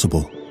much as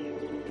possible.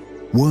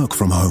 Work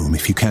from home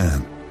if you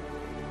can.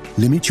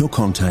 Limit your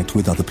contact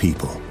with other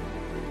people.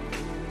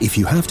 If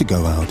you have to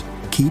go out,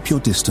 keep your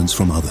distance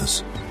from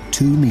others,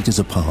 2 meters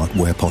apart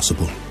where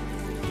possible.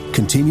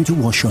 Continue to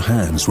wash your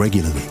hands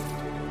regularly.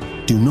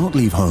 Do not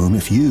leave home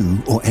if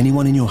you or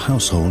anyone in your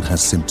household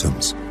has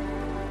symptoms.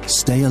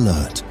 Stay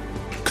alert.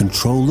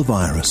 Control the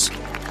virus.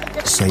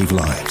 Save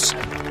lives.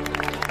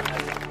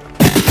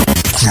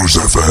 Cruise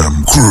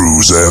FM,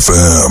 Cruise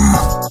FM.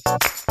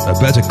 A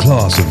better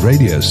class of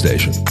radio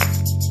station.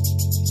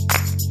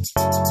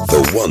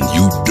 The one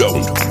you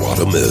don't want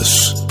to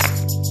miss.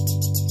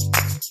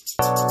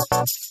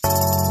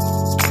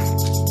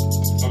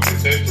 Okay,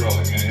 tape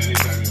rolling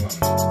anytime you want.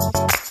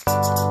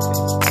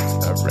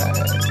 Alright.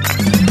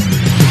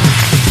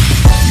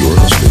 You're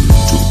listening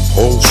to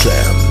Paul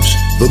Sam's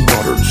The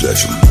Modern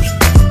Sessions.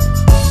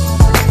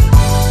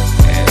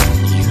 And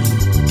you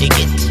dig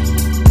it.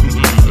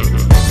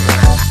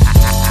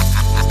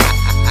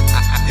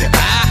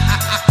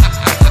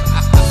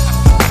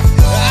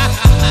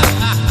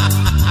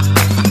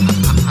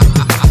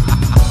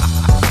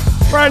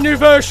 Brand new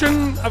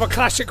version of a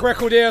classic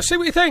record here. See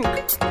what you think.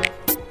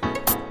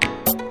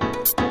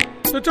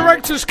 The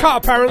director's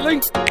cut,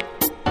 apparently.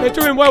 They're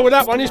doing well with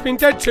that one. He's been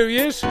dead 2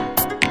 years.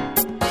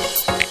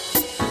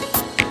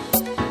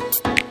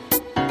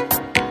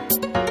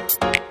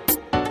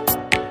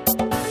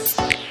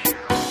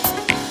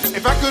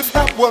 If I could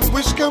have one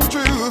wish come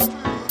true,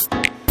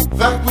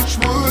 that wish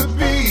would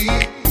be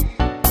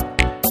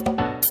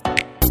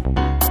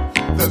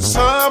that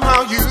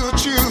somehow you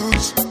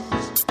choose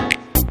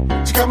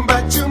to come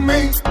back to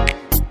me.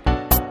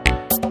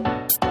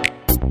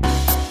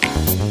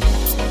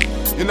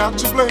 You're not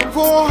to blame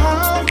for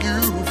how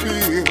you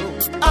feel.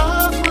 I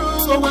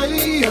threw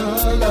away a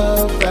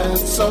love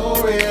that's so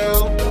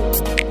real.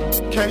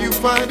 Can you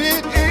find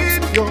it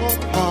in your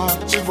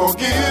heart to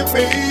forgive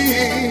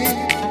me?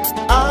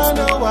 I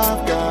know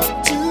I've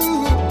got to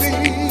be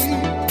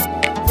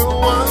the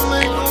one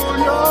thing on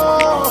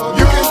your.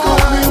 You can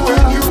call me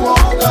when you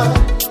wanna,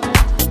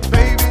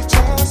 baby,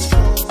 just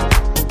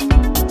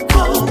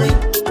call me.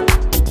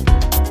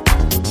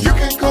 You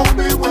can call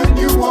me when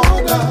you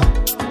wanna,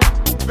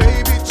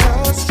 baby,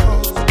 just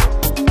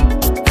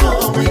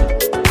call me.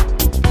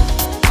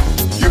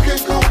 You can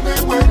call me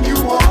when you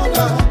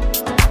wanna,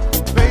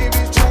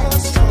 baby,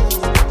 just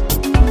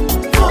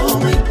call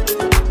me.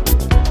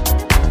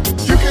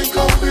 You can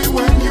call me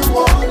when you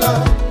wanna,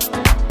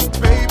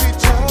 baby,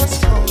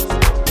 just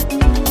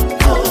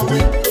call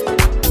me.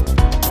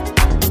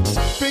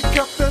 Pick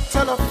up the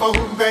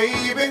telephone,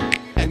 baby,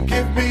 and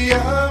give me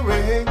a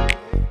ring.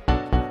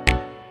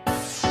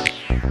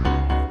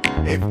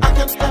 If I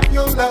can have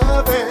your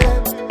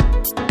loving,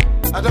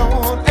 I don't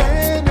want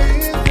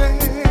anything.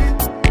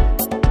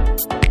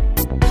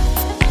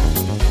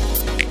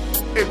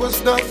 It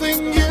was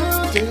nothing you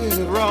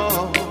did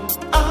wrong.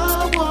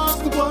 I was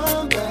the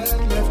one that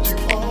left you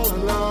all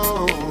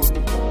alone.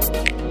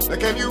 Now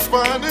can you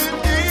find it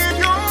in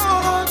your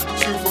heart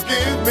to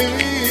forgive me?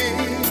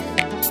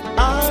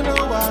 I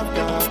know I've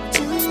got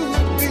to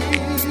be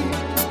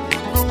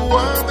the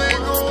one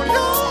thing on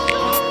your.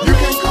 You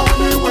can call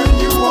me when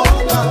you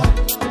wanna,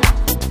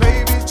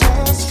 baby,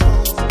 just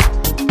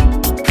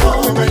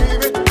call me,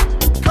 baby,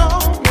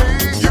 call me.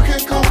 You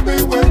can call me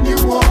when you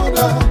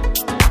wanna,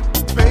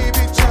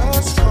 baby,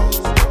 just call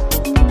me,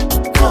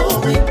 just call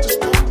me,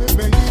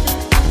 baby.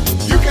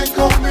 You can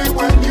call me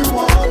when you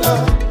wanna,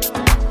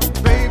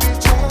 baby,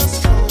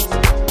 just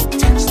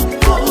text me,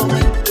 call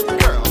me,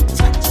 girl,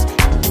 text me.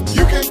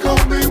 You can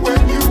call me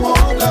when you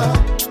wanna,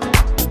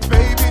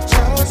 baby,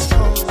 just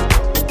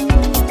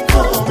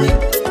call me.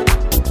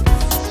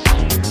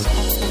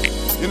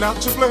 You're not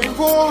to blame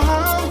for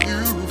how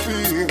you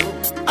feel.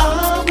 I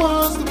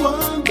was the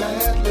one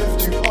that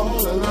left you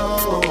all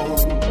alone.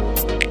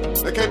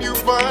 Now can you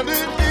find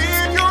it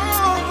in your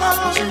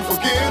heart to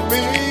forgive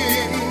me?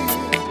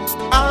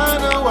 I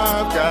know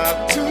I've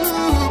got to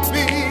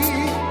be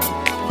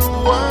the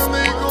one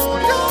thing on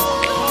your.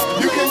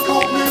 You can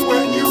call me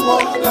when you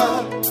wanna,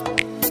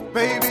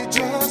 baby,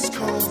 just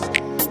call me,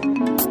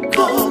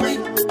 call me.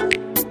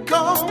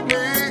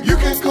 You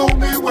can call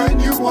me when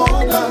you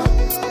wanna,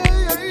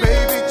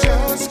 baby,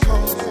 just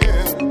call me,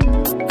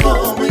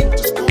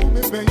 just call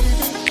me, baby.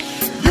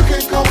 You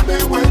can call me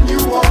when you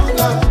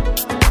wanna,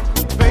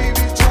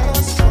 baby,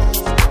 just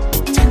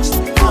text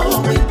me, call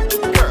me,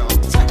 girl,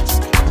 text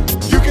me.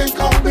 You can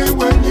call me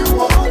when you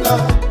wanna,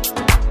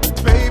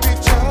 baby,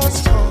 just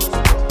call me.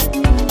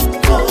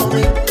 Call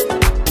me.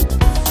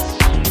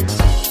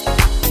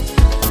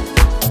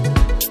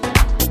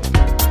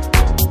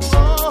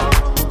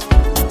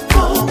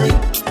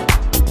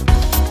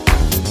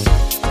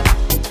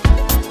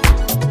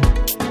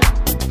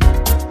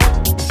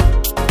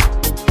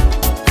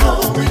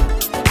 Call me.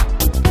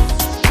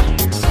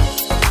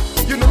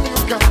 You know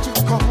you got to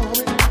call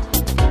me.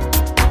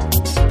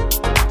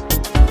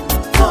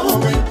 Call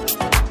me.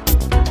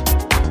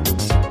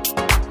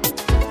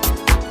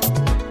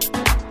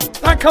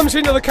 That comes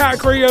into the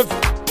category of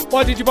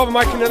why did you bother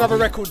making another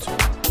record?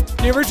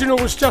 The original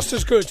was just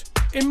as good.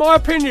 in my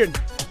opinion,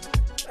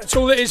 that's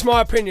all it is,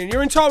 my opinion.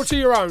 You're entitled to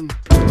your own.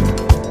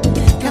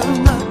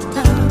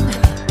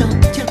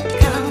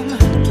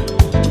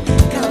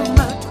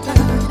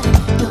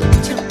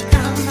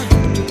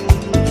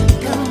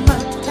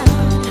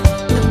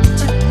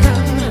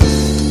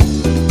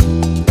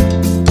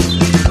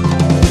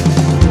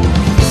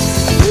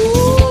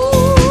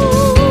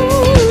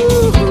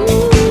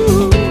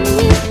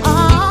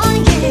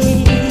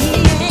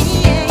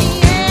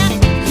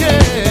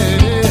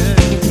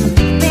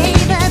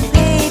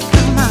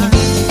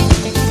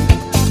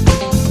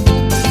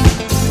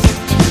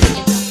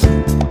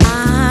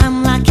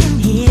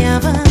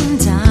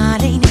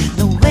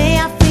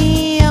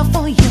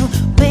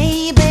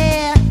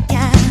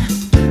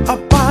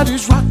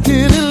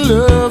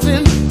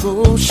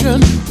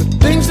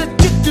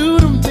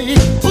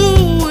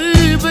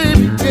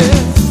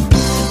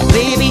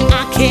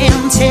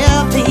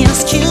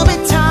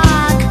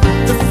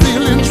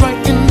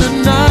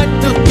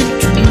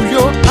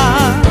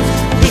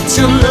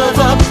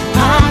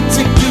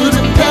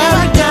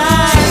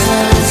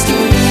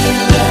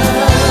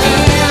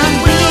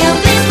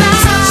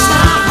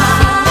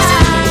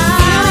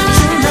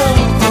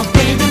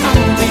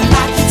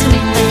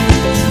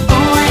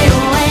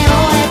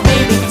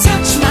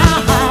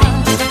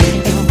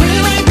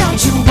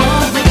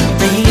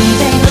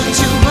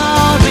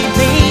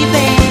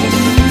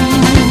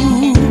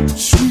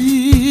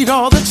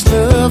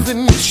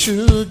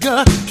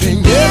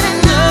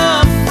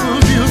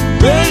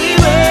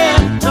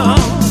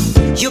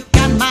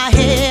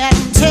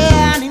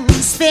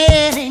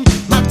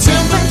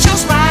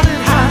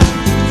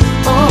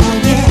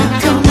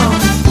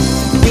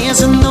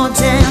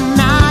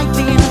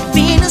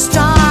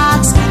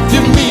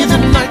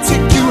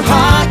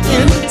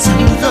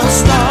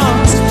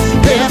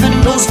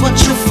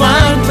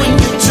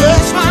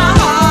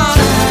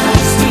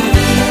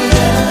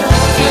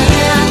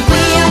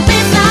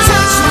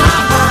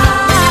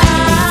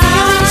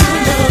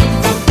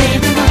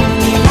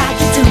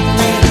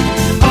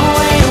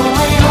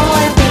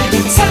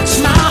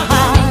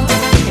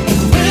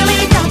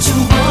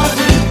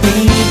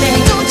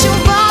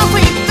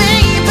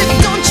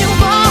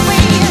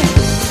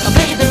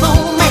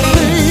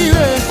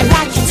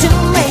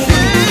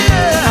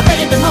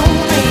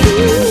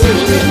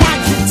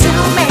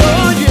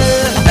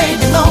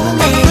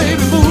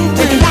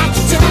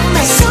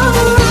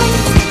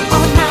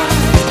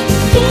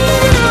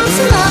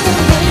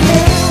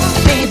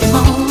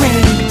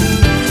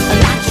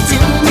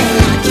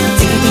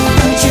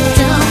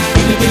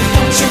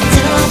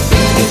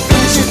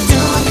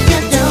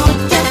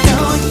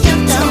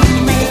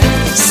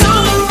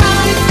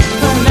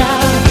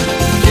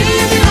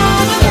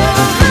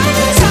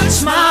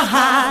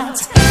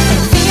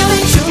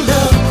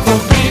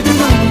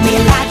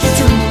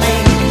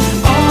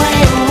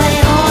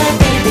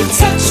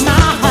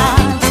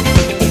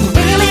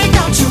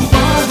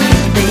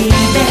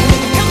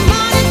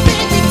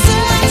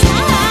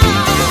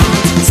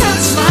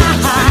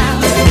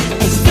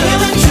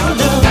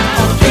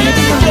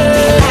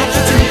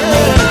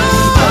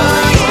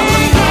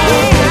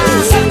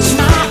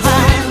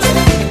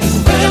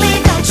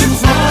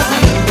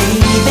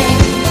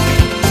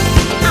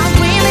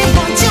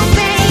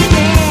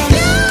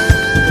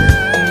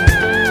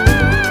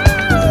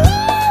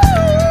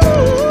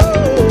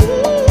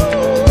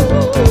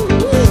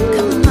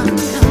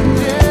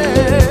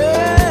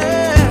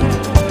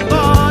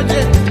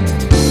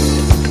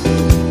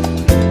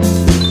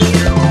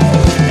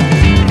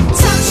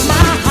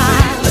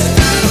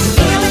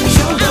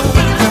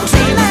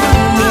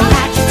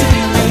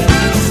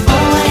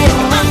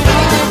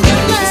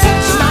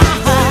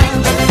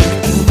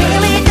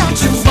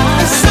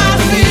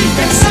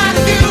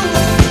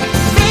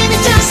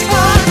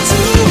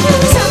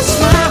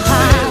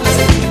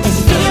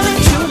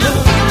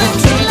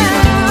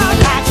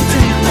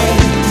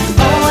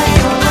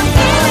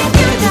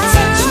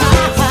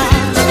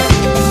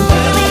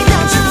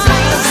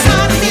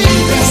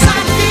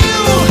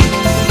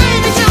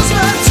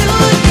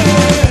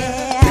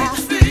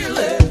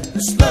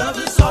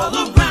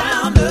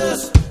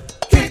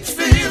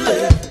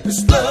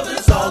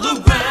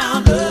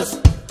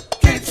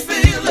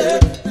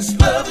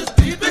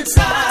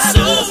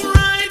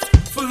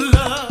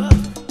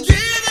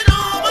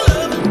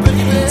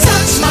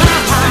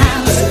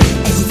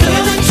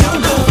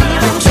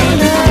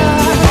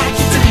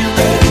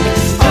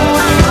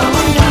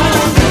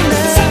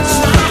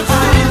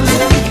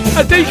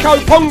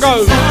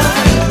 Pongo.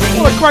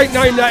 What a great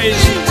name that is.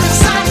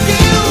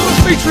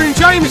 Featuring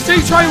James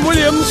D-Train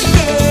Williams.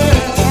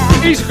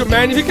 He's a good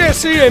man. If you get to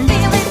see him,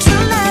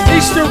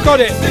 he's still got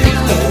it.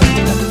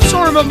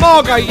 Saw him at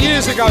Margate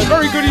years ago.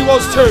 Very good he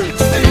was too.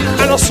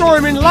 And I saw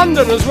him in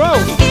London as well.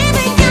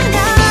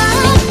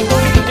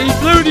 He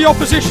blew the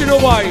opposition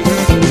away.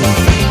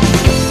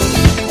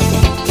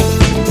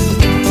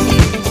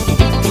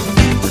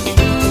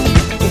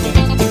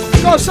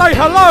 Gotta say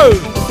hello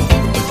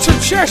to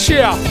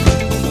Cheshire.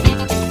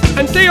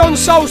 And Dion's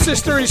soul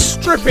sister is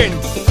stripping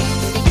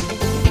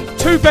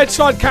 2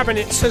 bedside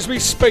cabinets as we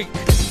speak.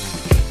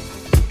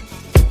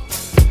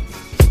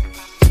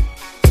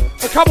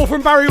 couple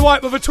from Barry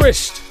White with a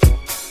twist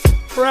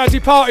for our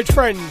departed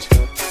friend.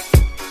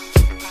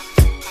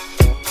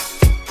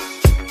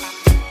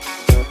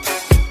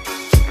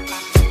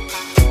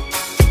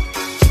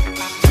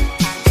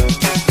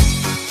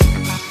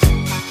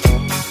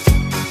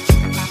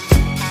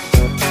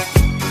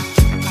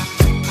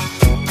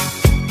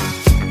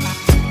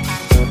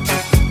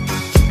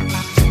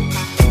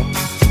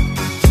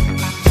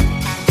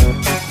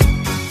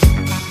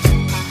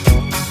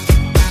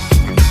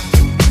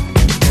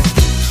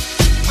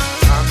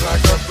 I'm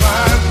like a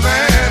blind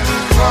man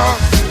who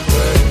lost his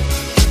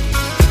way.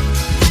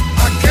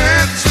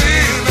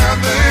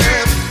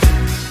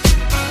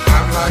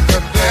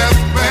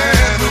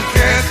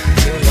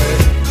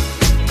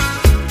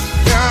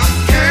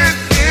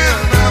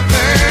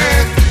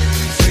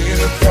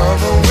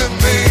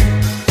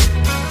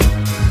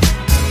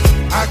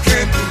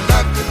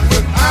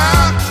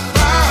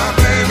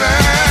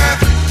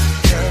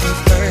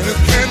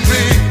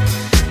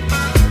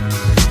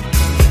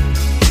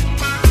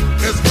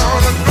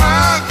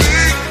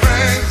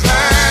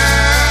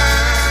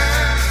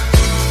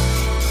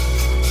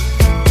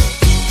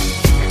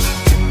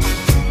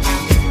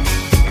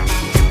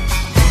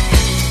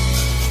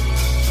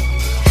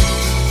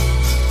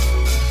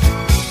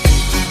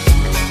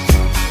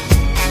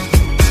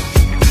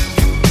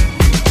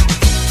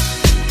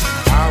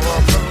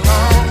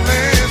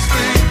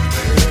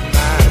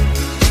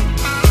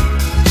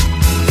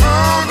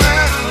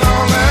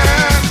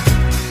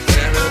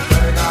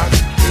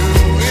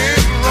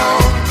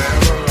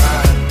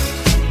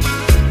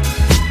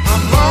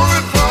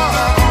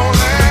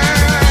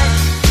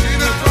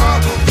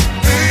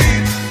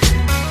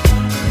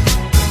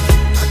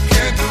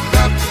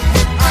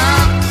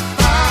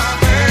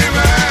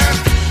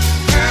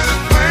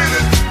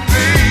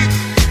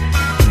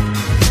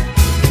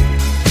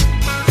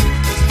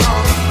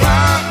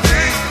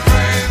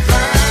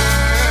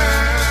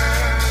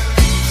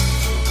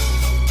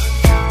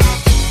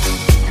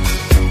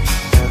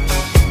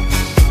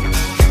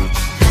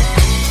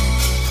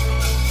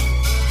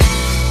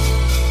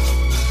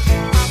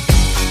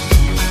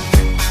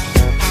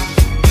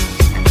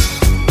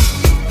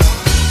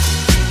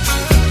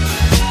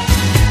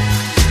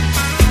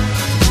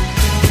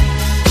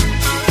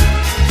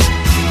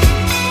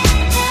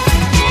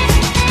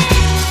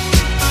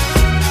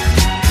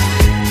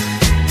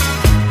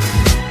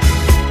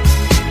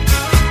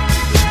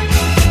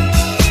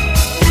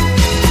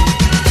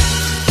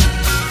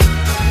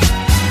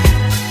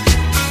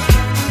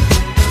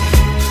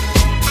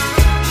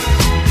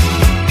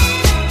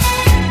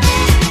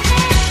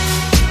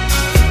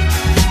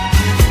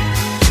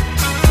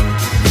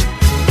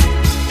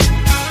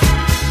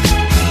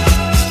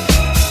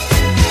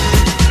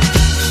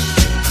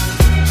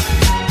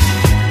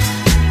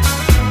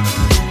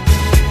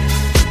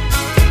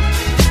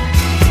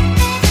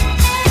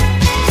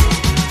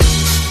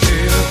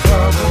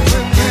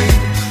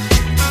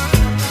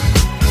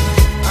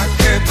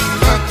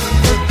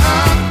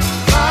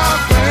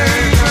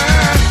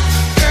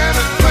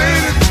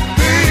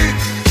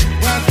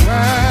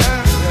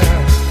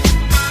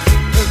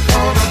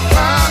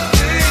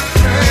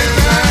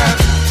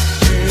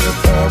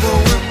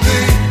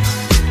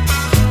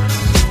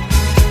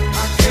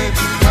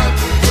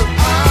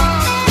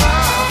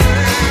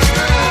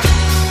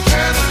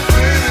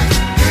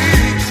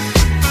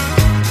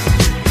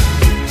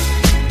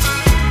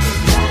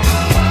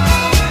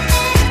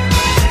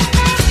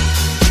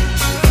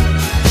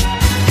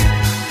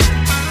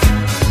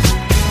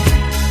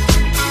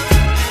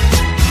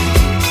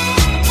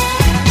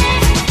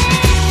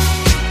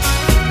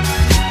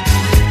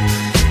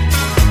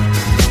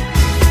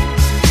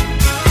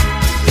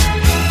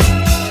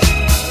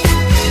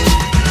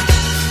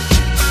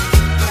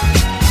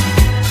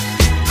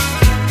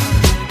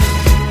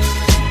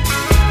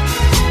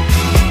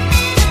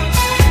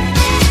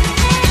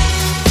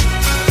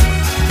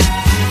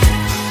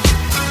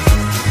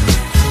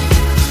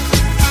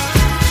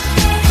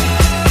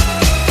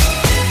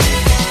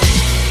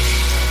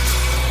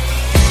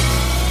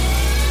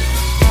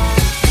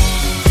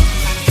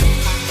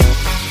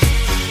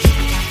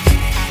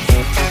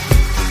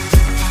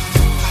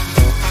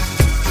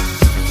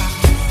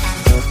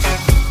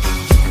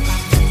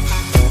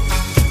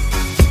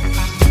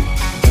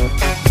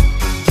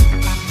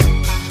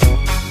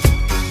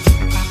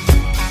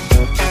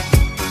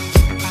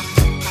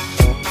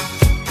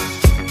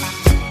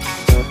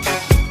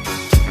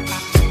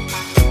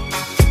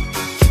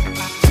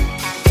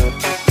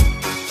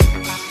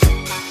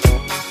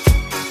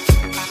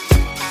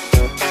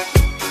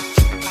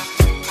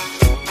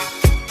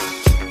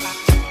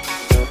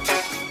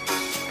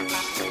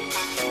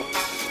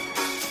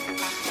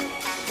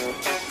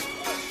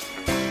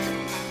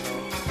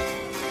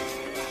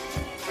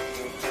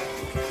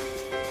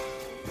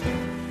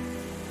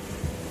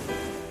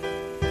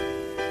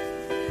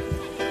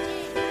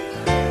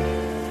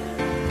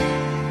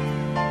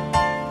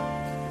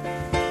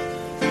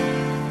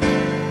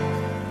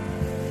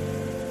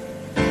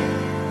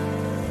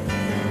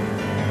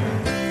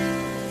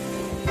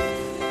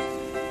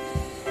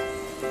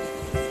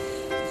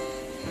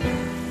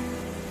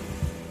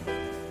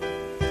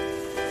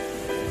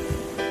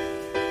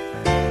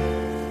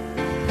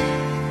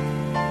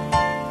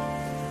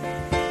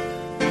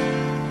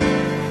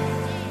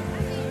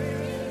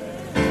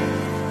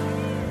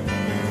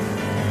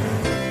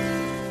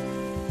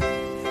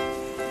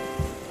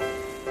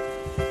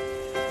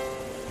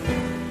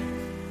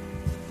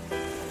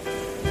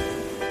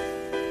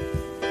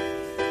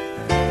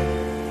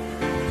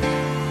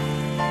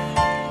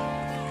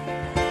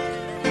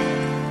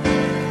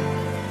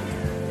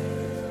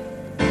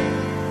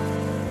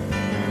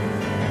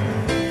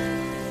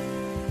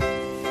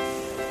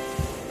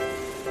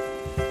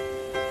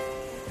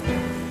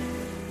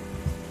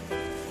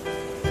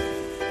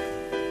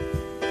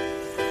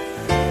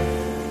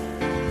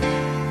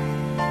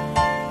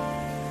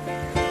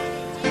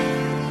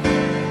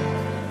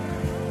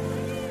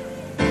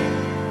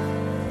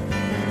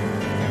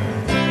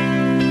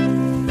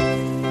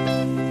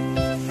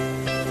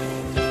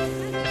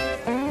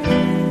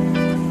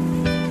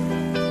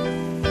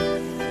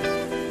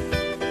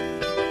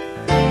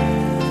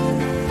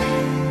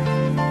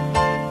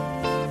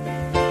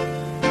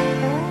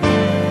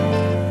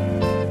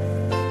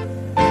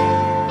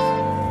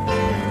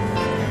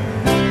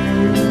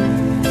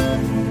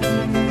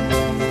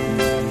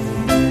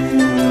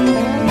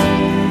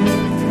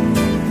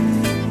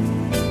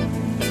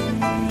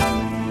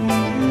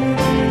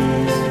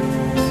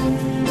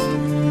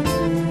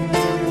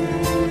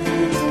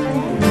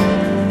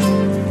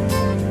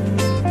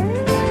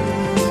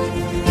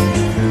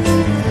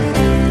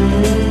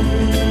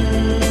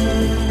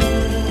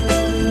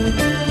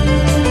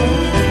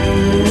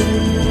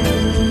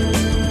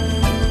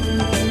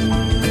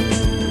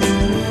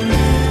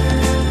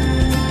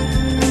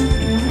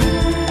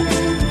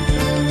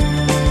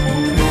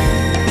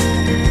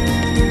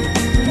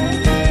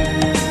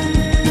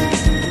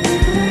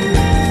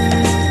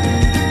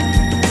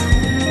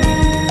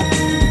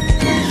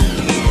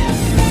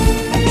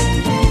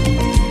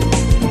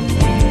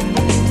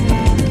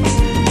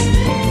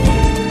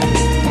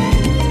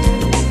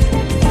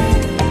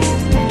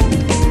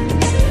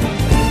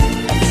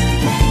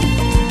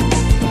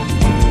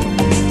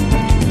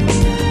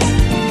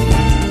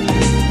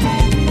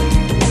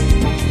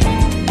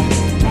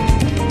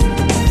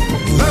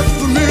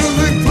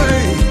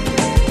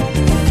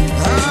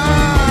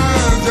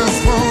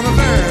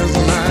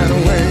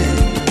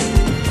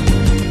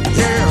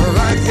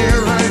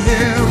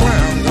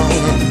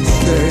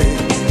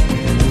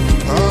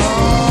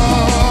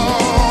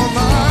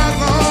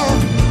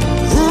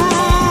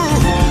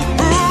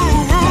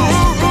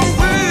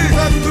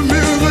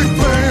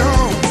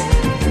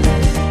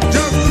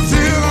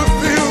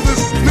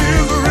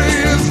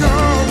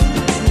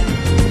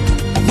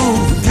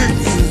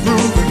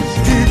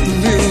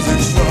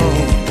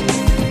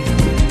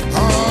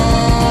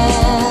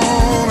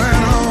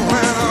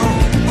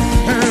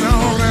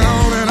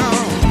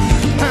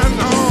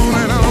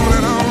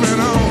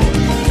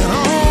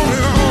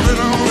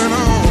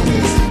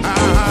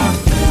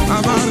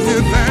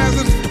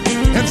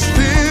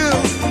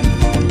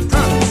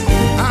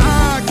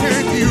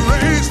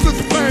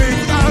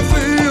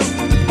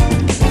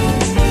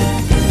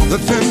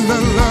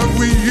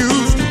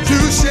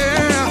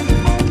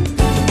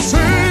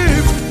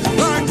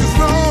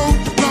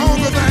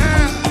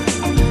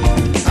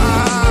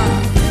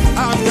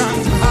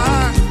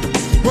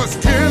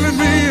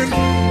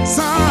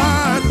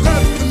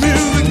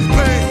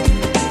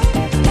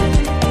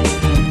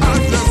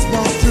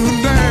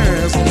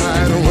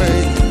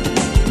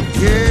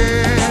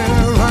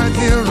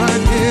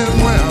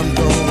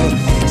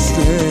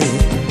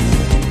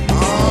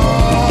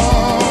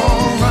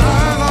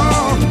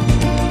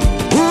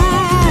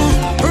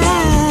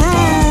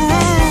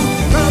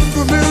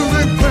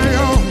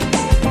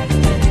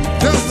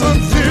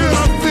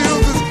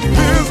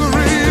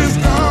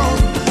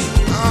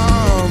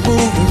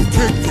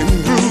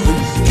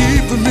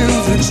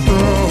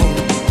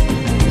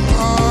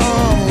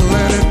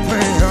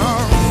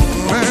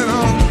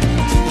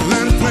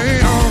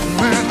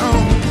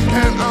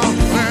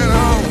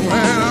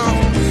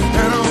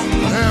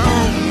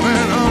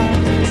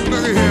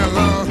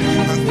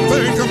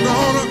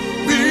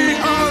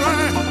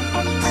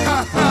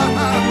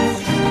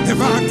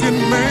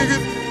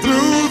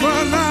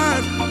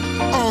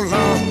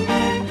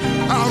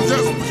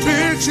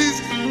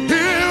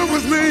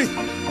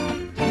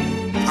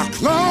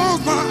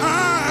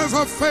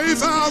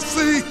 faith I'll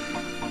see.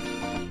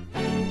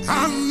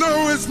 I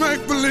know it's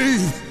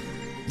make-believe,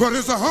 but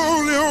it's a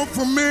holy hope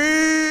for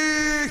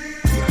me.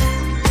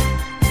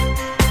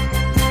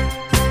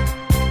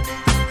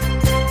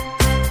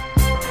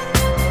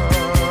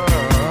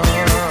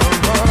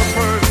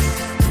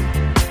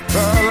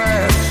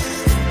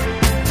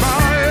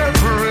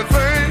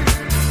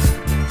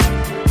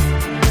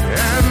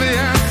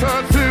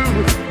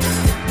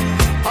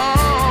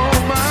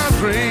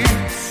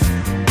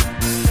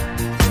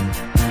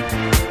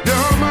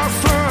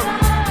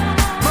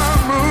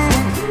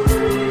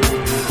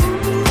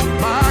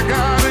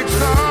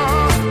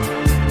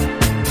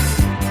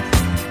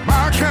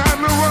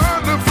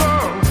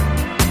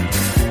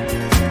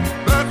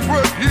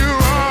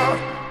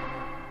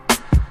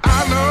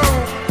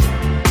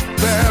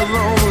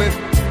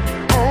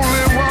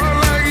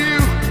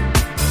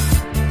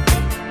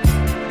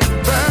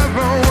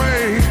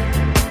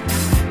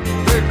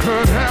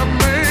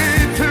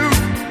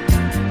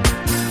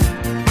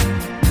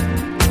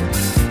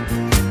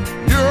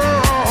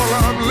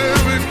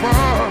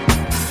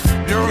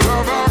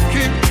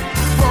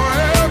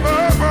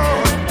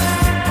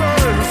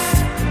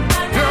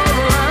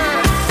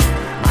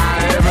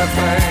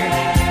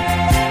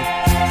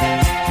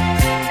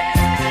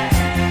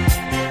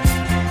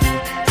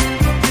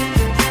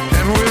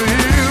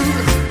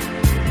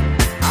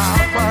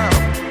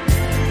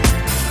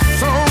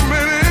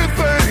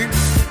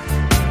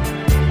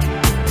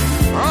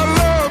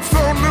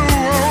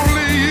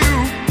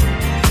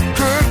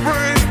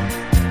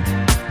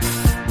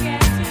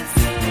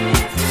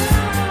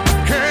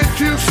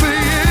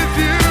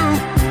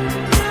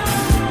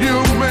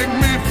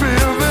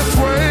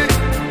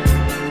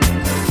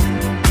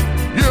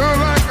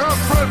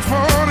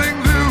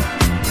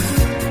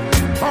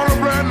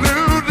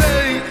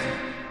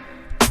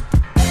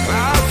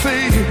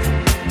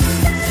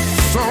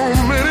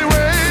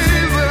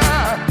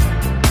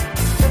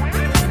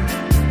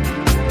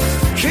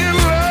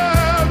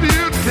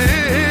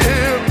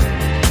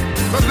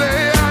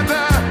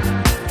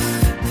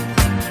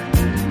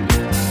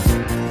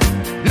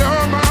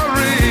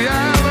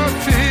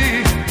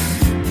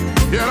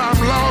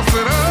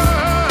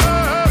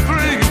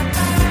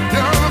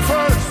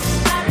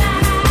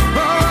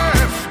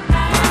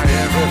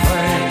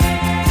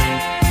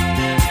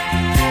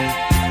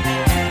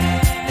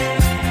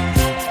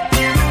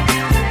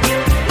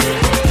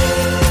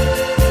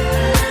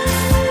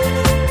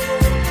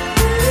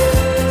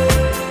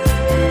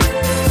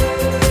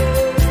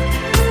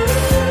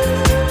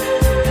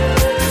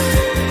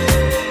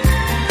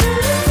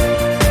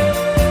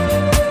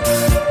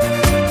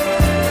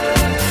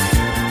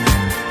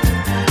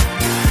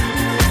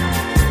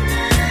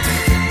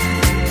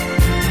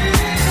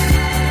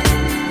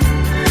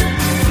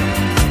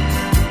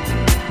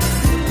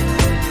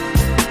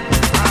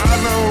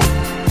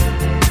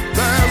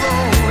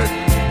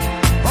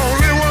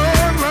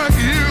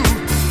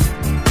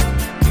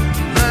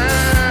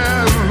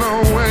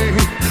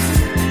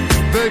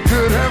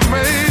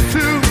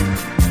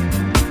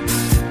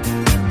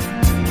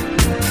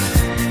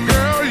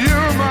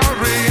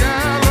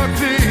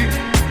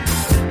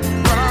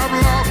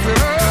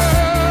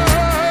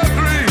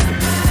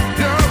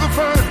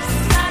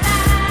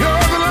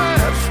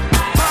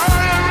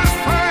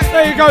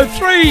 Go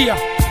 3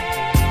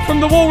 from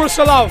the Walrus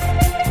of Love.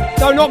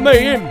 No, not me,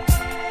 him.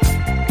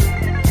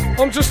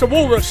 I'm just a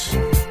walrus.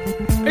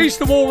 He's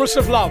the Walrus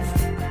of Love.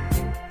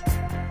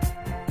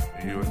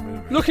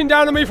 Looking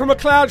down at me from a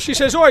cloud, she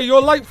says, "Oi,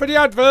 you're late for the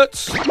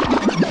adverts."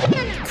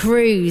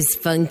 Cruise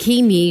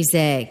funky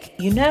music.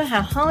 You know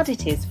how hard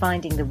it is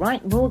finding the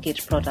right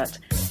mortgage product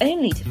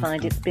only to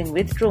find it's been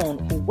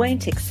withdrawn or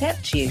won't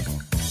accept you?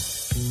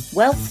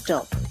 Well,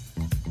 stop.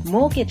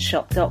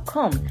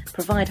 MortgageShop.com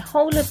provide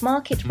whole of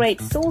market rate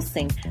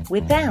sourcing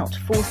without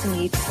forcing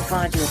you to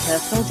provide your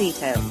personal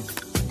details.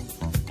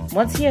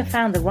 Once you have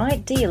found the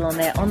right deal on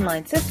their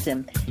online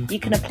system, you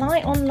can apply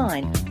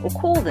online or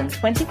call them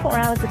 24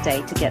 hours a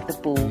day to get the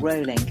ball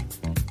rolling.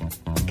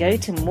 Go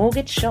to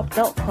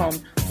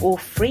MortgageShop.com or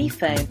free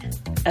phone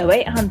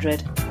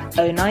 0800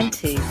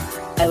 092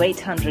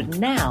 0800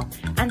 now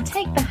and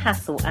take the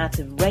hassle out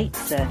of rate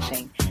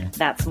searching.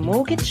 That's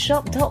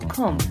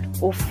MortgageShop.com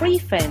or free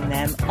phone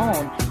them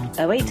on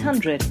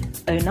 0800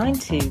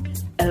 092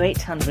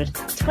 0800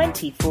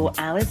 24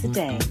 hours a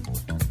day.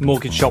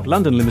 Mortgage Shop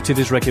London Limited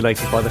is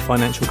regulated by the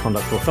Financial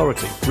Conduct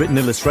Authority. Written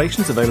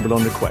illustrations available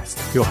on request.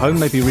 Your home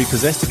may be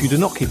repossessed if you do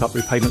not keep up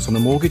repayments on a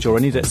mortgage or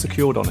any debt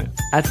secured on it.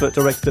 Advert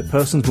directed at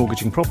persons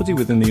mortgaging property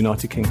within the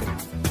United Kingdom.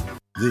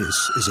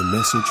 This is a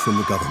message from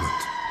the government.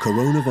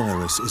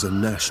 Coronavirus is a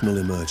national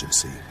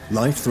emergency,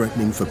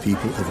 life-threatening for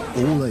people of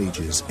all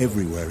ages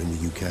everywhere in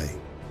the UK.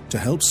 To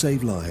help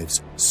save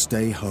lives,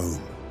 stay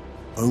home.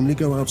 Only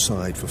go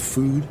outside for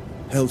food,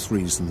 health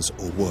reasons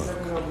or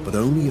work, but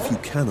only if you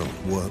cannot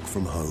work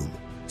from home.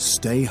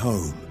 Stay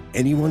home.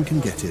 Anyone can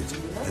get it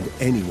and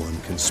anyone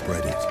can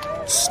spread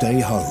it. Stay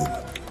home.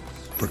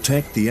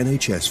 Protect the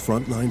NHS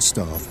frontline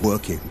staff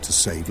working to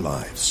save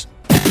lives.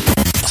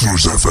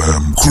 Cruise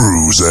FM.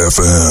 Cruise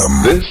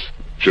FM. This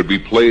should be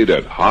played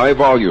at high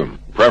volume,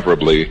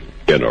 preferably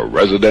in a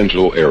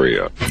residential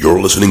area.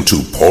 You're listening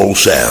to Paul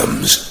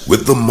Sams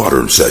with the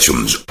Modern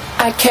Sessions.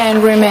 I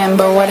can't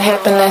remember what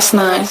happened last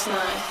night.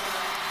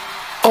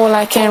 All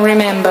I can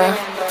remember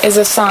is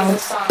a song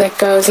that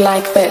goes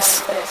like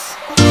this.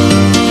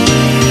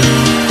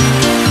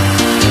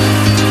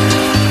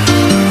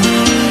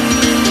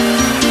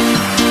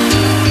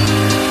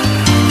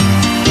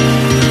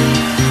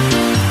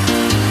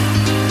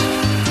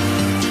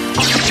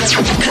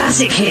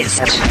 Classic hits.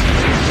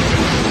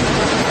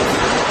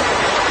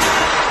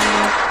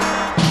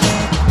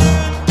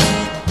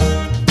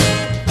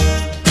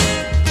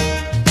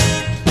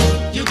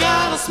 You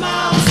got a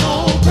smile so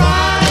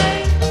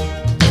bright.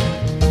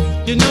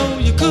 You know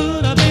you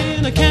could have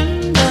been a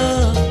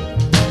candle.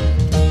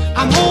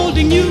 I'm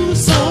holding you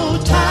so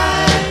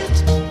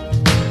tight.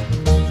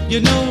 You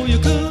know you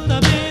could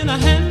have been a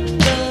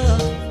handle.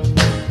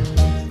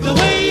 The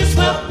way you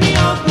swept me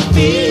off my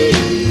feet.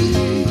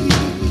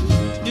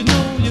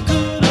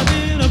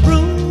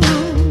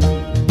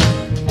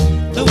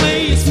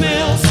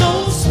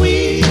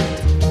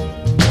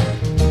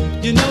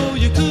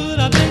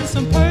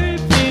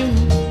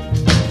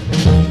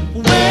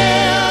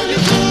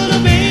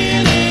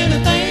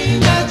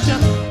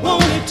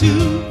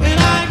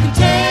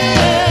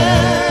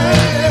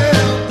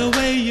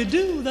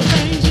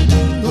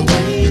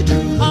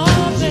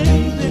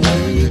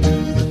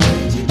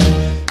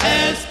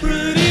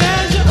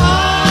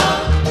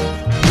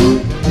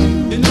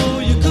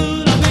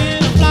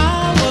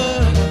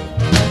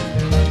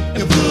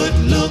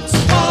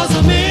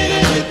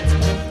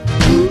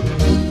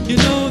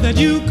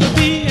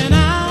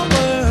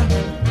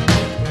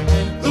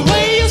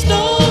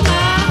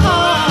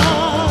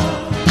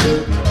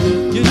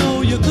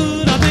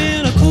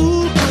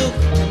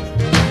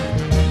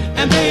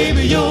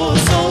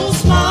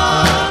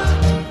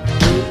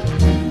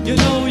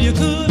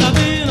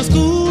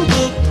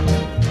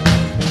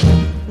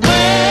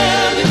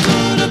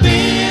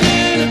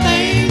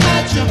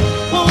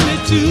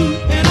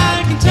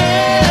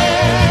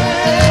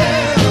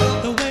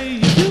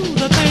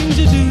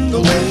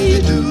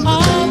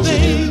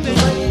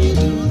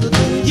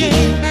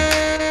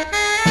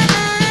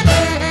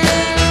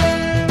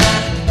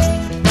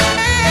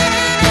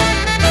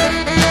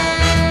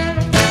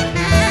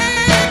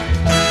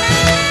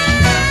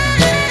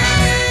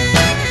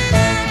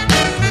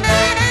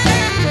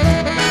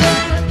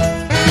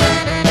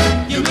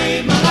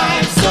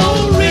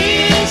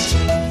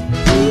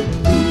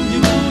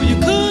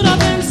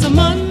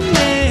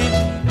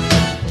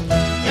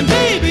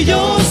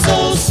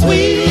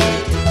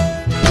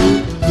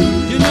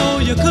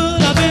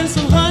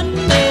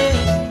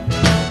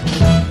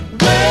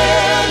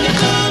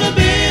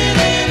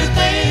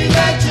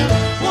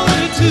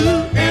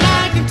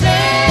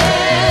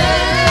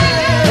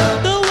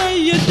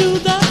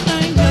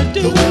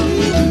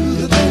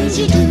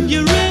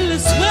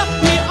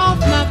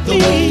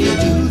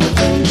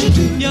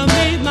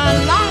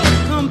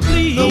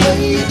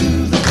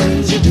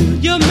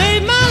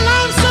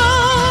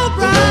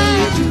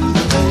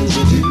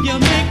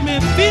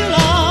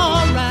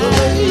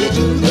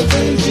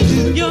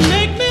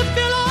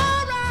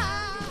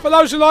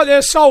 Those who like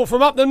their soul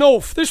from up the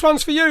north, this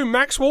one's for you,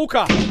 Max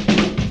Walker.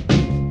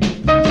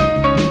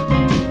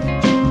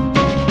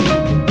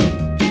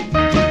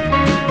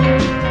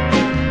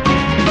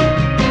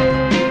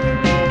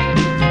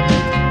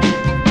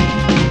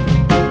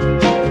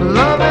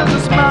 Love is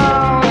a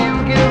smile you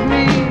give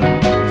me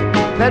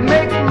that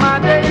makes my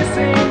day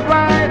seem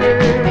brighter.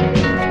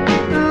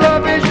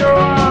 Love is your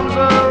arms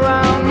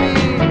around me,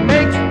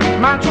 makes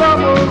my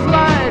troubles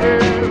lighter.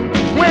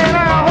 When I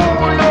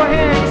hold your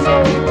hand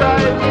so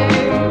tightly,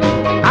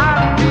 I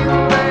feel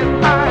that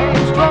I'm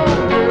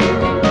stronger.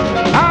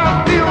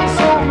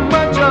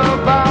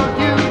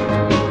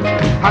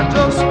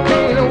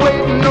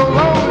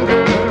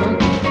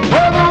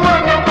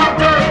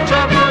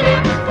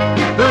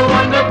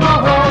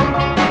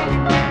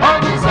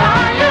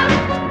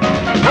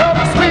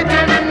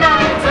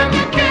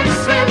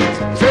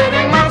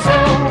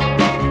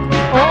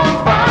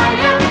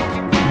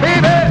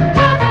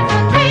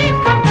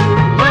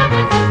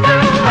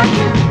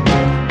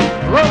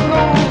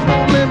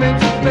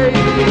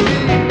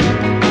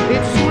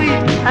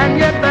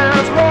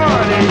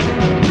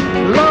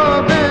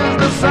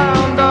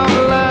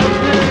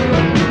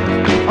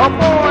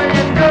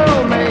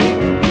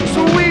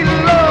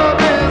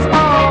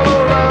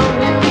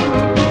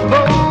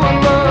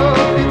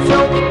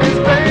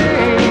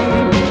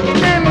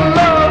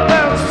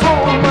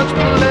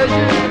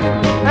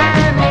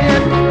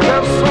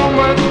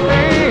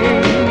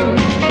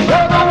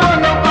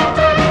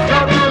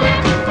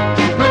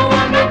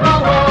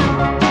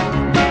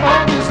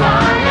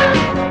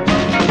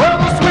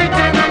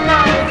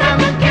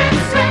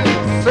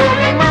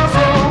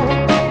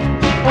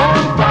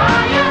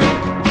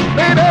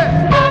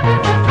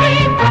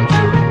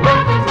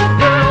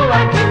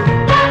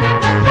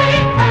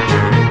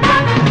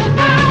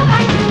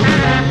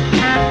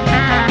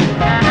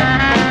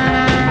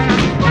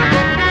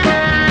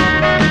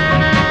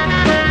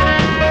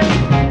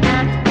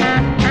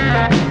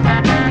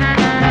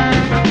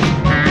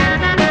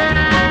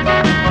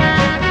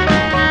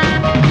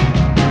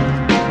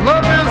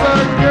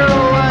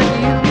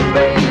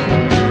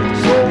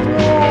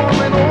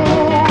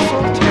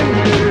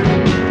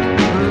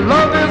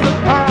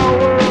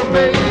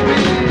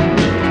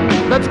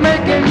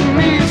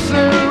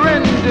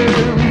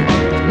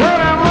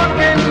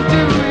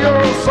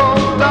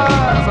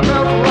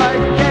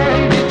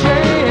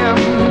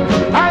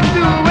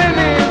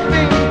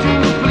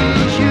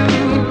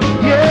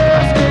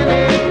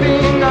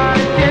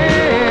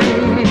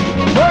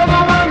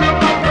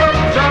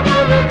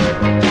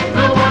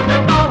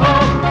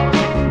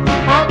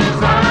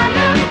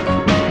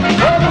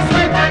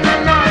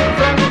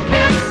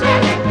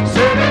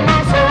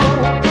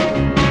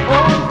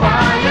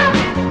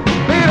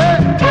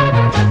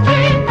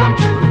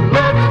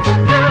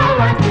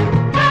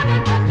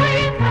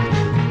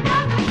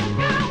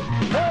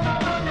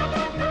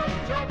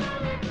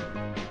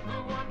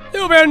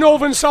 bit of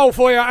Northern Soul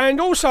for you. And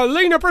also,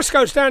 Lena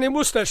Briscoe's down in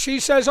Worcester. She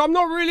says, I'm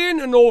not really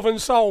into Northern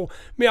Soul,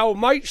 me old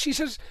mate. She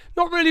says,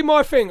 not really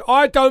my thing.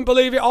 I don't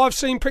believe it. I've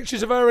seen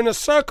pictures of her in a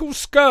circle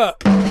skirt.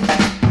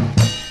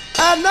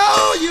 I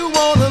know you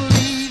want to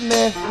leave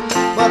me,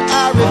 but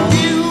I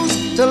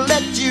refuse to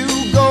let you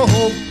go.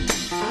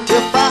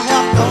 If I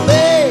have to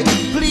beg,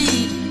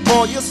 plead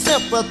for your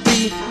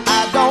sympathy,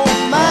 I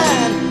don't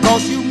mind,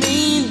 'cause you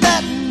mean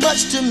that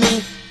much to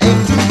me.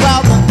 Ain't too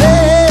proud to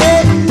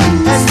beg,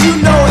 and you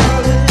know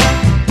it.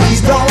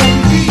 Please don't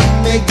leave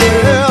me,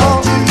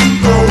 girl.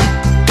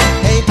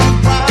 Ain't too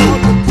proud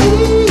to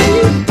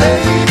plead,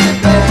 baby,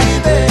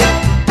 baby.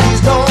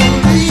 Please don't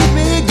leave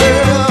me,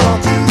 girl.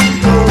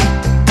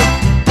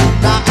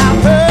 Now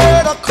I've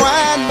heard a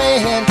crying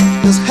man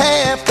is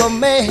half a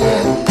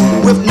man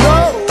with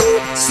no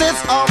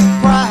sense of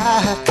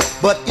pride.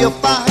 But if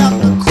I have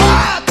to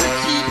cry to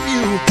keep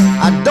you,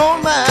 I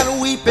don't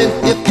mind weeping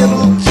if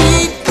it'll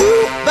keep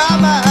you by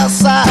my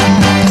side.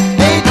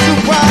 Ain't too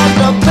proud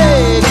to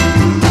beg,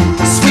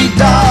 sweet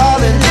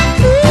darling.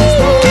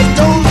 Please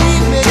don't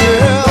leave me,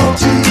 girl.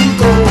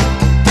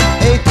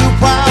 Ain't too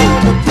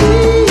proud to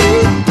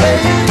plead,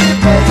 baby,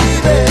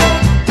 baby.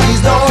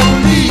 Please don't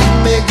leave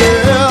me,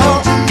 girl.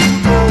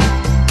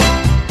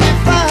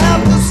 If I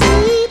have to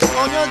sleep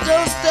on your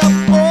doorstep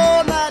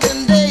all night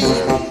and day,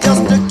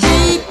 just to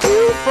keep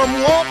you from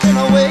walking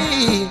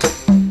away,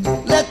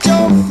 let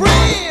your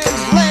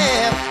friends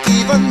laugh,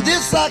 even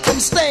this I can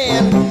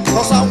stand,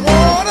 'cause I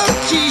wanna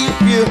keep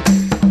you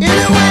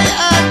any way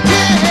I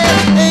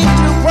can. Ain't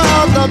too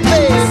proud to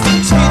beg,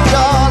 sweet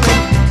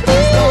darling.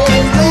 Please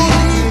don't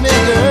leave me,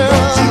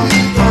 girl.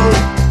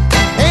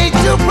 Ain't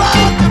too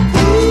proud to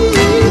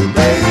plead,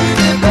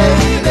 baby,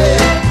 baby.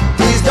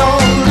 Please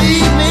don't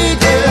leave me,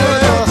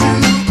 girl.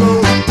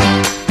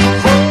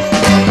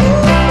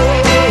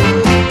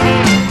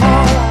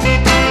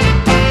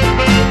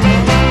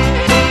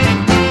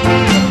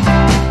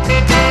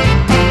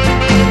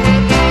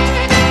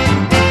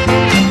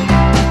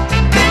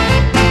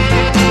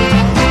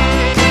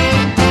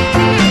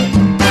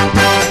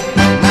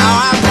 Now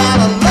I've got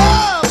a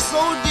love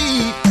so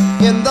deep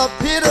in the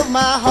pit of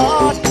my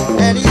heart,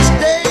 and each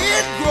day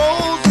it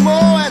grows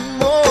more and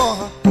more.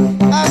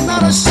 I'm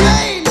not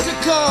ashamed to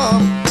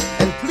come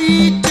and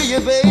plead to you,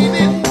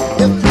 baby.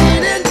 If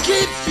pleading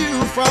keeps you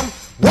from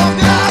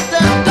walking out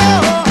that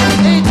door,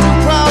 ain't too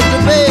proud to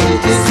beg,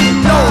 if you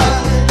know it.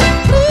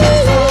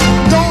 Please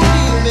don't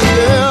leave me,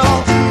 girl.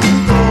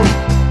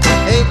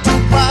 Ain't too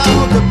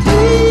proud to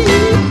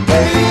plead,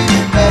 baby,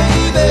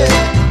 baby.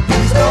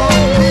 Please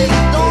don't leave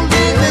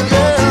me,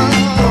 girl.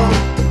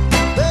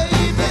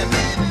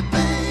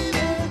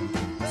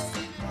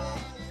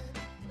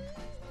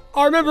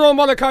 I remember on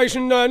one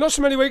occasion, not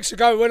so many weeks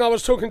ago, when I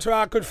was talking to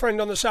our good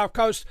friend on the South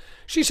Coast,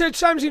 she said,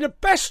 Samsy, the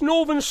best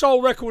Northern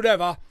Soul record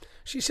ever,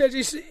 she said,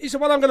 is the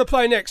one I'm going to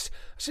play next.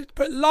 I said,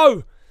 but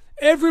Low,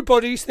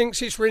 everybody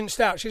thinks it's rinsed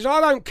out. She says, I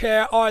don't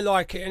care, I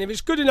like it. And if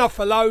it's good enough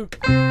for Low...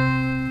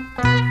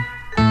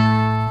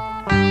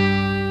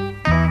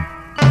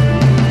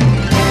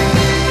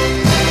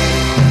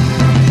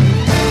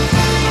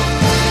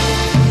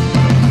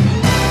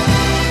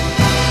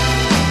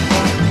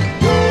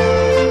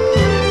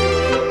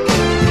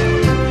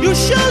 You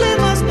surely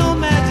must know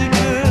magic,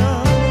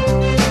 girl,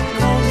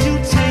 'cause you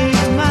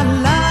changed my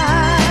life.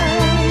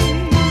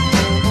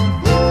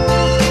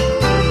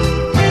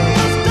 It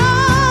was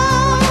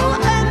dull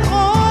and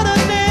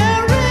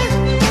ordinary.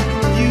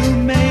 You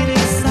made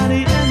it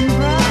sunny and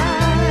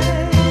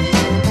bright.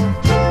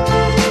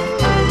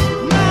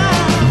 Now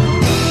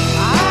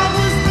I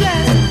was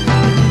blessed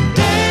the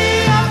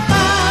day I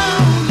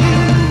found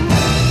you.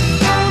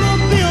 Gonna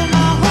build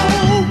my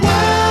whole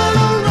world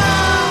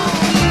around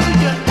you.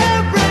 You're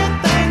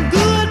everything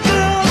good,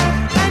 girl,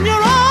 and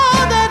you're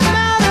all that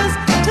matters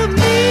to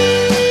me.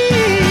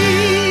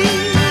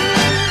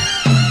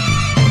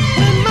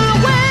 When my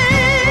way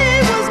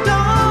was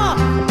dark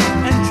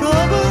and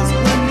troubles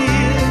were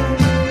near,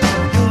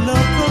 your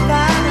love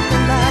provided the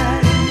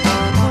light.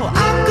 Oh,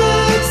 I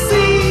could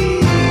see,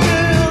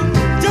 girl,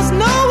 just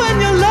knowing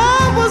your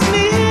love was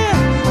near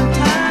when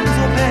times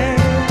were bad.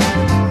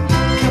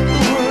 Kept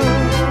the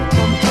world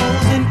from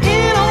closing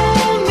in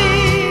on me,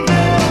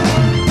 girl.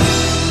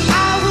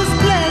 I was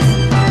blessed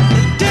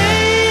the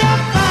day I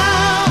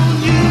found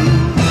you.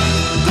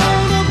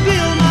 Gonna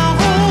build my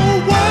whole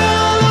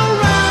world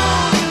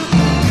around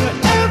you. You're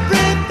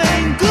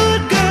everything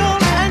good, girl,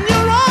 and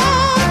you're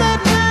all that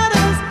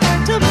matters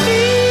to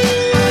me.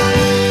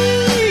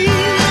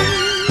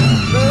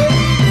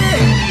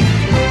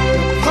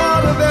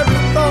 Part of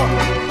every thought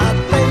I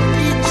think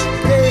each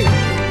day.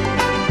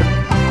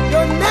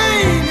 Your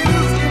name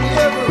is in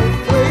every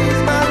phrase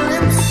my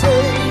lips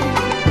say.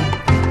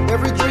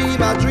 Every dream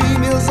I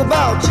dream is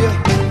about you.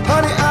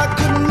 Honey, I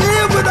couldn't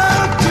live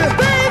without you.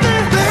 Baby,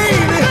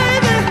 baby,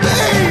 baby,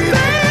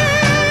 baby.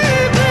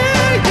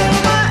 You're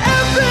my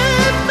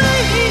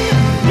everything.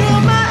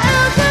 You're my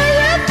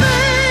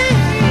everything.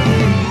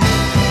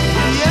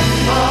 Yes,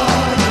 you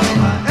are. You're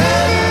my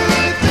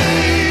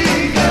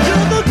everything.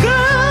 You're the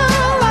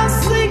girl I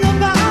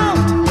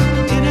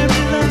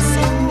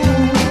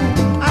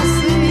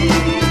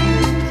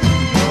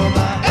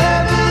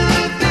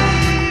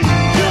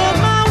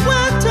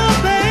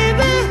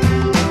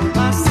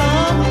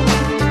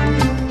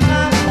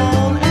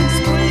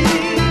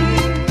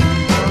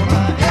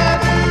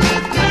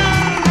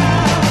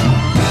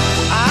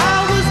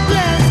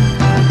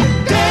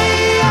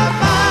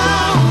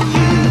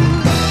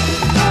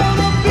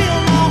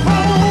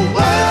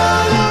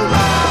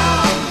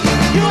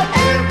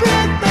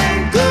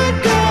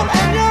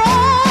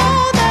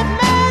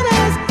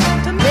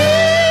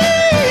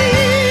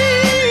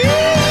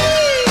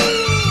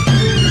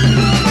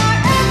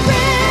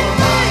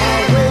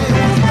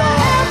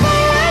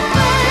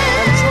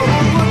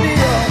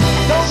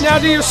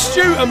the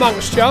astute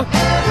amongst you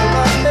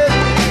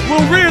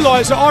will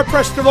realise that I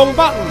pressed the wrong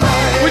button,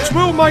 which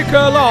will make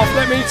her laugh,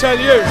 let me tell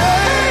you.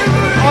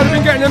 I'd have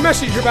been getting a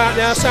message about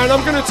now saying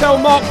I'm going to tell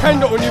Mark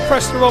Pendleton you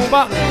pressed the wrong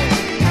button.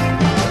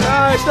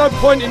 There's no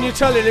point in you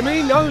telling him,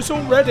 he knows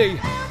already.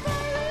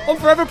 I'm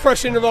forever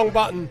pressing the wrong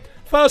button.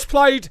 First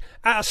played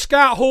at a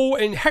scout hall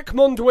in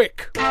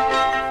Heckmondwick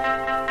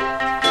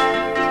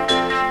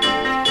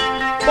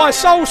by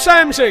Soul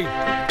Samsey.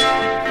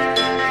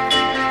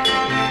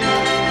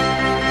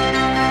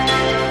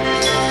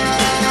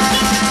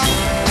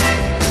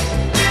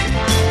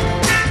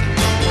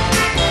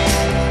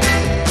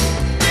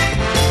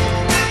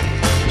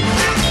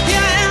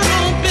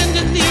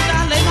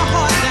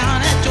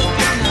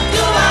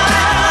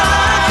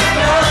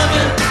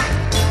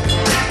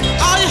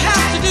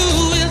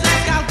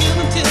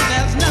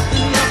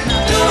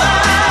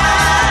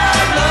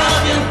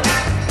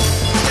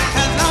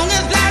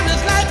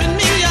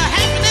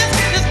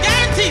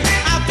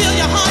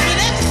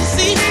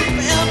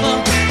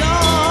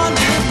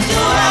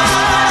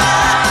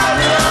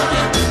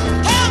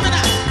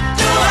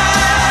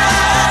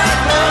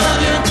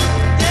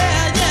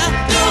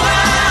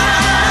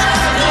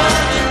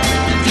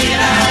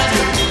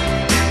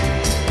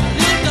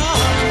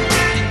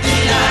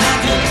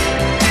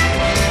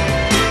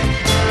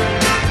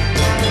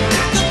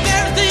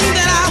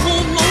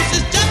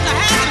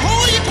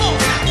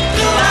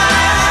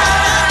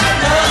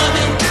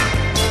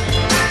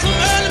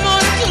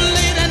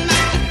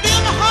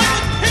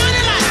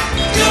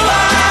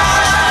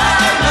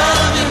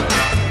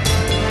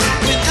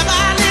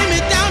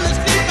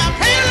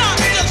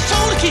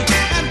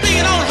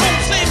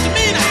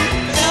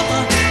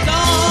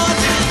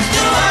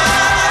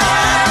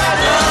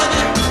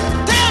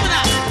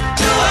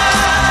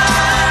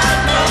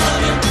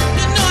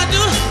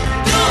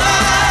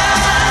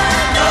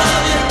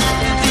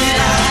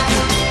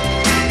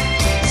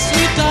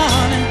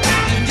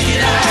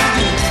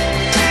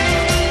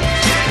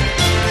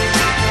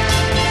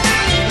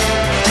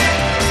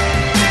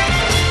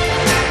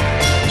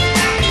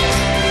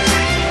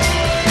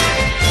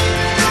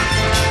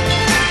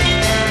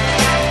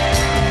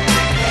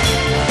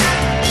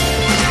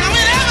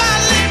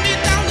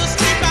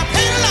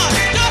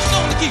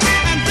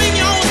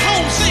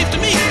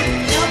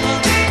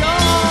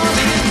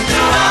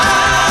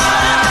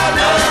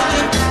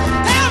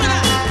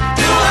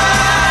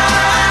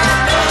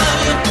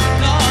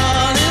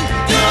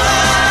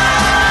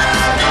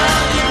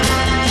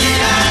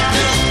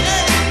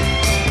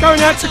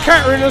 To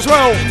Catherine as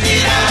well.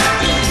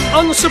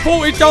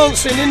 Unsupported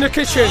dancing in the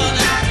kitchen.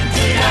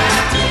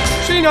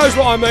 She knows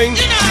what I mean.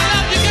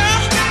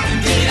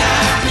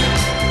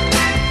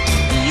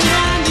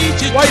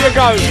 Way to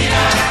go.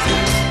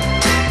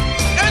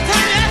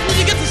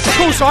 Of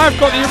course I have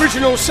got the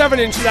original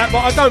 7-inch of that,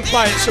 but I don't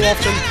play it so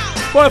often.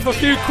 Worth a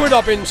few quid,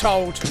 I've been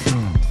told.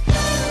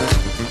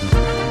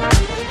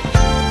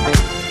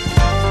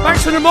 Back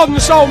to the modern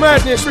soul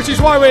madness, which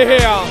is why we're here.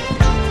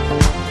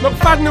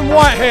 McFadden and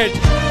Whitehead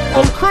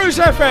on Cruise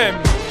FM.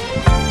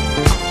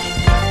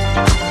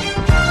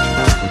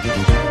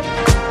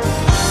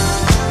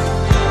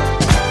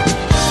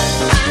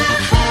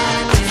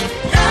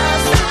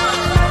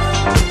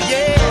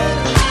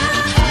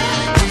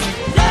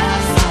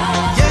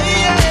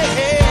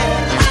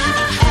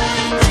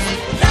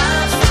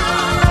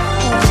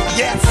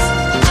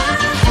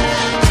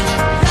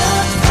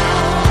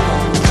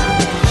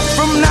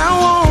 From now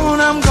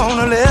on, I'm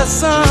gonna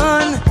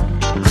listen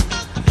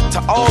to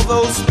all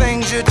those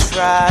things you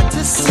tried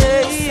to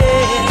say,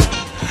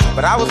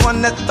 but I was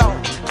one that thought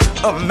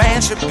a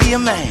man should be a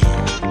man,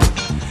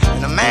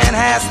 and a man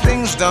has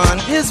things done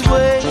his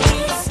way,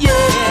 yeah.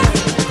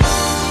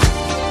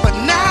 But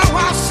now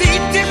I see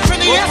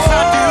differently, yes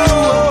I do.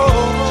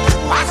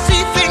 I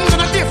see things in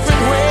a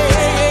different way,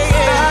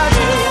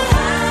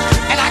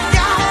 and I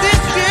got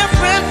this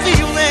different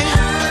feeling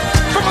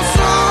from a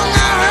song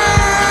I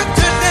heard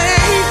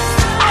today.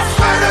 I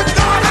swear to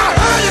God I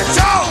heard it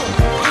all.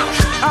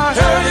 I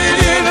heard it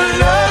in a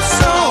love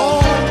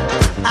song.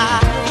 I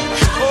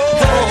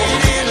heard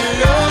it in a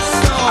love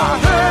song.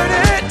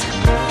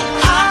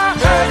 I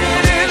heard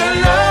it in a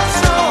love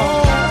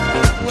song.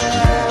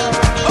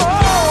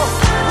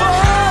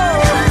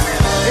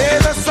 Yeah,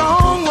 the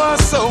song was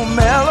so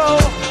mellow.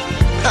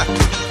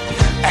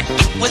 It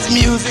was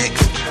music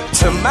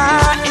to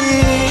my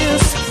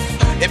ears.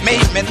 It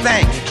made me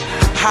think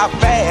how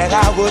bad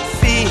I would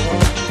feel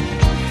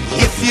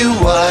if you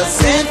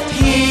wasn't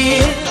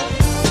here.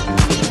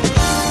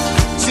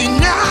 See,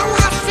 now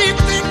I see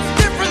things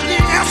differently,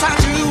 yes I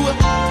do.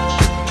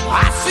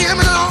 I see them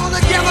in all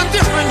together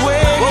different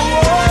ways.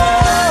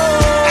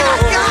 And I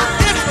got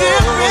this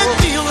different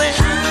feeling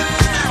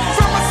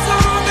from a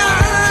song I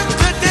heard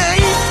today.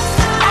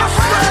 I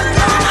swear to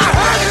God I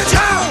heard it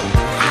all.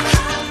 I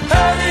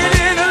heard it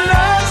in a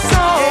love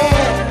song.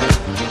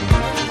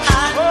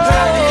 I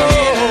heard it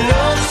in a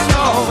love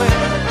song.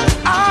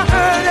 I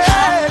heard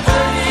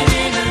it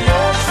in a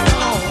love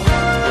song.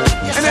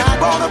 And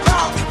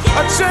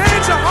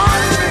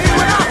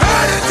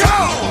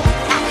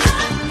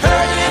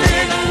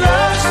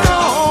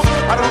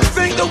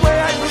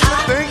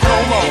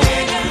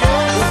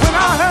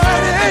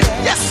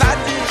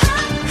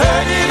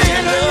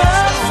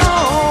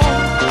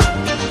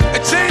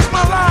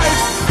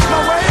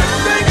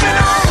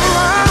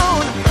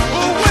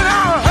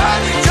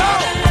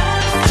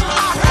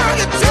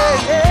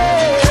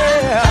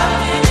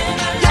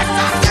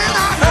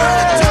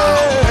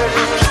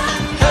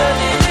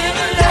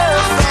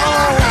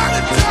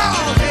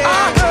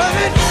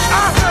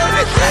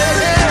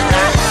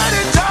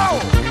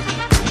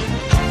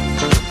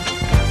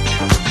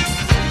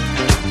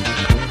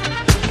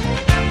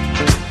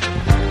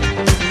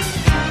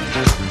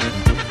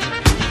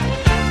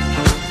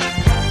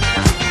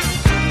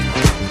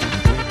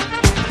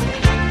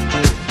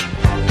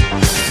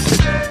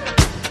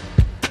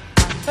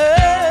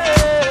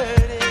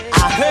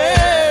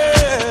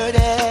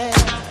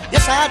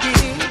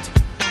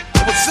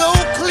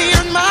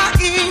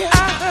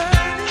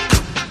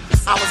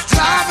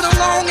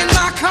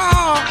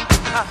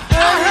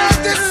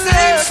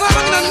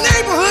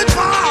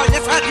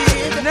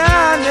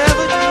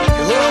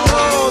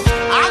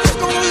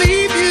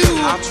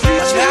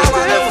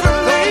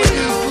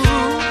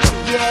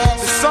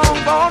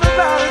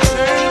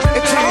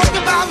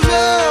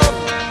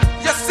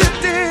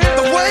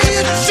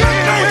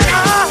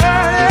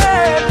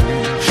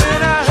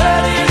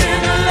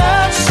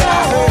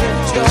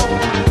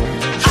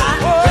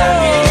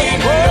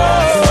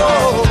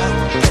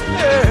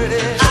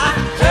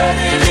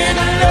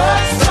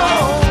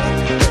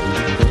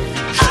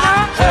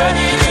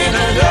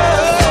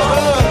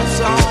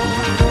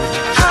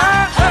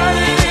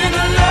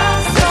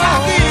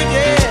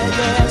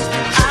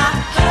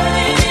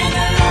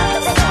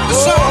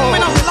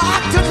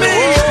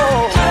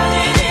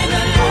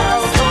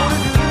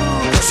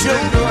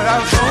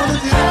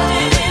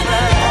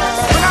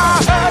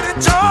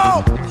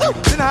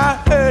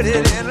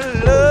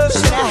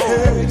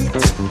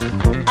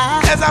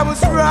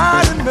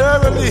riding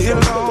merrily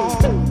along.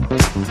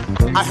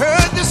 I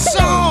heard this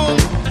song,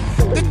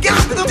 they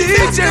got the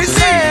DJ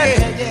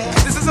said,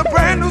 this is a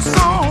brand new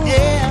song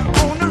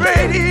on the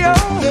radio.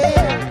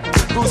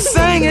 Who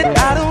sang it,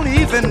 I don't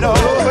even know.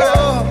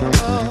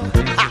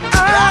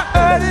 I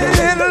heard it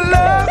in a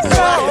love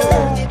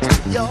song.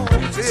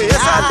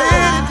 Yes, I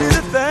did, it did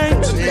a thing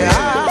to me.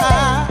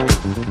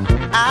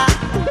 I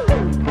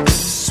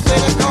swear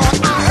to God,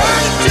 I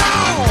heard it,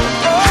 y'all.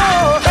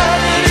 Oh,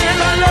 heard it in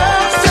a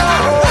love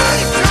song.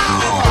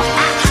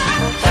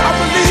 I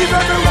believe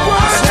every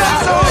word that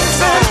song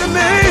said to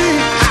me.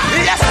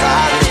 Yes,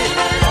 I did.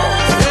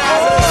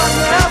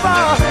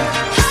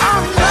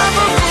 I'll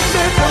never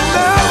forget the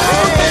love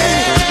of me.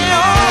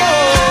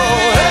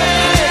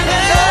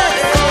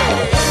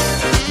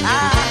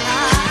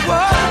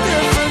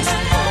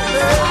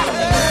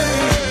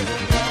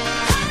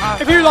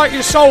 If you like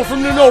your soul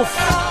from the north,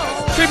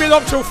 keep it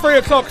locked till 3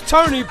 o'clock.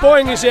 Tony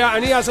Boying is here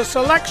and he has a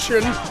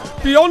selection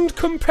beyond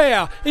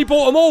compare. He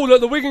bought them all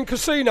at the Wigan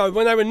Casino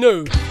when they were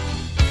new.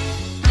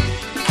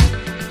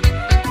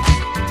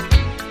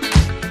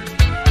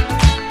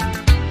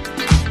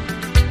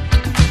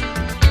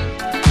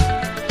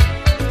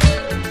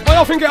 I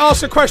often get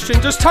asked the question,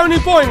 does Tony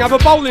Boying have a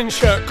bowling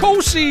shirt? Of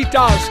course he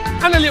does,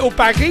 and a little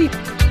baggie.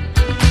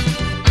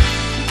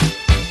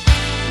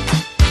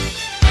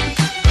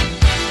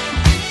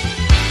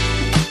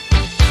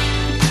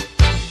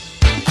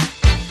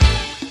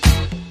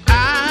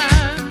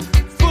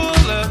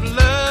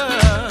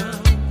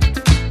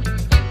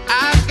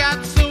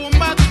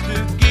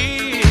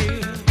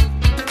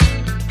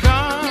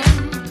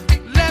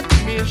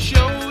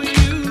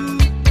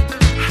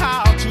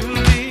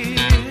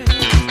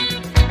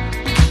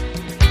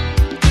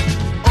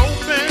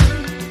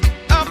 Open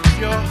up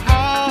your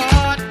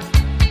heart.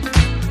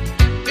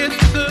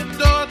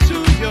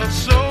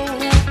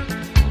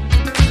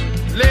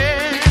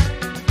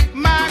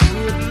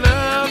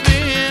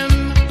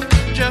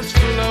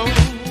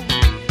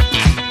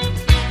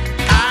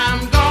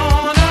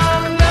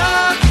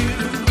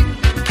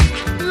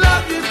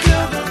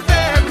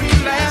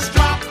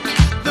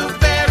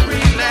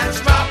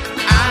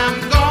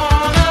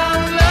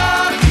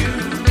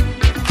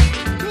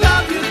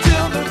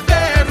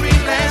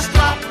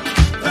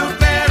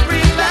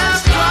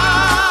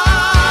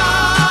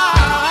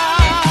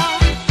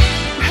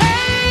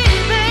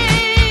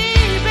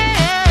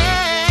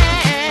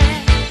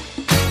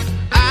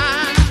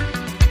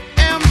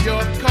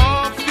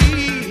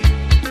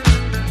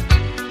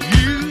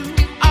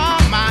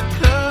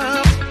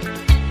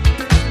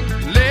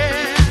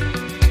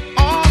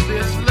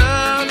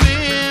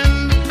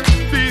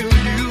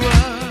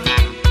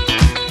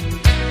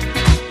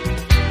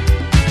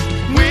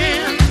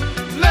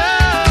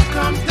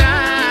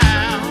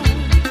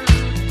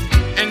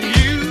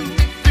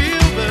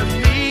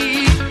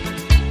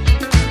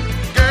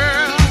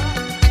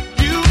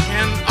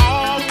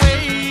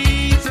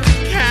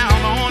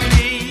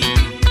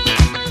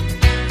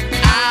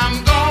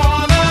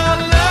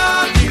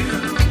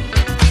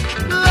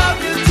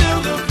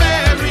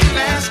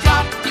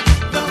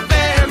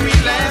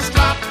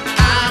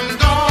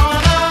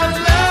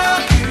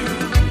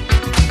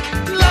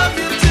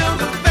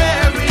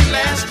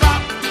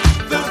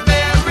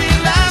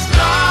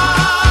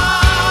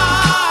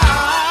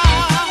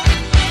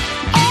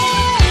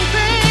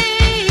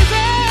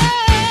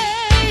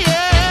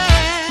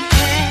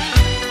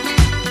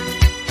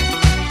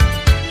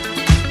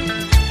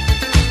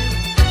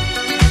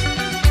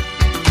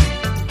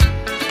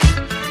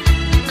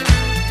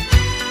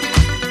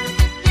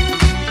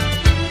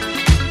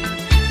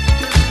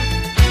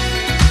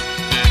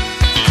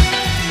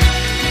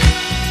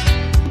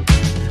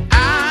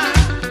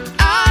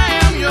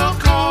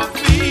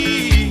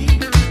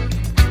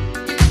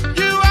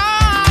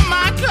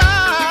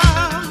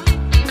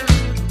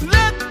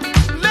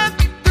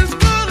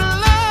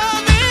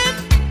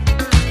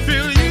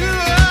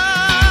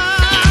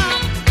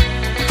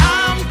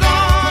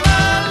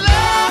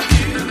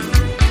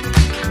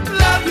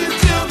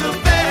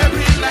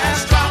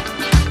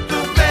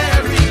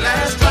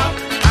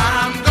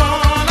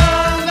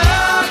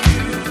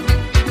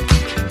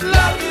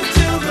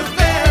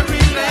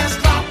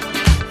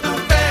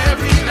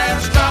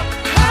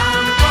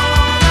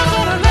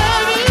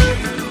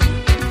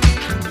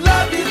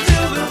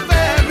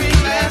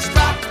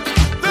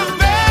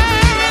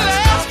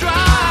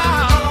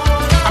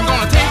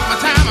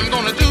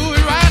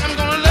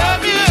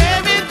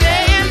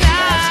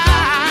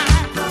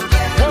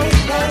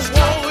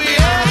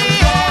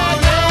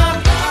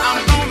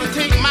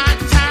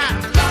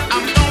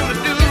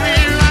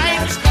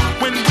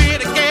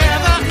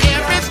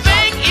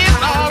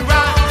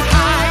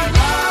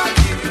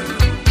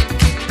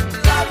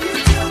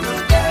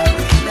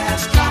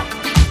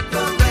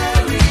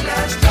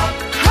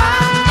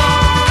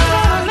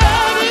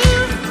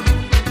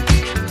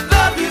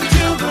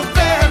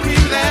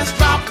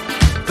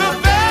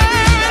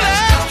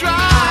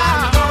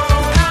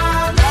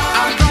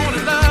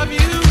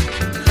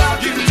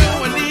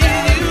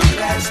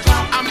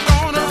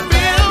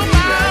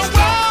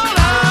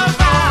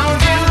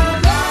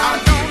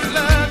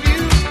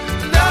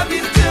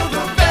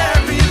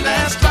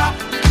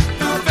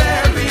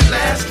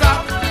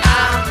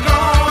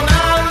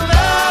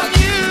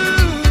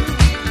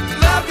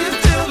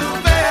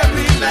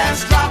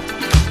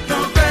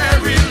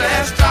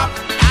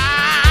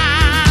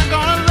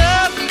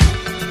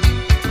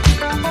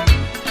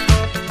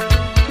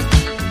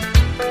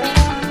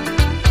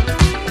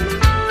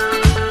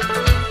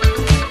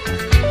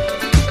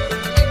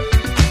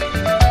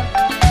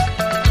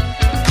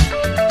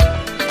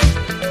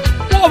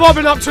 what have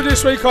I been up to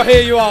this week, I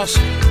hear you ask?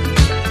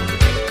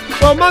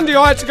 Well, Monday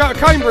I had to go to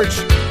Cambridge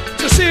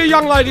to see a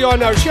young lady I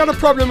know. She had a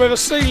problem with a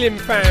ceiling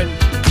fan.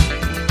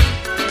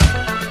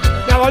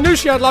 Now, I knew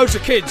she had loads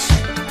of kids.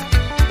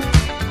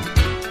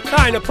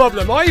 That ain't a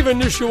problem. I even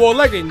knew she wore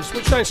leggings,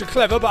 which ain't so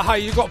clever, but hey,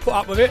 you got to put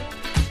up with it.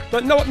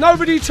 But no, what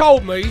nobody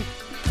told me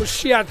was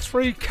she had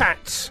 3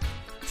 cats.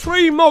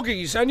 3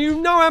 moggies, and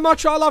you know how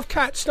much I love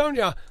cats, don't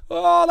you?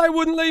 Oh, they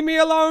wouldn't leave me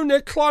alone.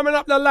 They're climbing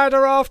up the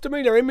ladder after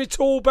me. They're in my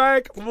tool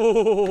bag.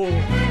 Oh.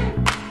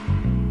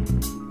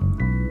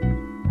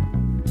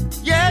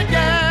 Yeah,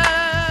 yeah.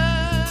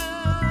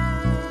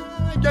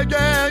 Yeah,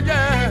 yeah,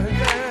 yeah,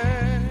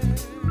 yeah.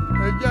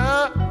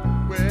 Yeah,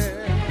 well.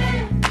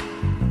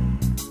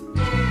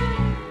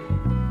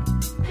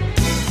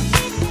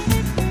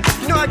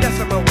 You know, I got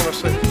something I want to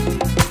say.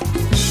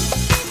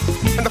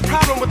 And the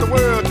problem with the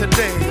world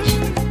today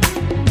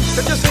is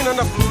there just ain't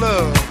enough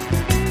love.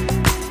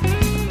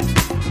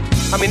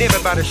 I mean,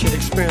 everybody should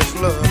experience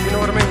love, you know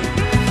what I mean?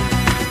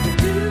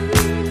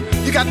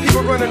 You got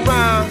people running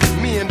around,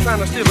 men trying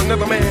to steal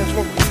another man's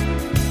woman.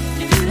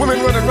 Women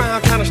running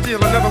around trying to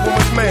steal another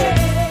woman's man.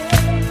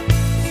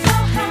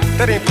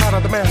 That ain't part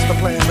of the master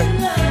plan,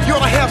 man. You ought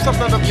to have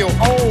something of your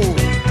own.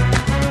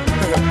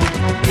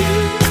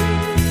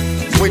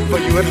 Wait for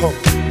you at home.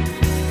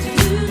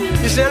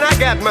 You saying, I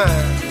got mine.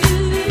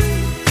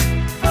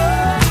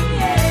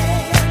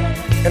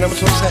 And I'm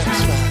so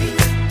satisfied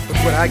with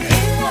what I got.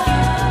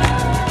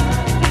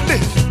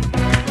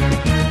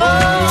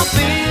 Oh,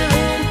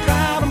 feeling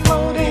proud and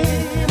floating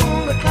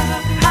on the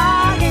cloud,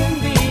 high in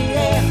the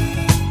air.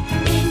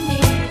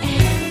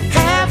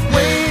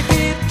 Halfway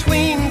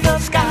between the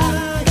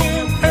sky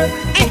and earth,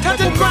 ain't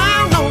touching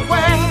ground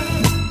nowhere.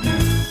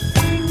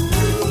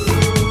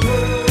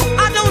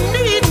 I don't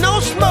need no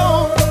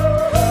smoke,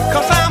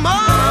 'cause I'm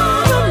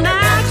on a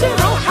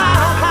natural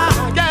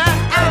high. Yeah,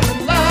 I'm in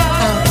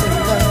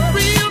love,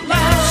 real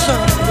love,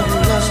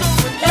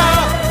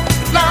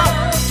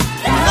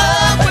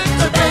 love with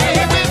the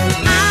baby.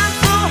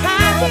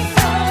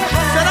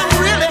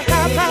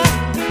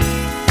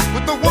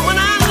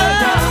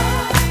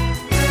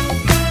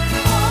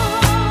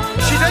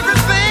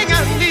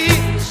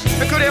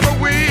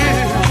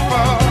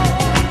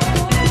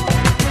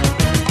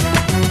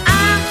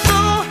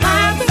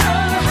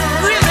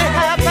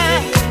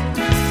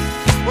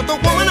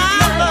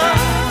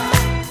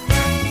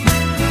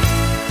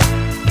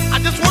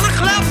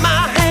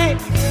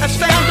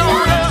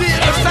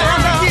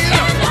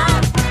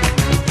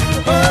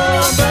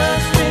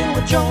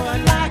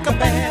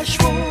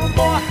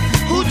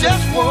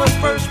 Just won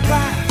first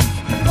prize.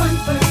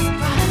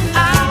 I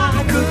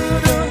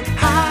couldn't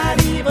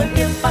hide even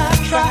if I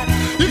tried.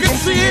 You can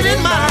see it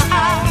in my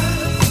eyes.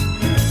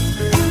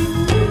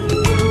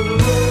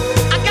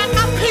 I got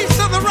my piece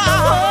of the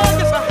rock,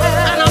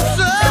 and I'm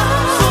so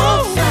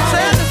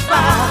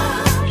satisfied.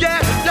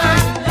 Yeah, yeah.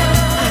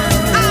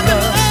 I'm in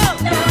love,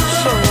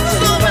 so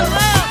in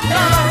love.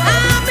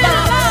 I'm in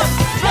love,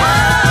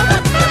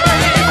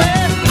 baby.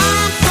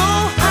 I'm so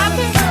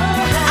happy,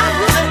 I'm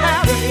really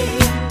happy.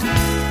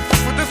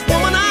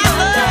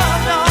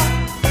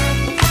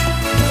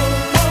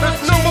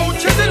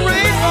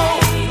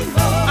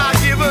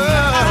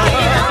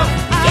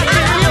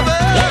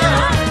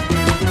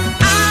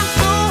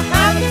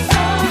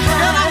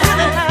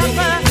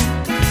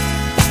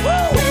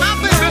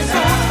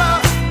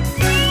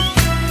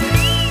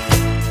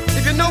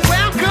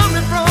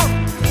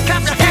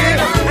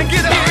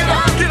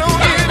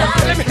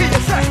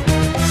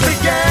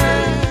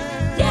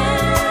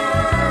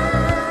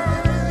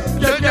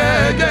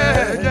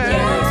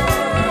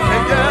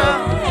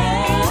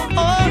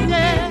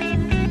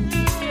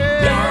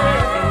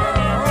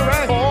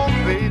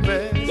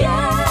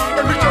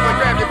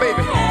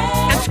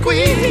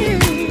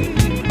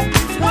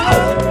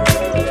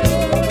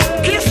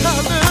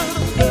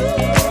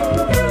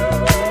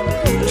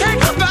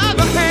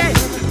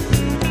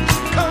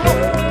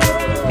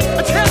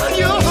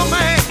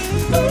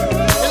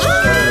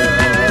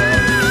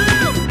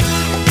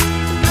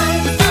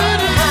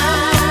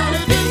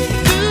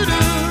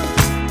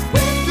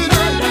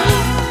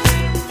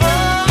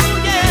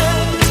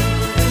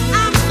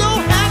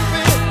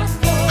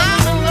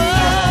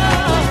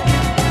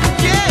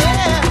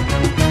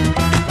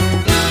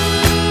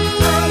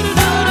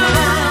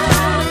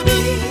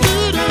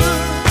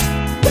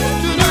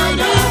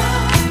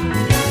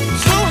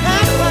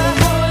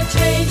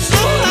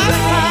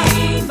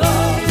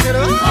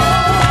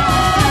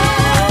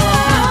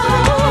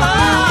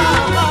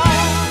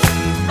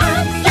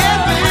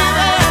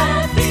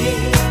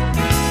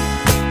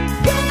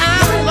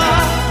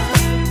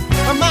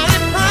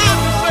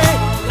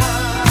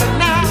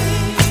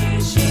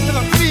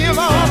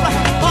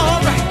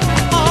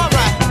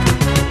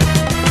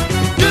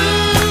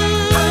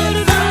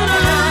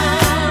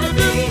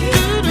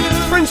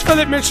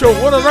 Mitchell,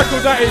 what a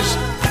record that is.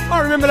 I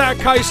remember that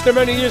case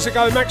many years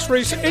ago, Max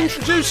Reese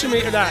introducing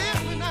me to that.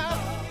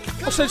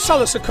 I said,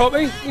 sell us a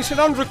copy. He said,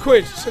 100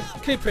 quid. I said,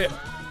 keep it.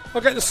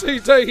 I'll get the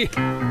CD.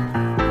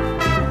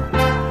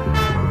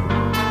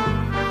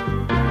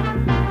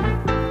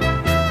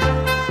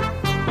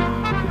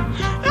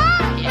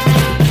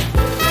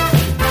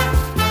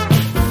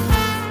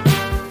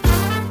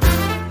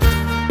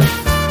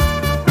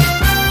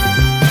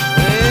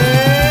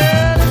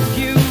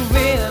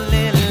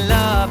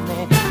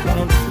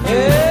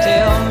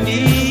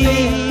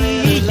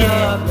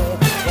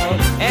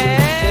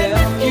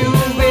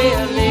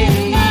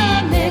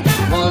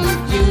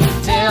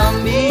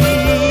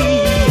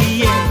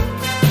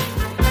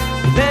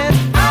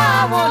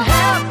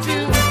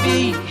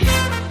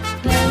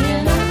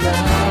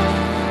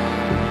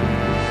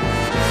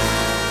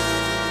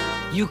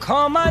 You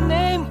call my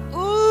name,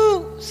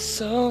 ooh,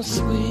 so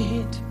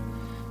sweet,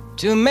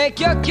 to make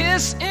your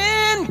kiss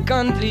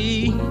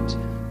incomplete.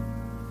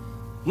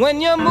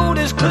 When your mood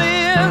is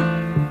clear,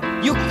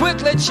 you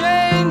quickly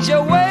change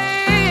your ways.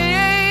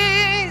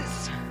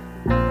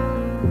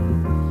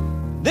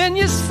 Then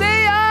you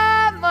say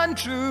I'm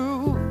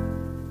untrue.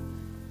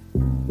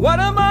 What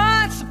am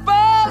I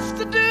supposed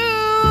to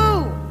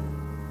do?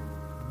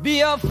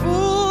 Be a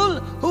fool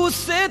who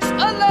sits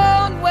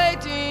alone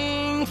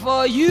waiting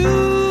for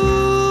you.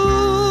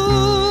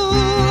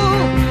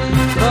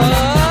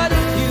 But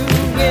if you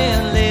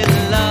really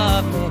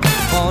love me,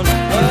 won't you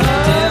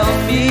tell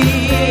me?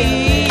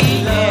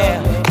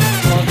 Yeah.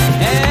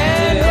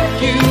 And if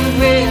you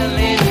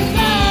really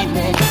need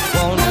me,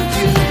 won't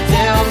you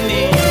tell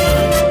me?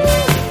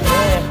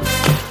 Yeah.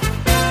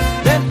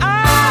 Then I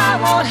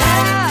won't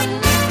have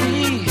to be.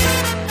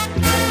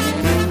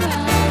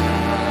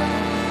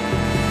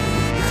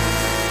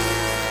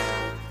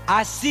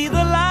 I see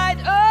the light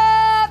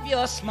of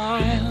your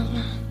smile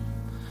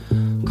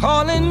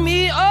calling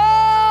me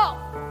all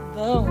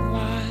the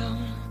while.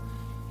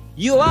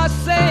 You are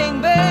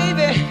saying,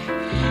 baby,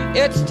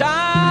 it's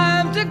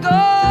time to go.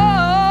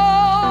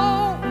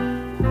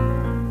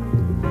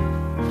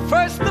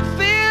 First the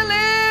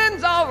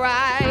feeling's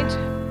alright,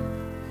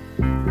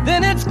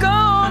 then it's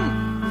gone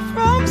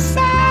from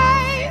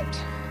sight.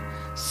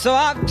 So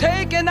I've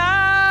taken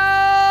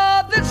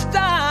all this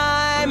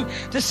time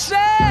to say,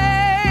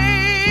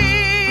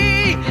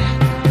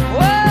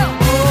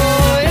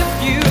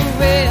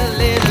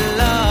 really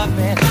love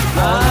me,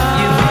 won't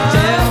you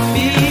tell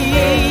me?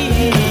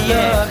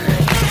 Yeah.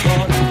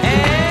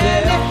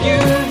 And if you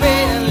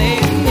really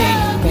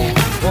need me,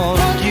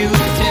 won't you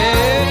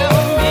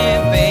tell me,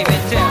 baby,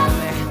 tell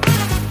me?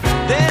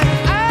 Then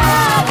I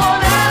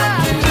won't have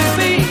to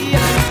be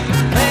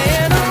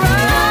playing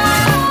around,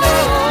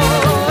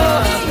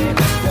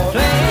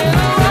 playing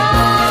around,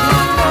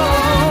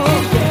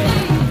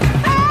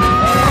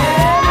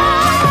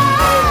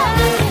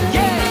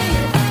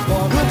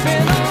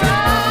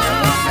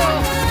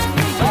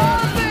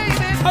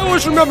 I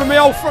always remember my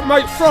old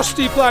mate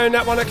Frosty playing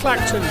that one at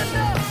Clacton.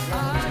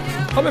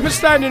 I remember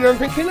standing there and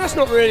thinking, that's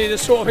not really the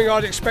sort of thing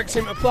I'd expect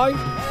him to play.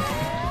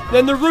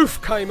 Then the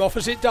roof came off,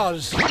 as it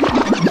does.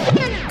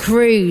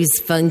 Cruise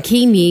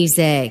Funky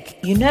Music.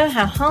 You know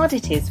how hard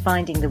it is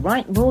finding the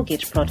right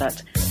mortgage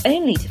product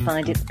only to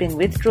find it's been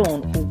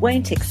withdrawn or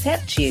won't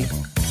accept you?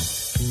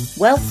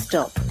 Well,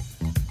 stop.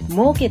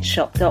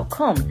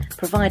 MortgageShop.com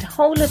provide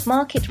whole of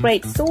market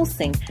rate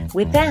sourcing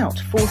without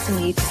forcing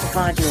you to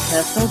provide your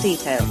personal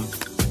details.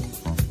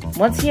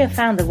 Once you have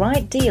found the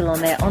right deal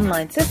on their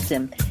online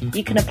system,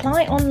 you can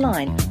apply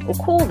online or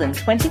call them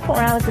 24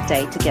 hours a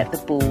day to get the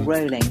ball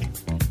rolling.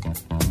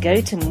 Go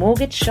to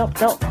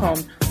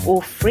MortgageShop.com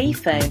or free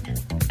phone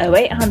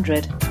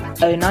 0800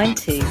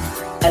 092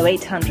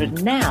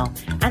 0800 now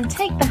and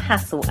take the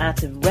hassle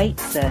out of rate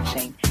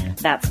searching.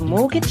 That's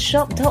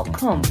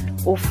MortgageShop.com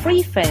or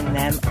free phone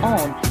them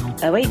on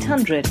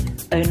 0800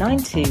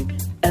 092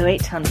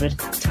 0800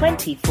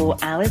 24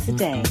 hours a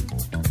day.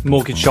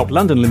 Mortgage Shop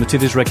London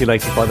Limited is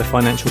regulated by the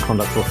Financial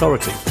Conduct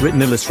Authority.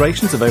 Written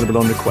illustrations available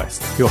on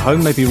request. Your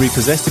home may be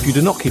repossessed if you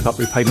do not keep up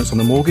repayments on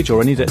the mortgage or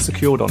any debt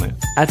secured on it.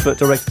 Advert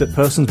directed at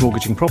persons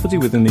mortgaging property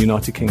within the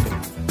United Kingdom.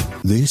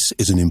 This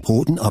is an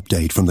important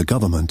update from the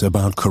government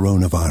about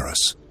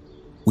coronavirus.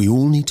 We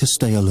all need to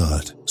stay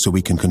alert so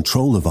we can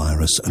control the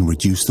virus and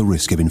reduce the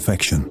risk of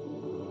infection.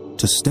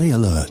 To stay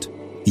alert,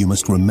 you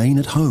must remain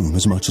at home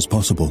as much as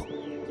possible.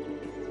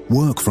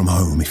 Work from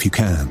home if you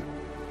can.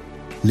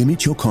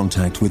 Limit your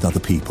contact with other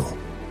people.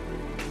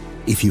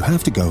 If you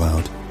have to go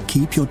out,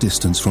 keep your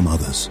distance from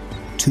others,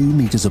 2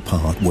 meters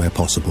apart where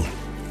possible.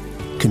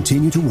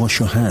 Continue to wash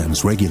your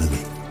hands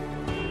regularly.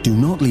 Do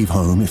not leave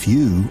home if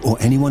you or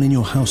anyone in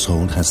your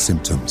household has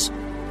symptoms.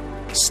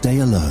 Stay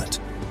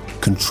alert.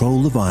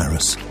 Control the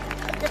virus.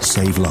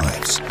 Save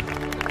lives.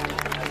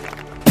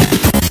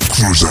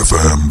 Cruise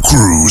FM,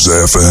 Cruise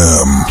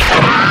FM.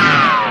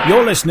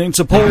 You're listening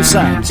to Paul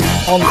Sams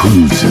on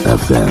Cruise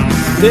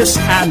FM. This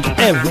and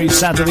every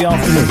Saturday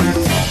afternoon.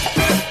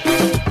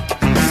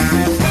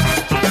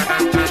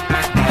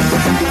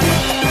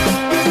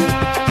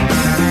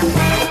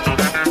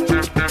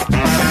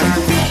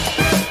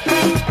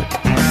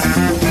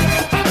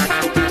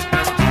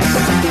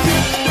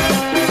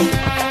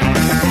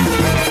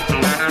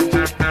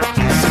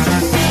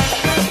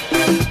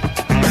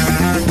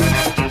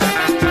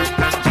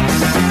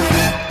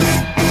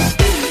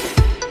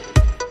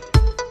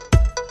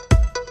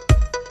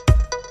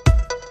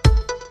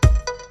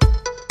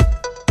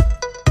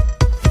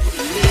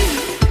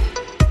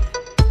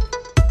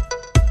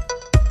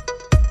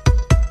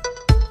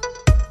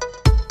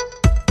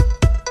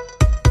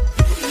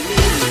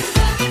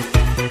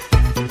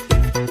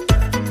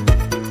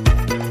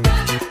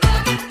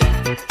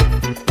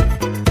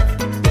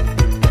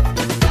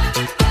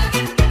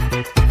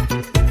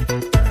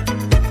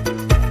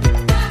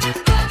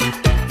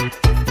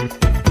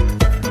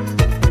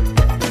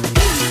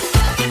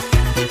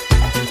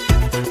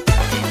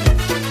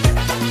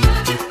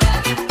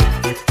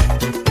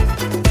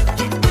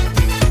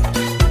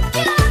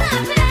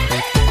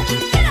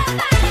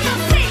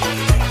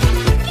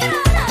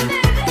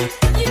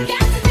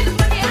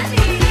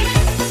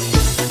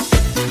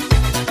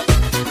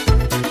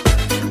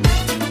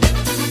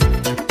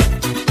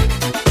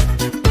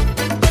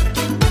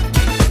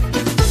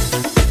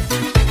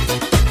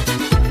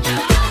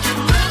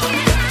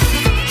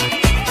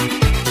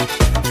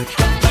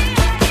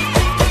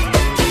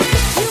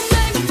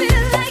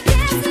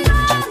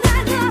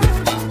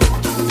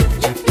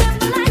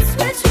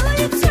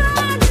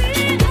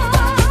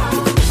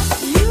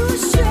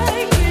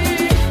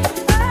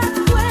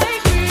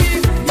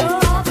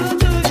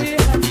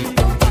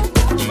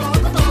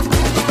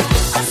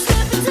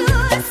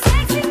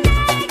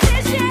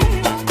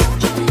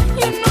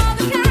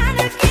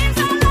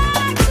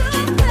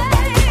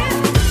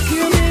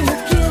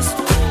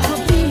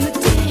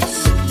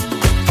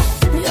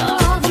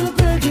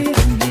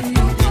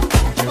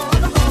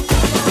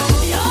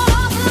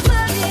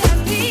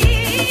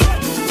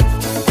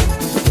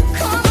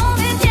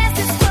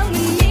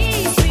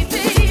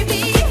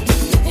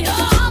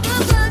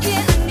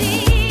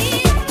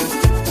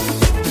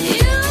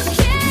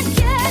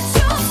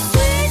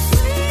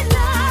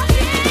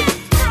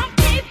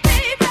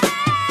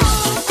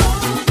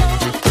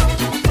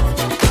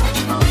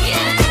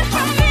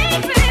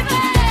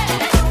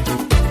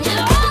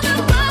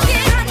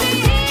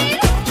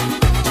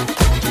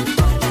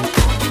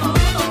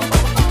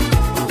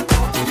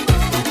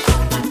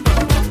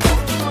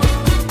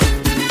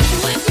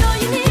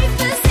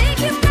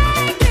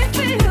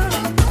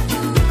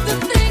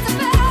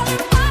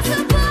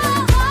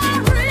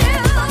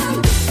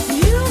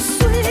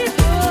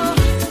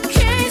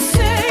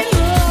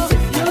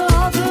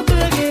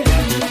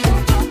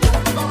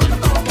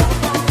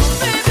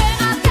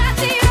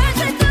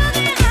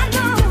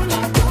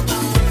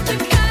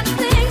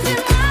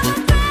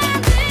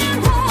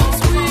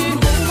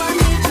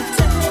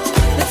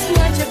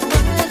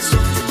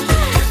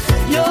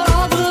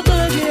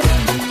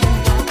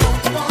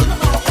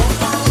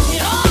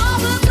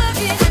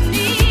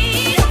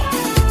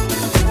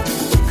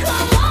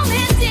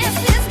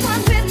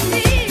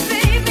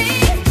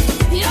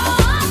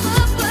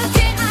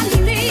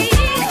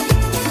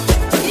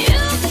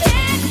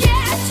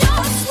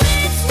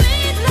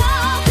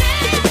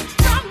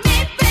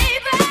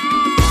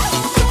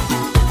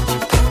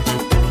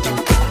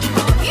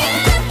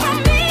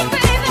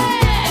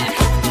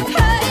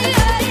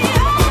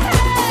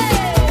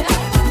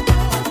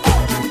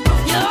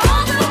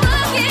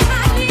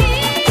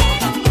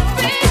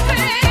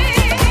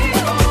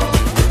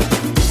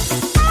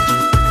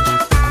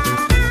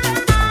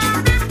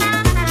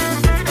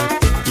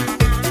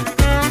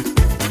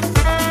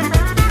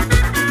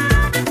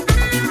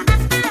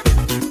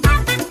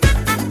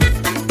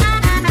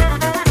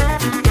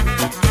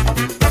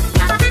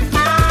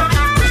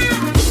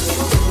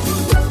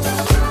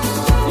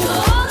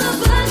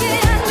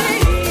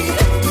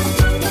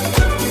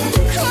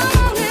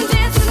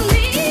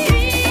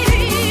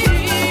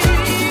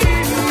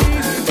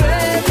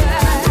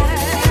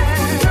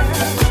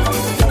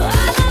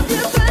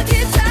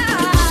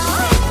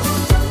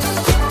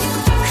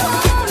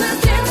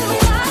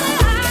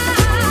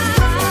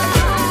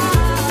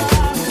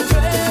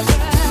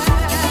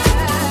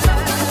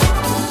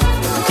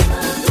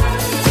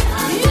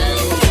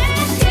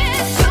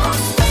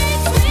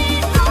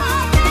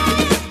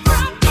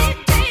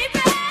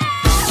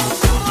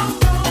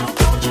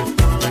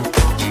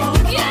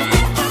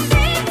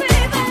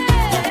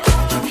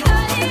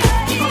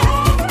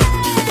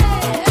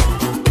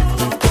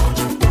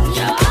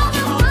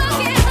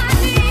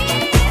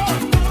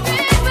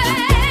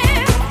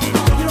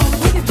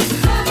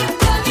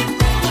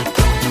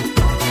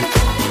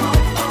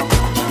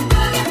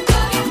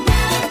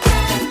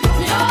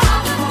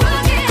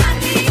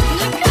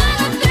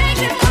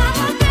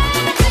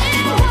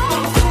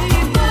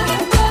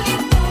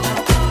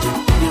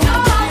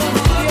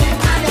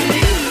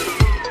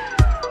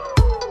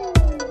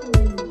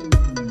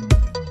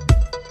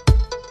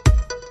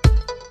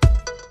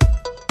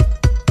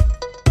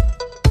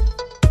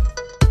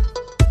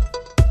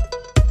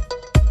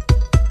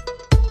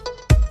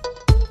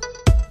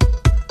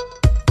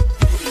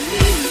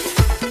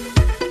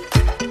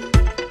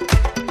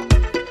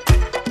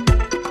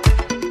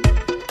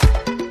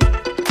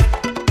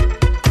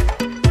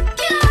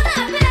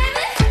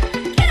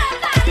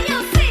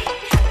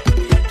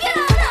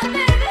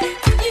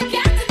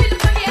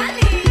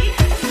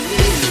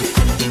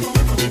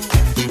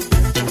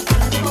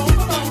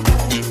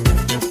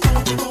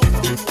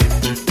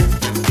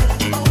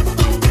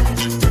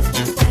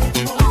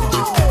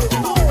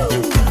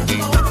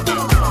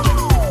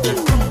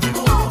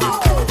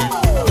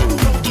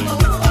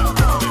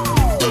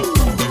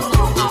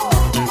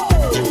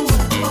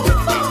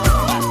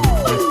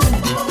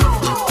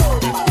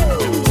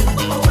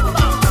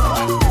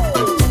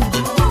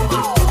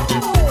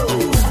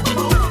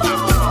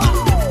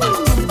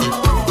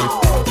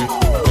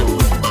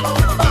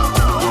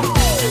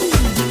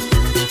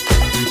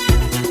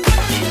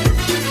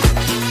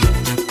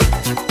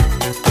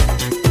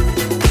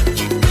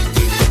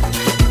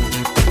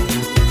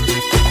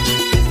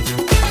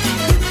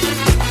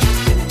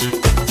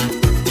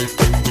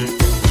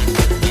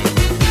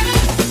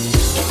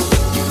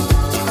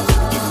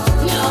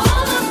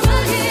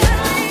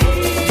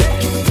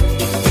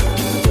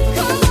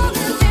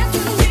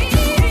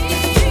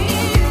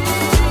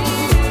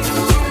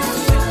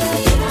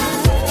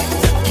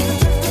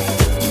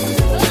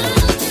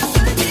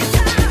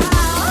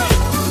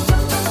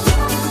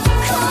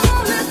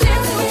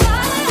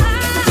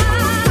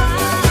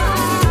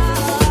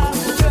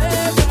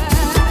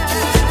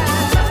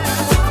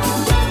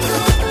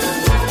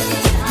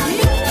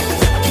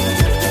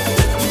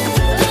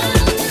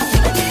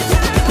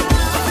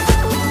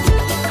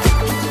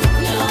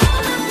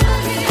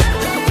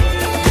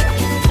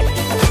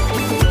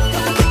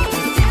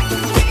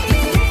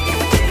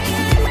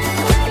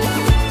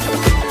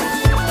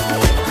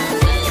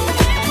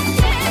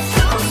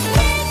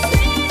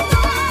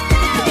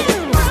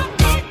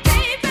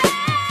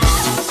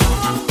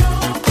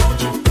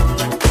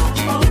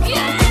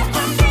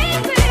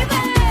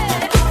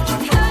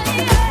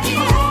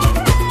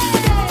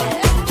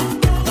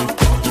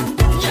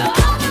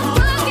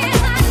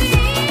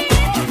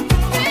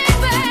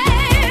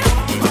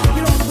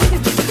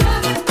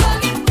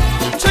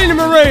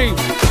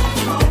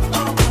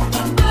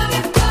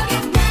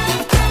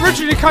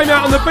 came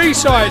out on the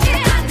B-side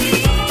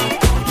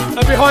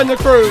and Behind the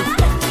Groove.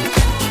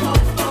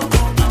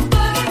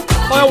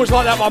 I always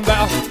like that one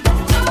better.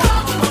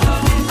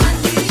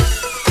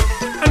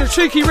 And a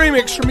cheeky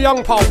remix from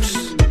Young Pulse.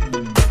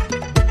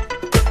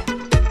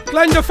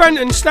 Glenda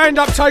Fenton, Stand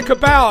Up, Take a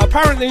Bow.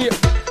 Apparently,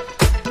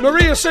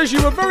 Maria says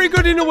you were very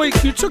good in a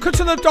week. You took her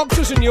to the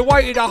doctors and you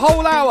waited a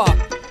whole hour.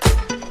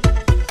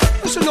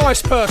 That's a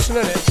nice person,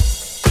 isn't it?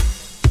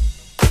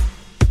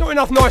 Not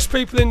enough nice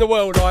people in the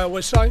world, I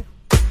always say.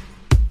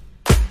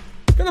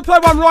 Gonna play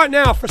one right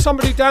now for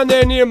somebody down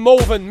there near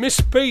Malvern,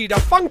 Miss B, the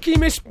funky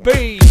Miss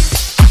B.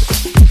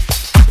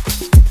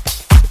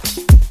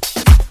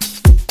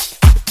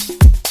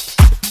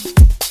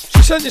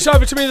 She sent this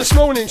over to me this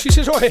morning. She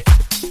says, "Oi,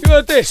 you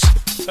heard this?"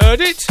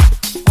 "Heard it.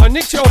 I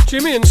nicked it off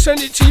Jimmy and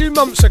sent it to you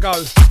months ago."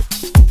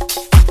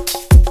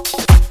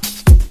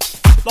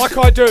 Like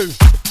I do.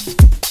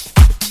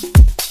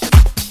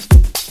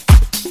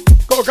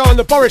 Got to go on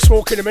the Boris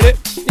Walk in a minute.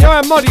 You know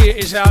how muddy it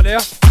is out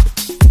there?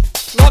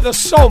 Like the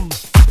Somme.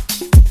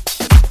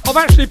 I've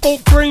actually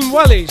bought green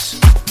wellies.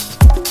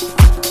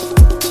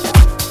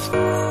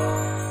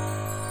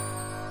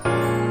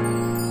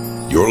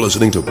 You're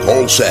listening to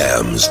Paul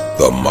Sam's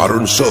The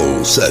Modern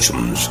Soul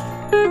Sessions.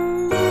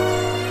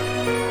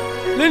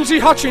 Lindsay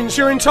Hutchins,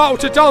 you're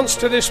entitled to dance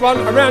to this one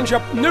around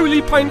your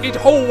newly painted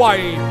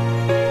hallway.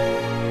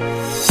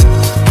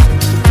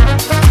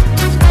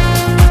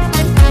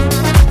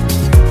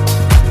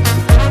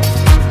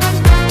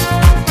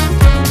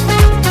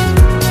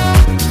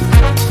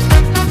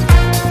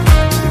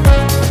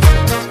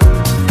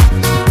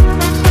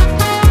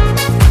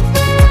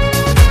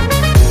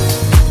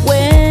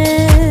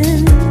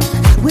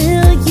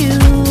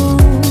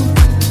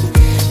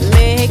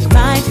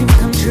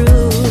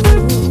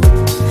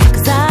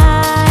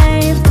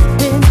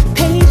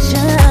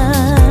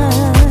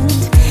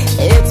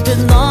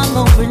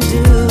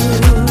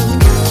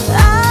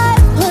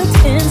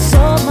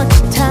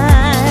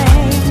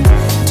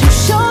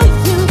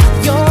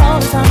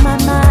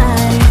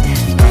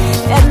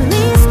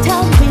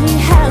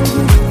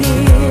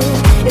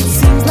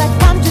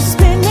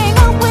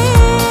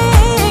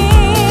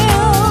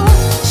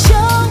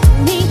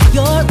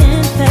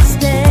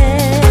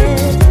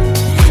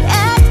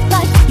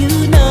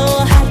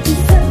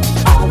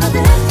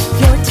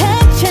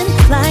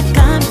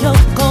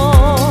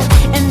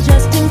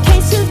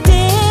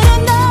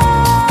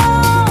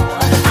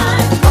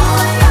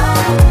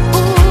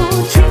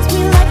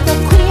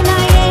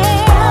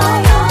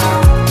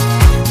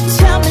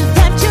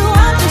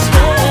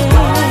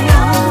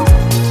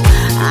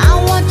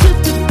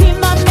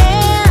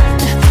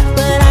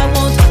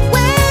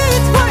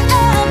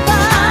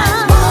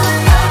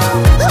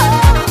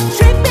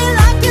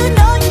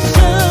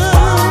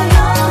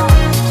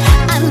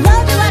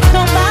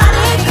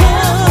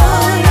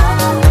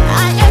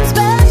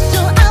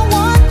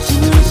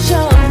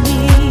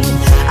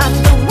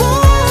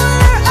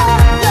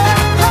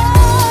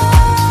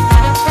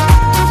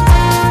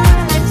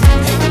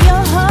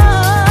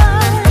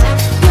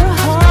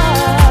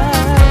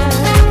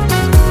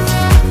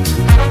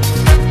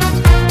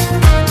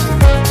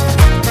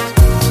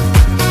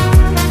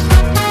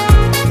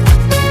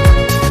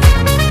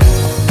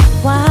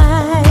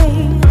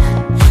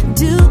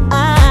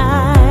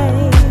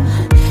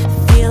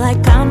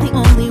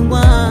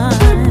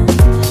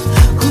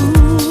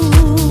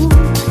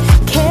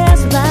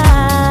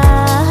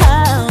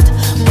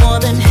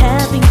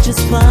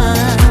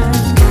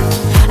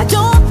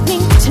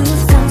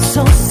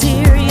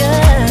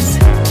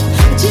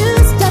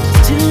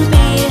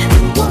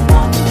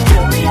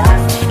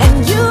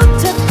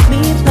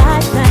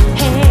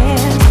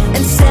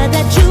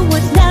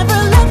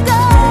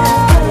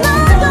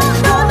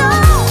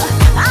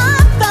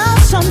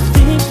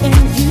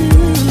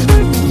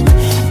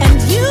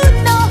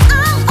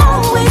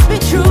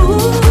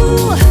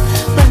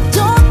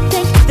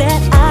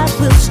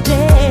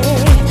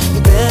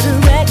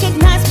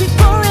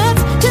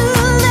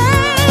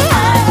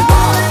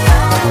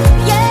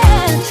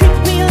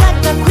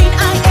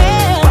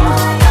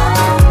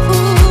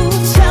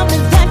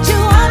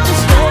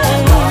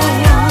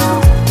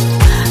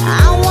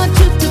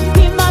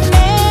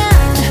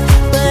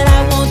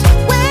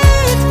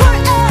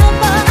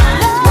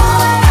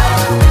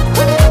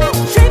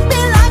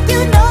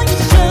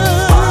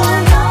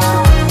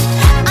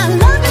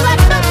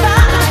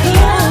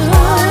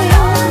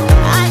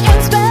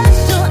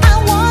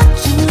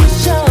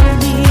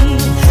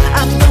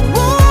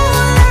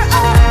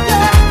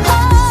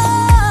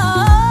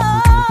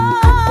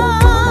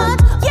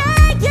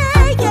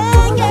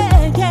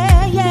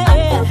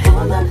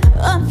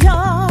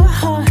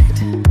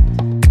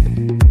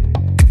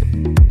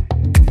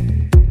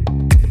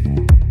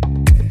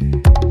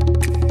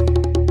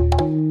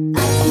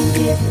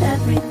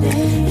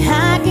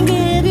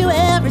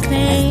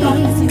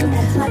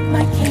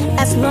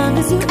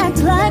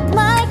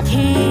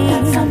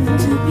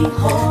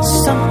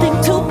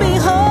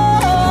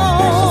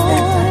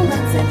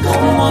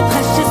 More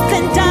precious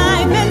than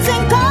diamonds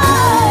and gold.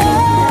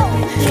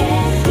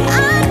 I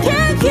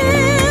can't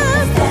give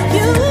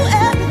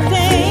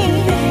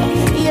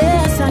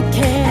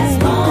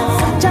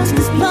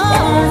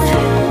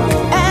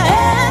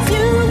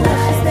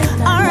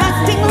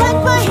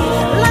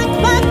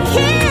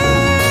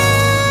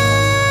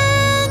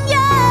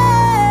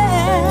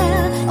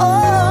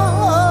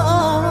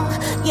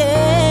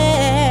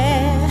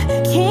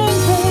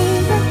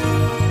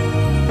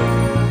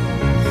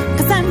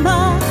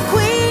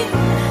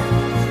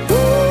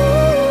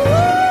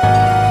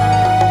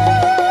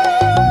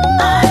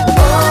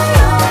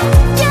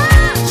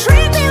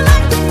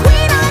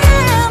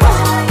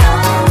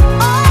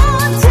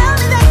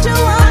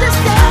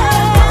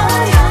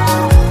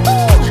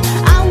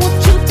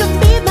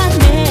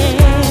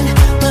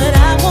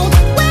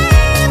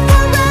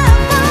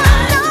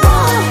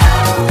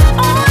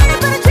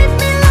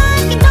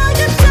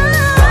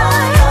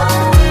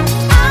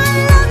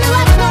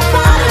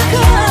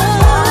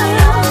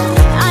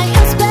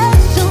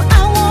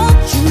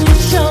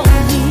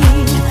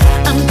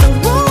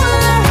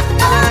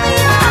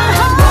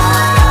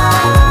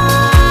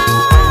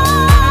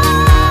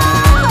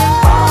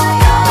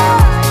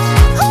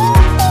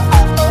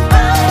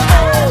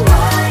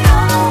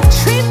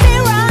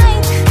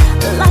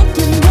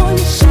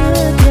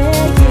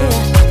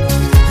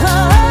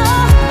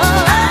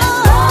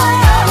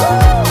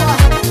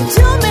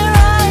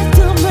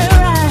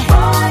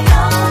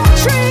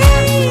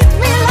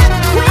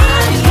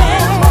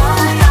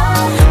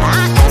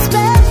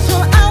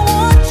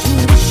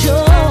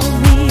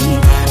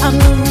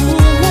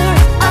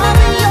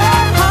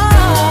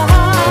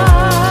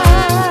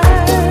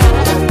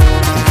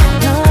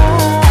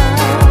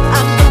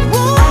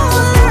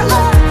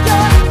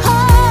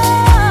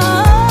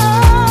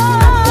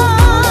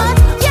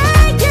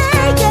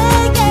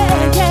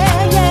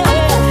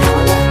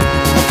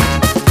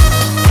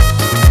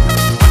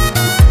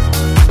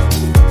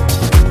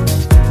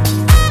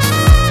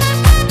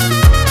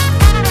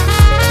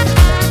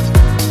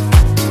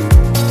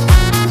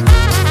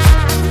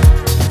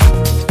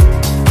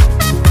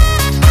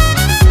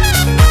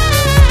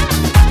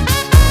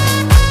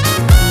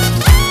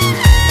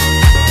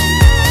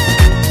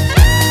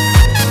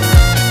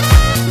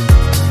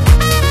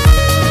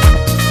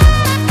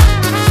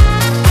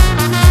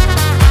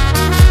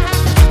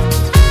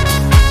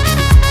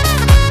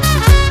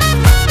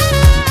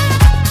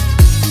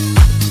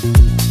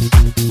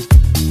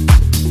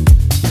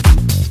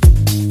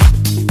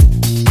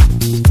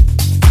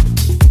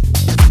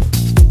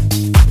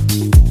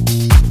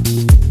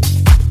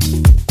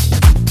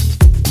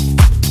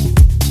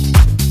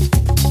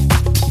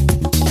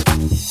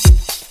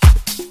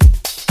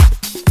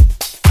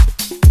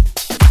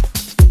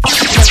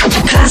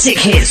Classic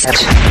hits.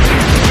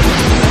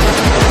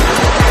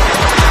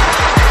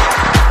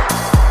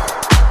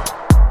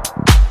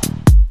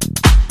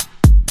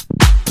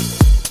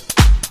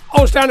 I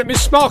was down at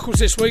Miss Sparkle's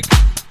this week.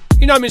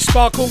 You know Miss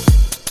Sparkle.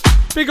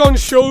 Big on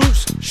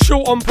shoes,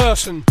 short on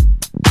person.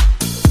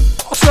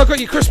 Also, I got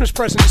your Christmas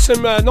present.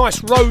 Some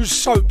nice rose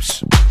soaps.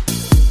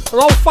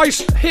 Her whole face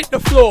hit the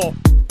floor.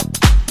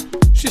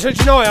 She said,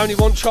 you know I only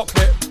want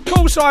chocolate. Of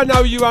course I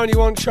know you only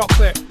want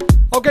chocolate.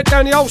 I'll get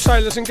down the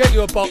wholesalers and get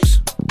you a box.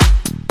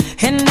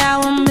 And now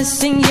I'm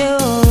missing you.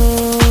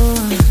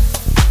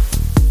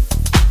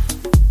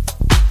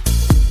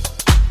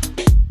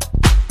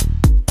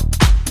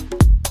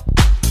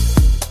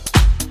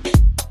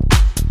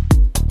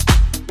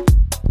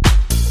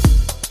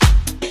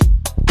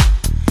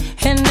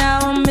 And now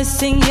I'm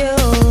missing you.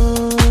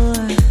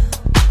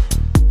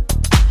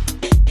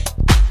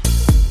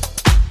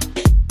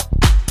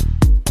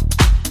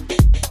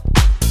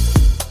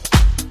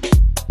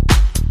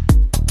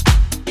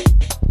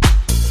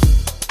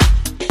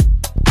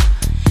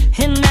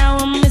 And now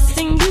I'm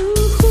missing you.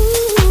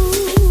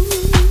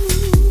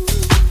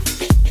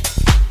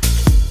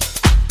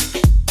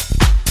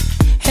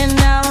 And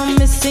now I'm missing you. And now I'm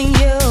missing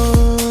you.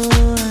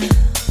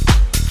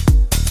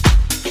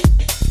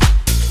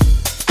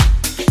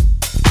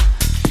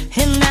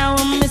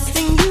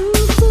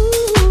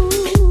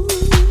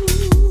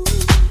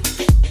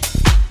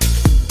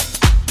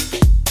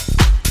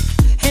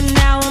 And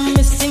now I'm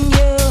missing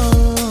you.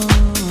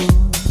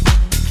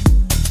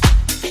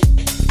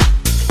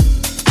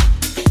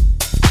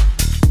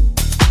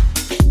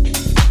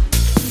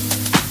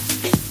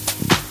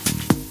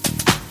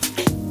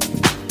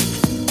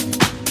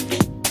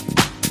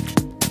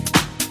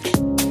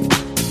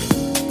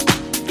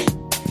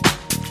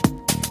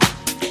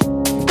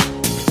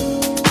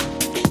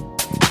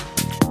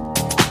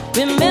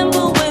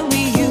 Remember when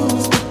we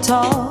used to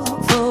talk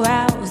for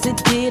hours?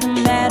 It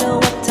didn't matter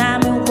what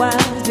time it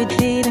was. We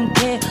didn't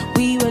care.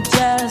 We were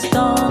just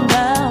on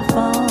the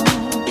phone.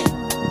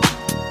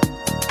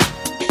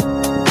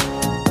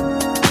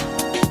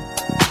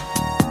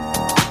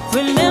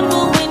 Remember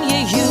when you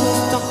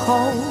used to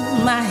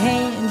hold my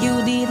hand?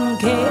 You didn't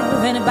care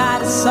if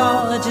anybody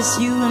saw.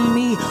 Just you and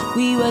me.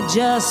 We were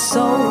just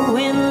so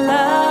in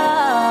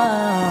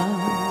love.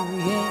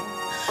 Yeah.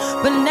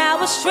 But now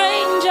we're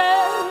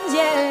strangers,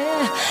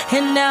 yeah.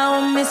 And now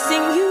I'm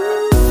missing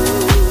you.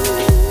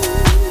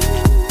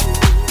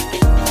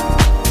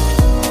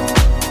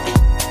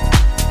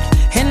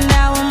 And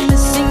now I'm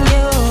missing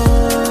you.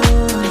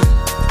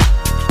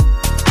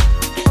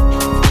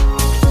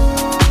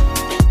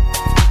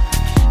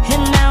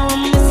 And now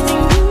I'm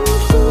missing you.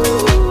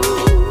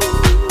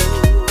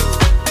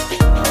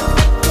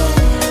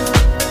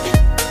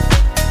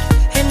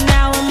 And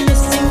now I'm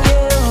missing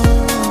you.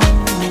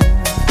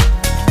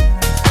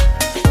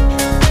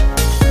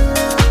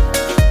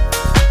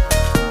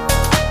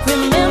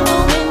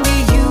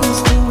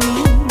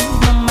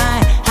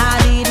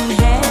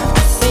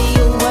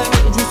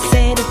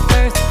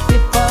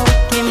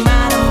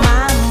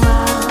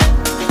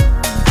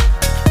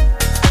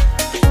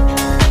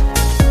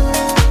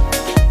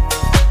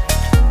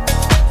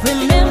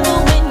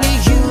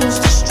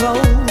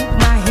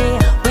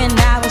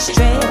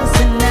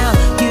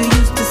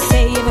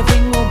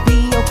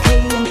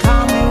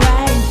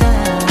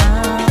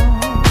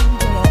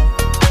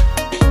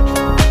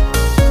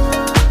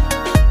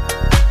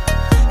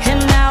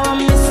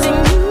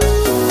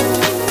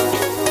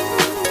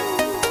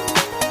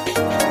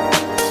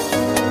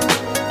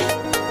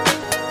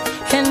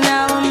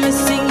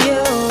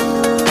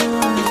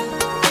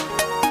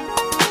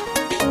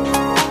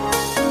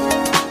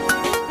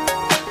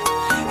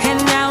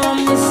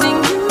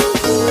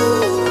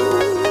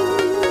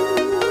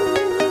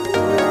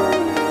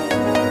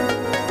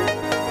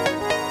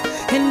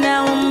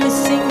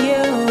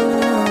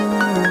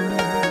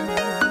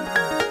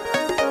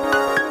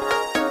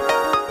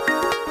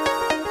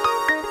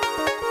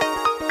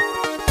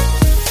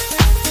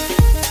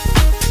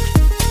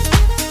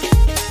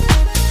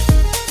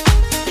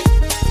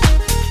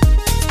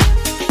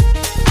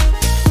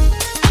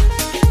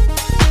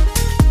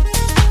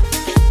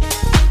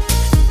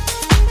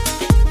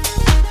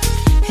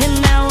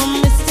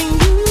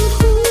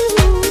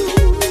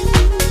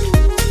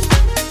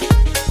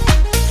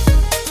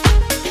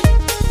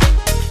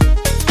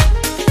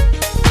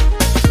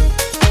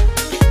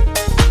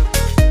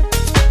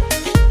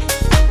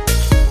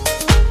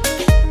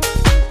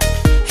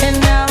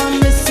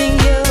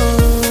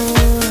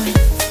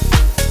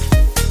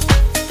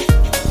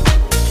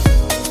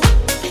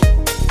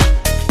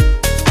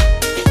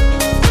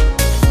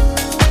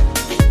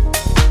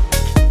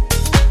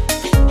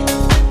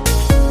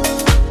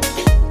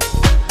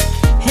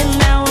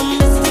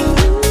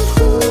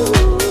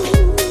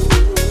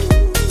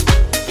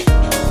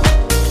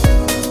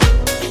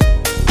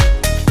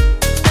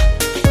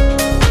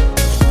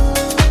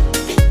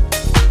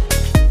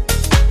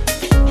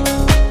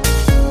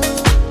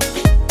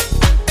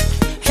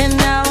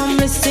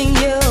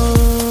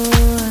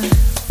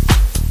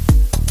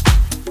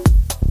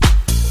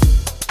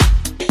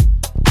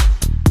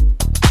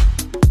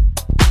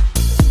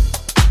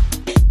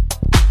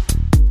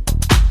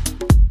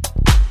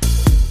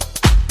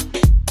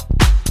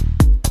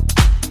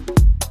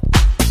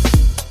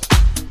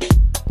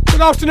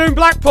 Good afternoon,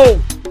 Blackpool.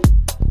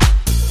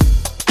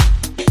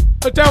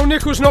 Adele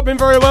Nichols not been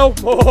very well.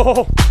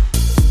 Oh.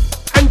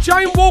 And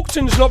Jane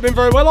Walkton's not been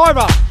very well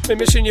either. Been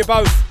missing you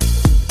both.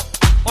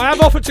 I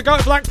have offered to go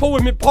to Blackpool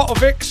with my pot of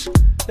Vicks.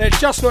 They're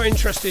just not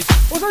interested.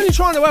 I was only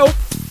trying to help.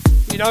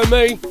 You know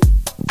me.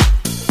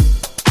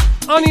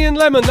 Honey and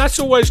lemon, that's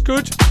always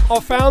good,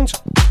 I've found.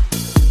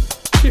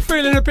 If you're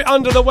feeling a bit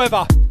under the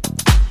weather.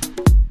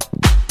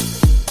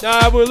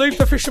 Now, we'll leave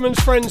the Fisherman's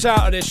Friends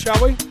out of this,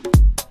 shall we?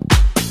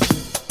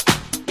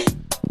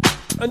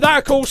 And that,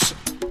 of course,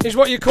 is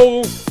what you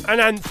call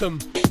an anthem.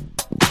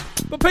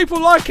 But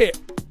people like it,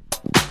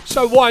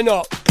 so why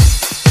not?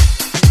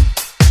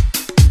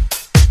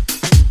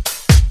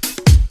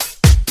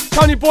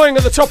 Tony Boying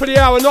at the top of the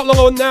hour, not long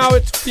on now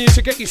for you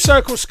to get your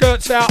circle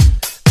skirts out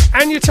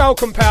and your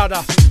talcum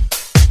powder.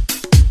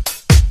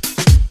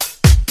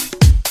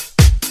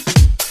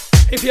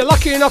 If you're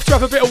lucky enough to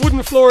have a bit of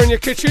wooden floor in your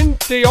kitchen,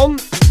 Dion,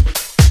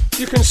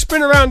 you can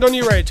spin around on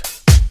your head.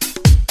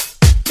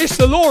 It's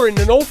the law in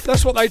the north,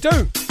 that's what they do.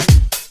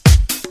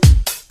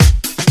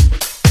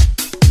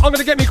 I'm going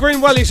to get my green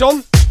wellies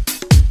on,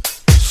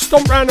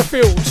 stomp round the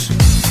fields.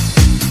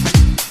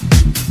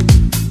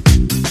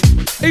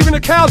 Even the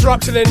cows are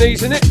up to their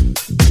knees in it.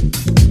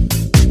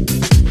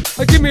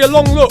 They give me a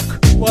long look.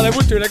 Well, they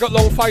would do, they got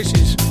long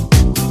faces.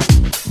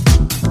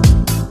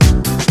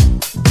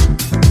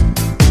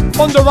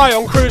 Fonda Ray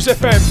on Cruise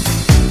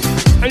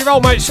FM. And your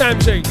old mate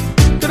Samsy.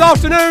 Good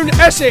afternoon,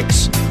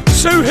 Essex.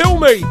 Sue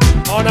Hilmy.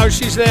 I know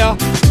she's there.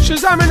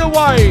 Shazamming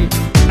away,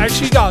 as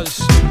she does.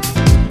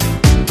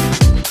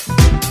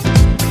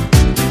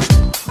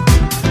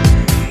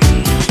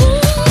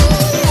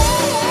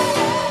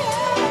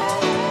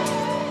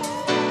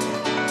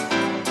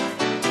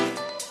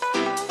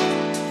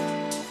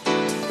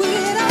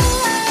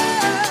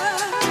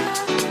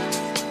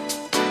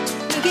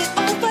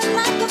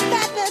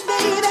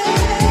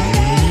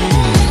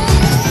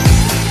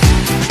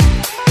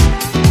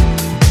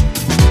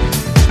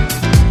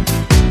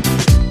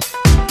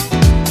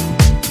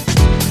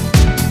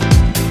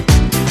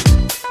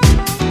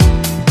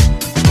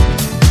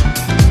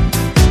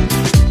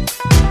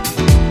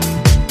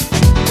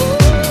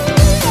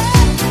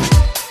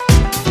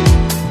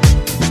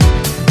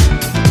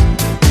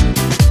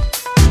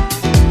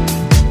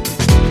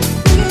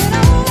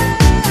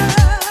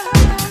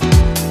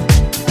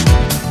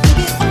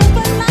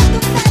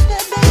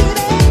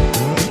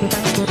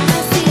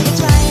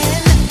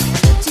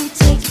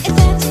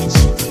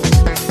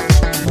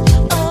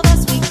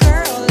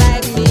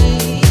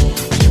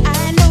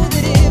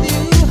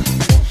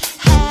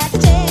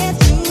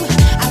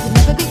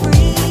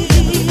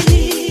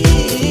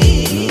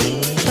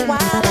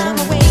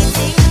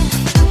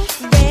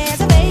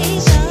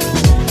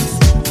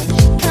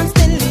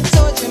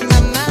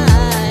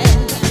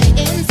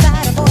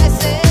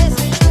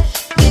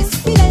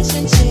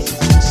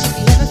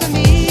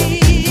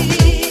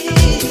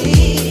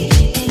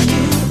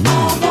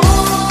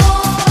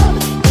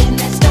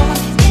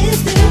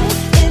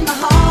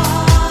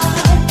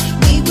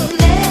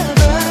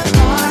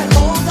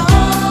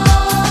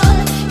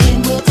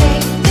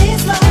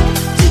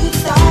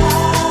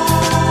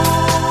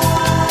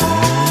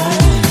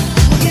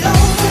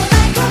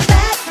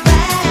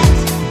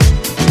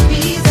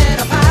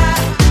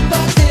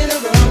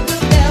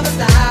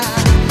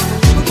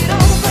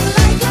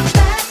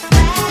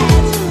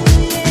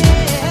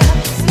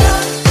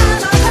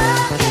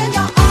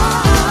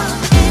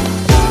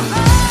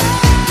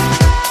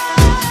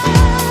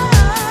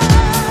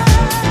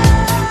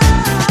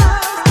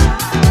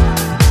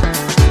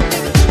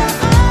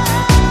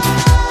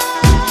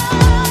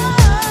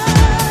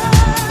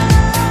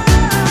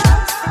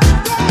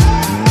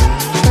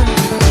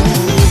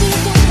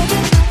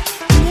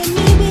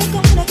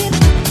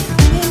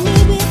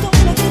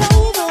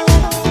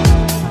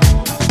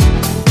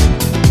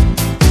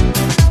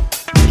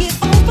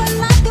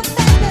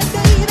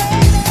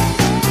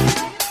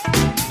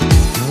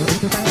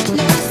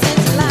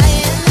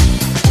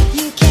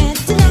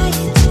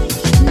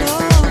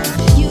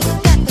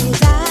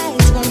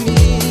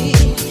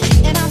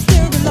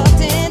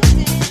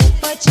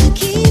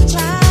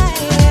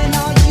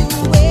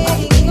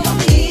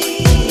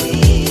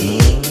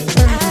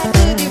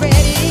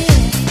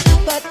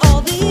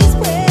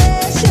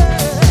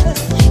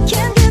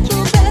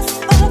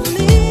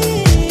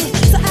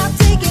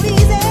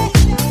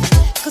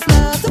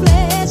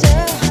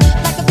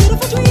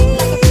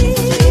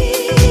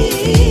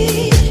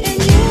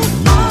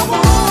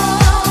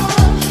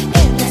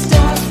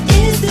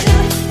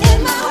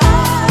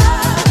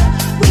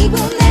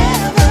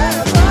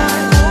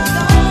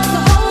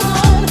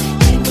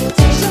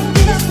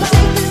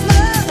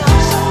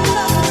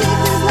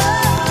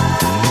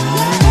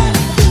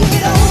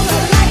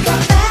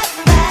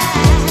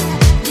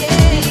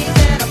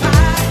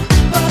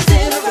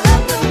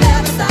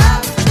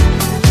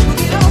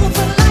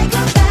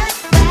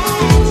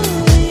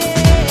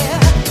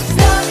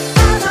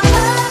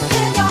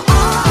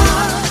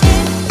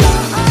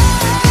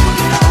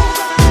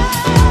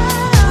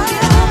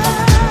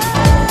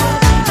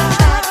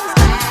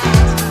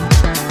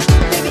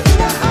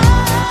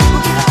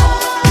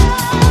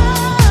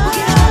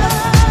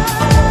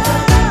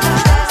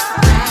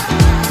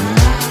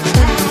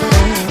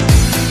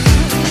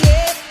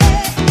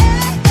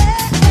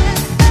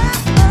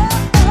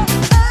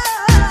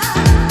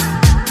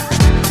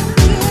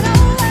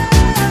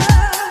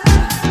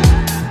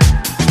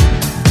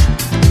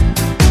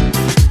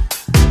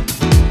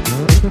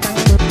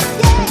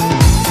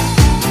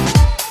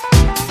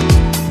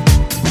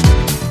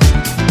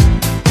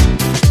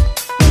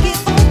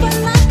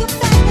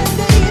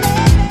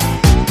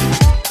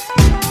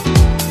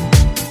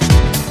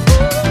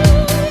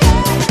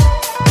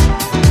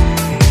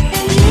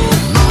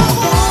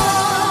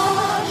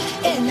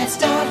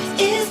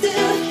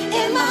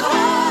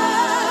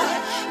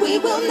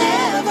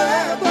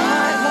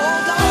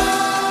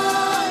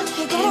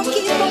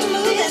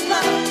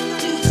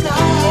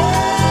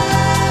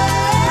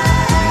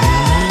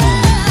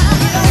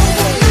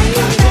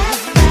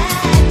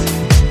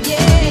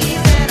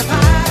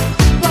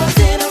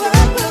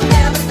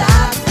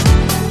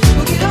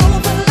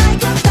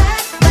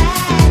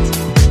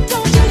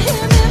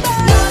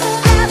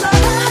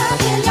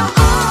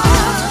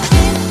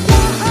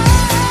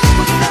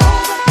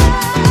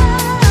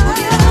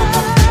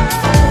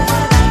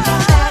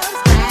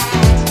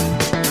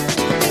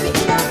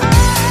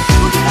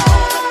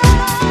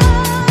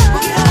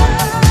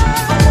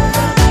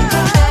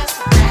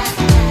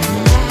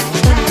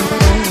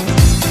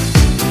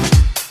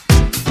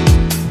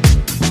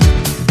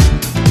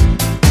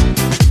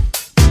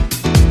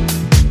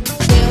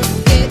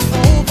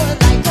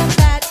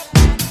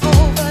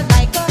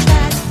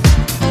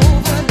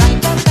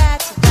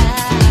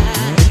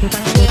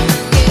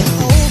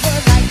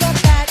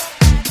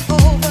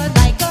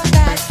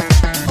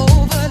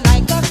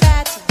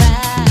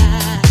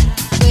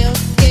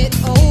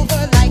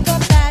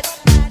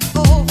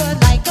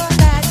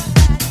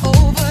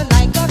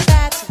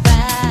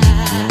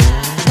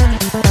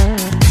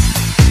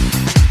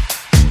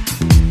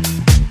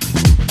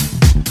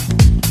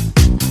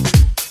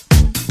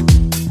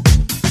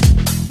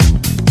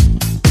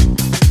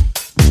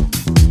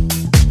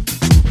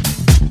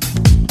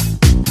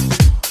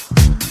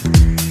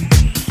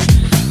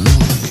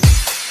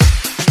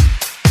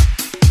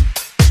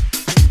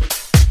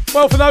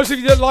 Well, for those of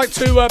you that like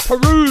to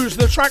peruse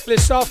the track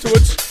list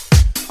afterwards,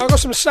 I've got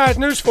some sad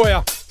news for you.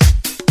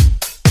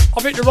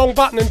 I've hit the wrong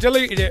button and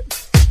deleted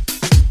it.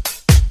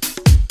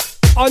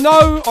 I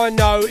know,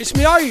 it's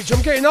my age,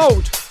 I'm getting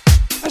old.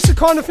 That's the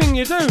kind of thing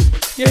you do.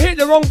 You hit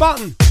the wrong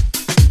button.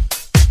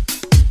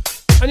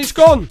 And it's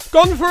gone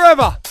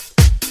forever.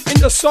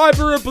 Into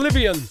cyber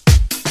oblivion.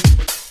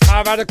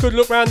 I've had a good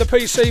look around the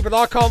PC, but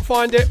I can't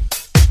find it.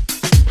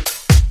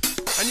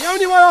 And the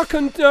only way I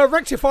can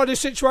rectify this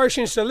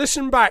situation is to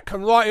listen back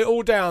and write it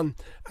all down.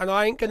 And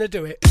I ain't going to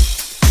do it.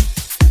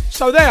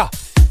 So there.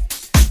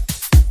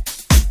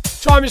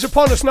 Time is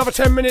upon us, another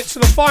 10 minutes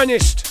of the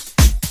finest.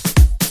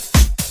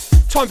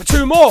 Time for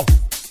 2 more.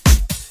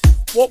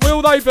 What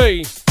will they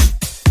be?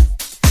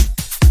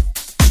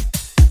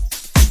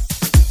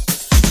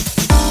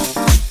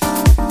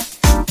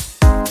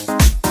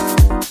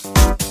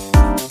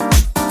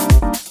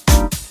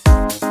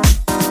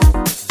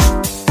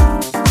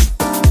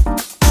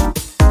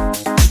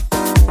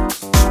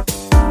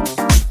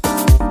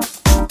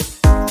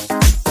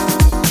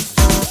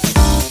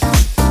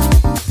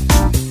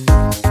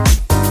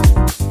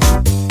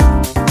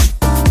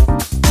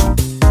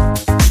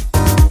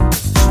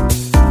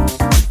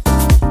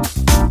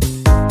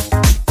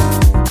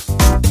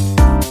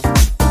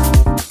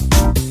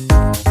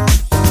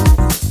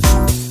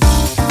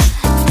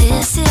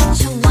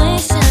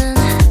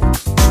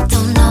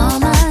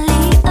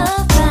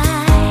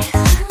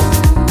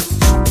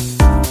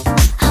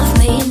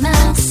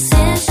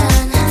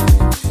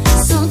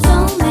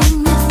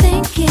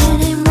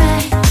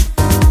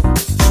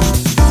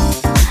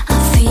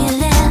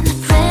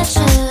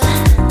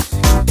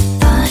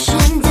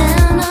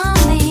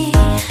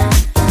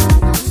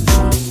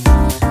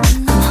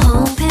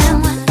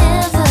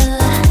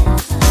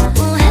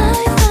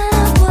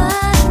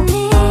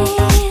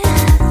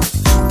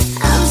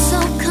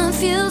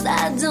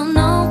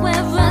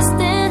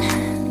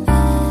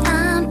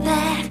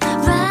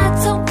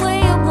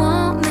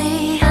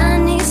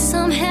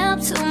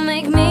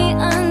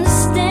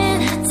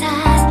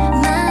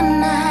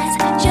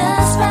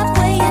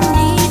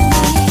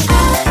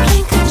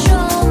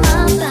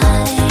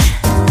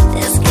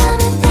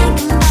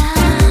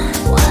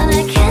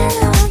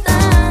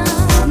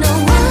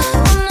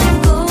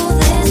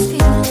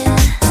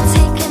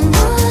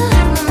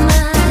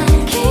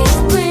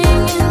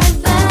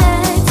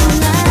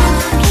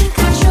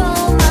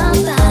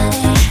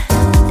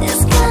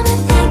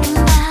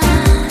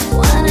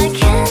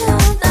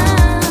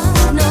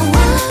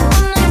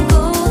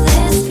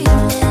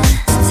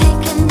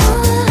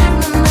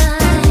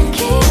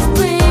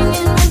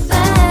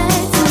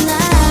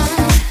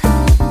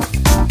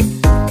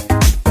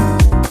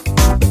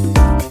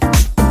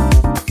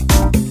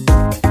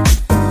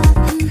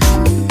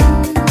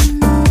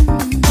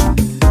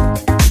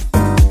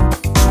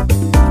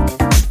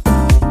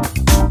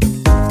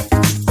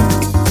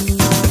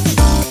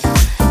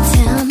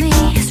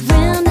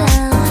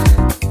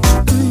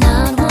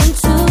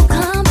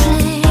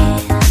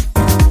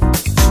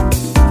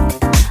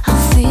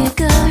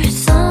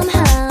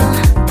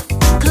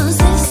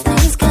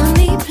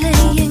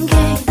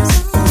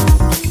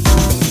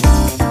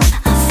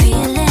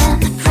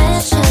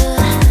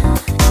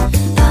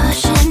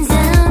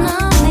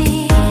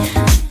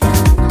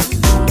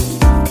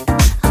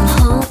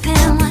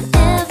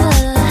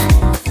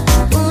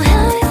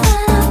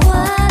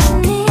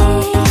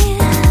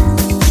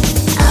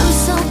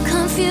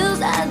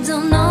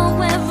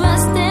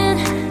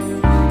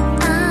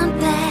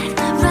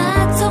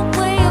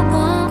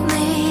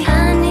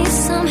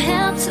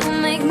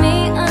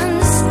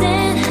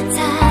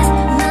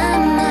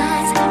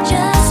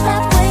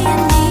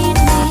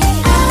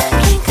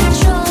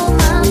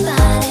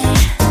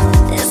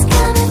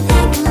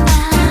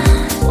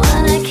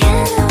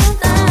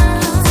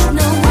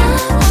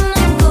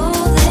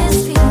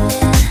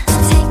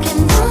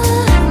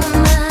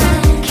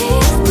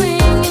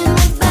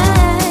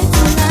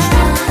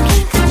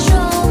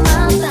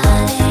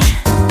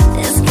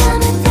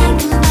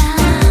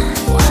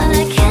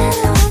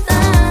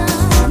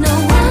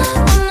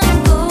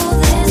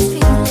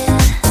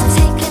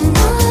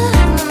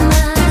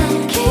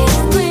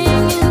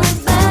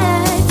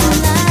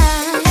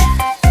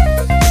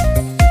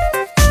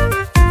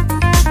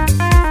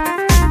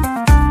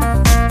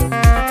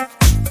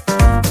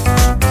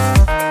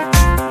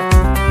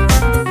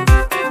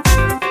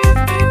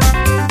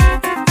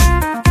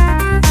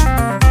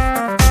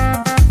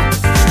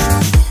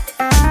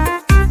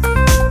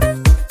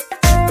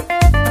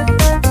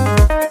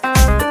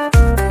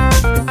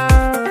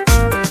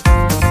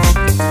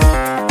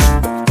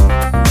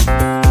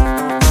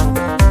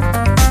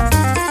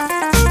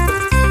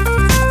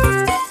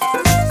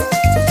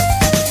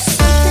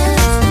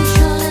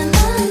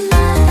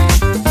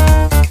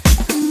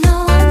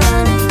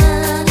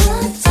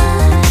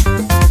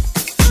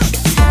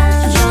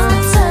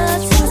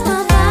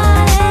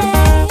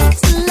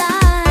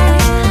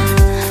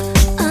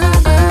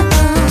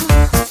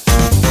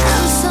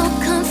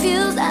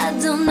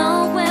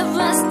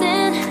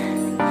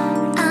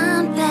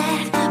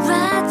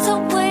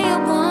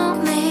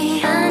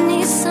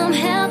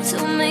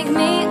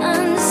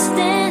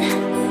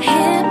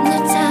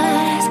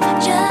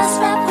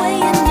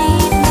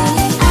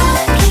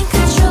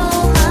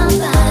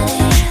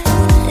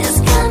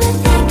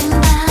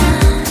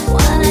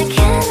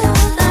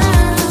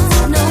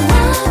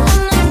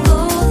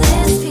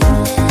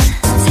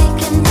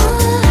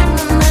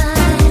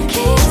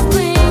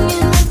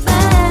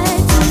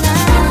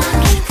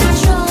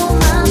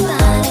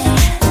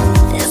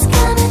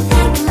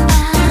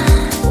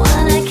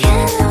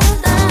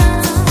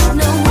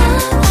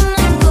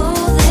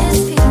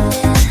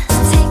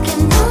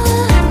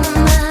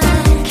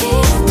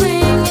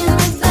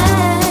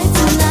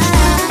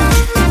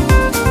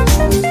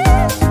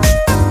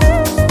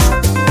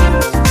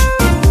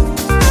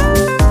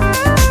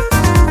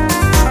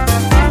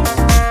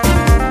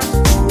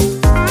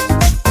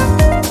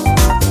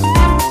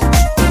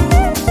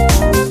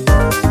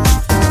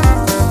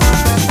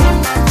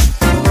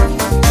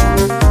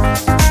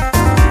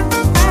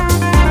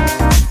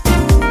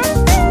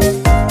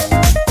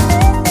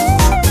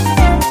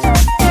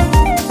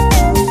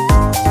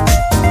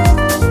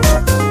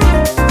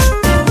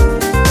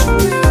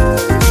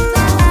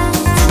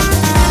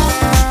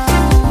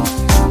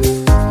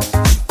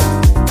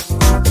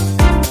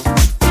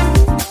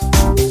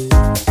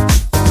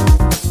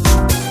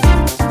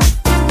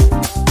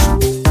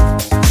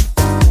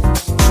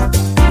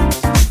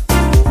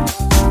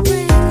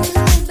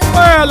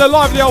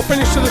 lively old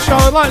finish to the show.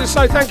 I'd like to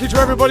say thank you to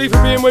everybody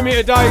for being with me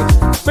today.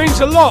 Means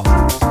a lot.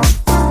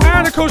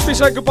 And of course we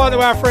say goodbye to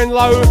our friend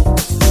Lo,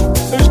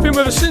 who's been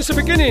with us since the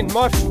beginning,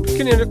 my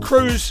beginning of the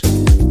cruise.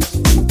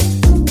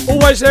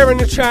 Always there in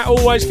the chat,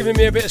 always giving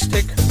me a bit of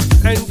stick,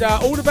 and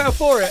all the better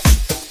for it.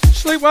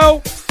 Sleep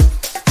well.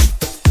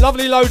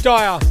 Lovely Lo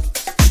Dyer.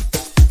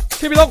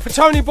 Keep it locked for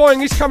Tony Boying,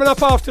 he's coming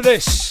up after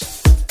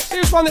this.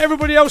 Here's one that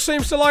everybody else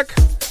seems to like.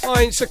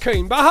 I ain't so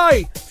keen, but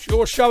hey, it's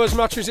your show as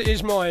much as it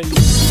is mine.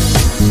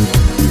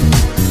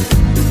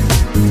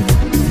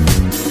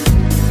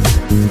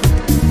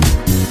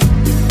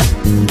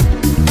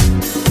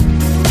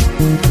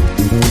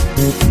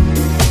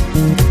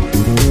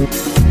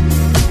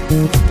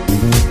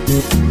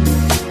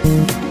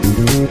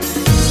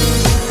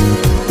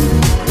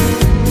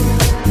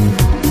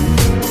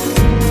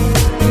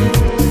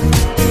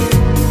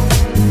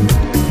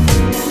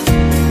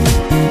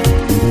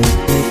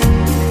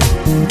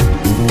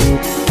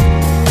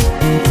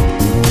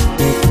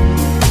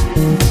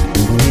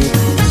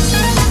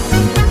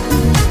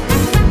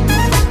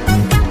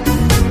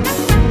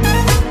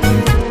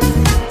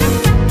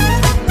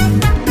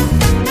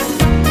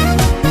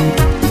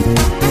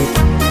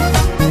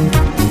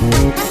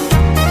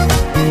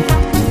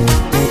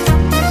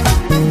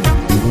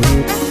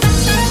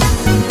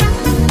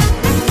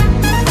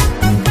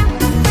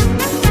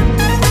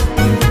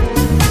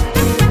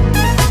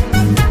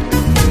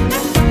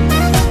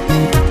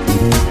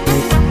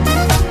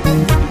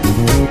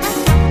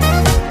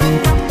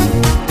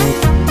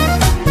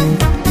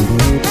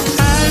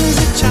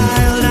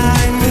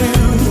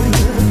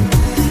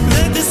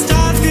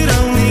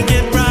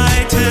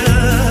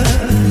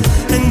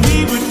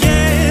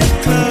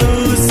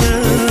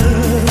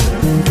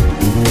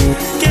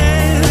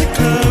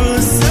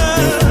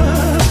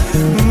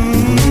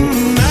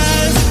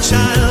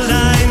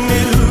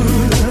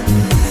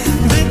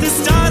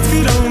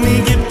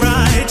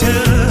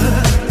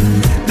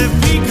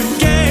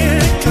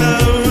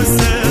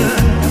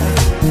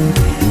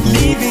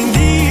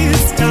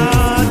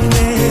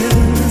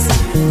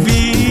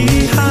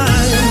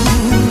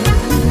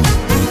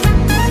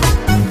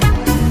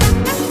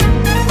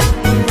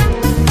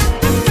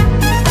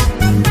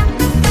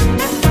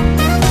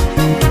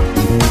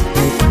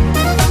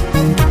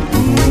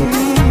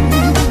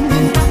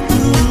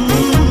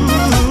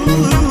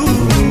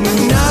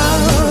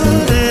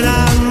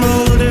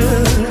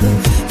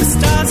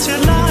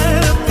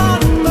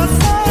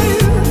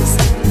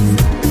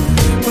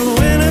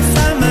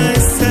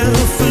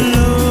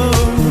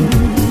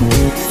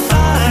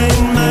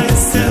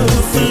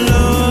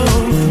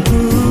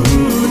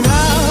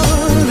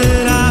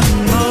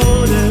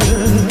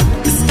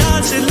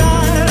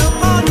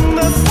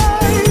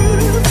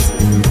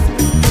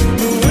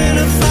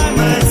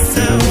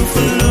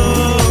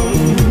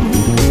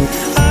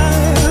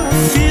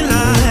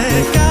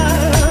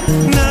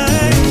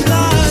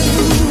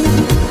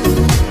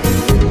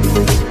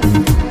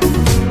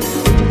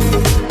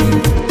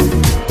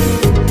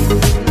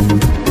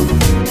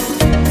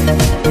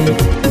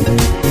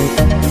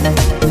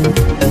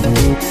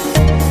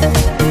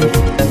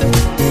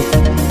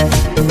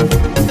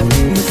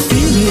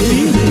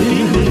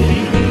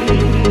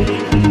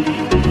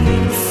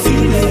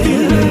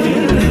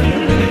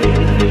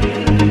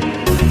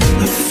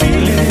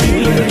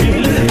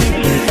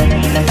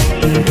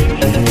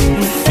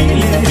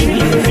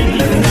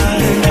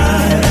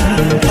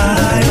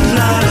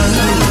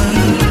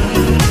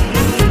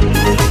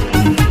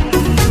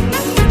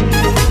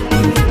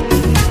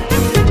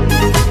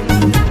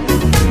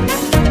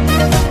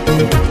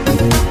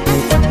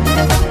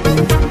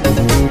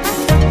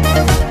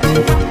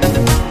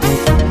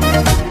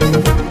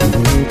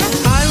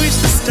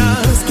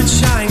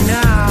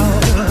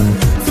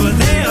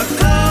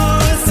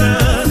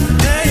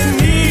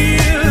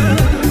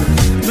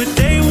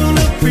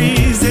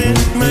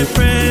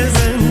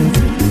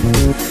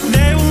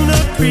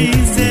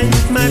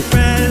 present my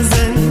present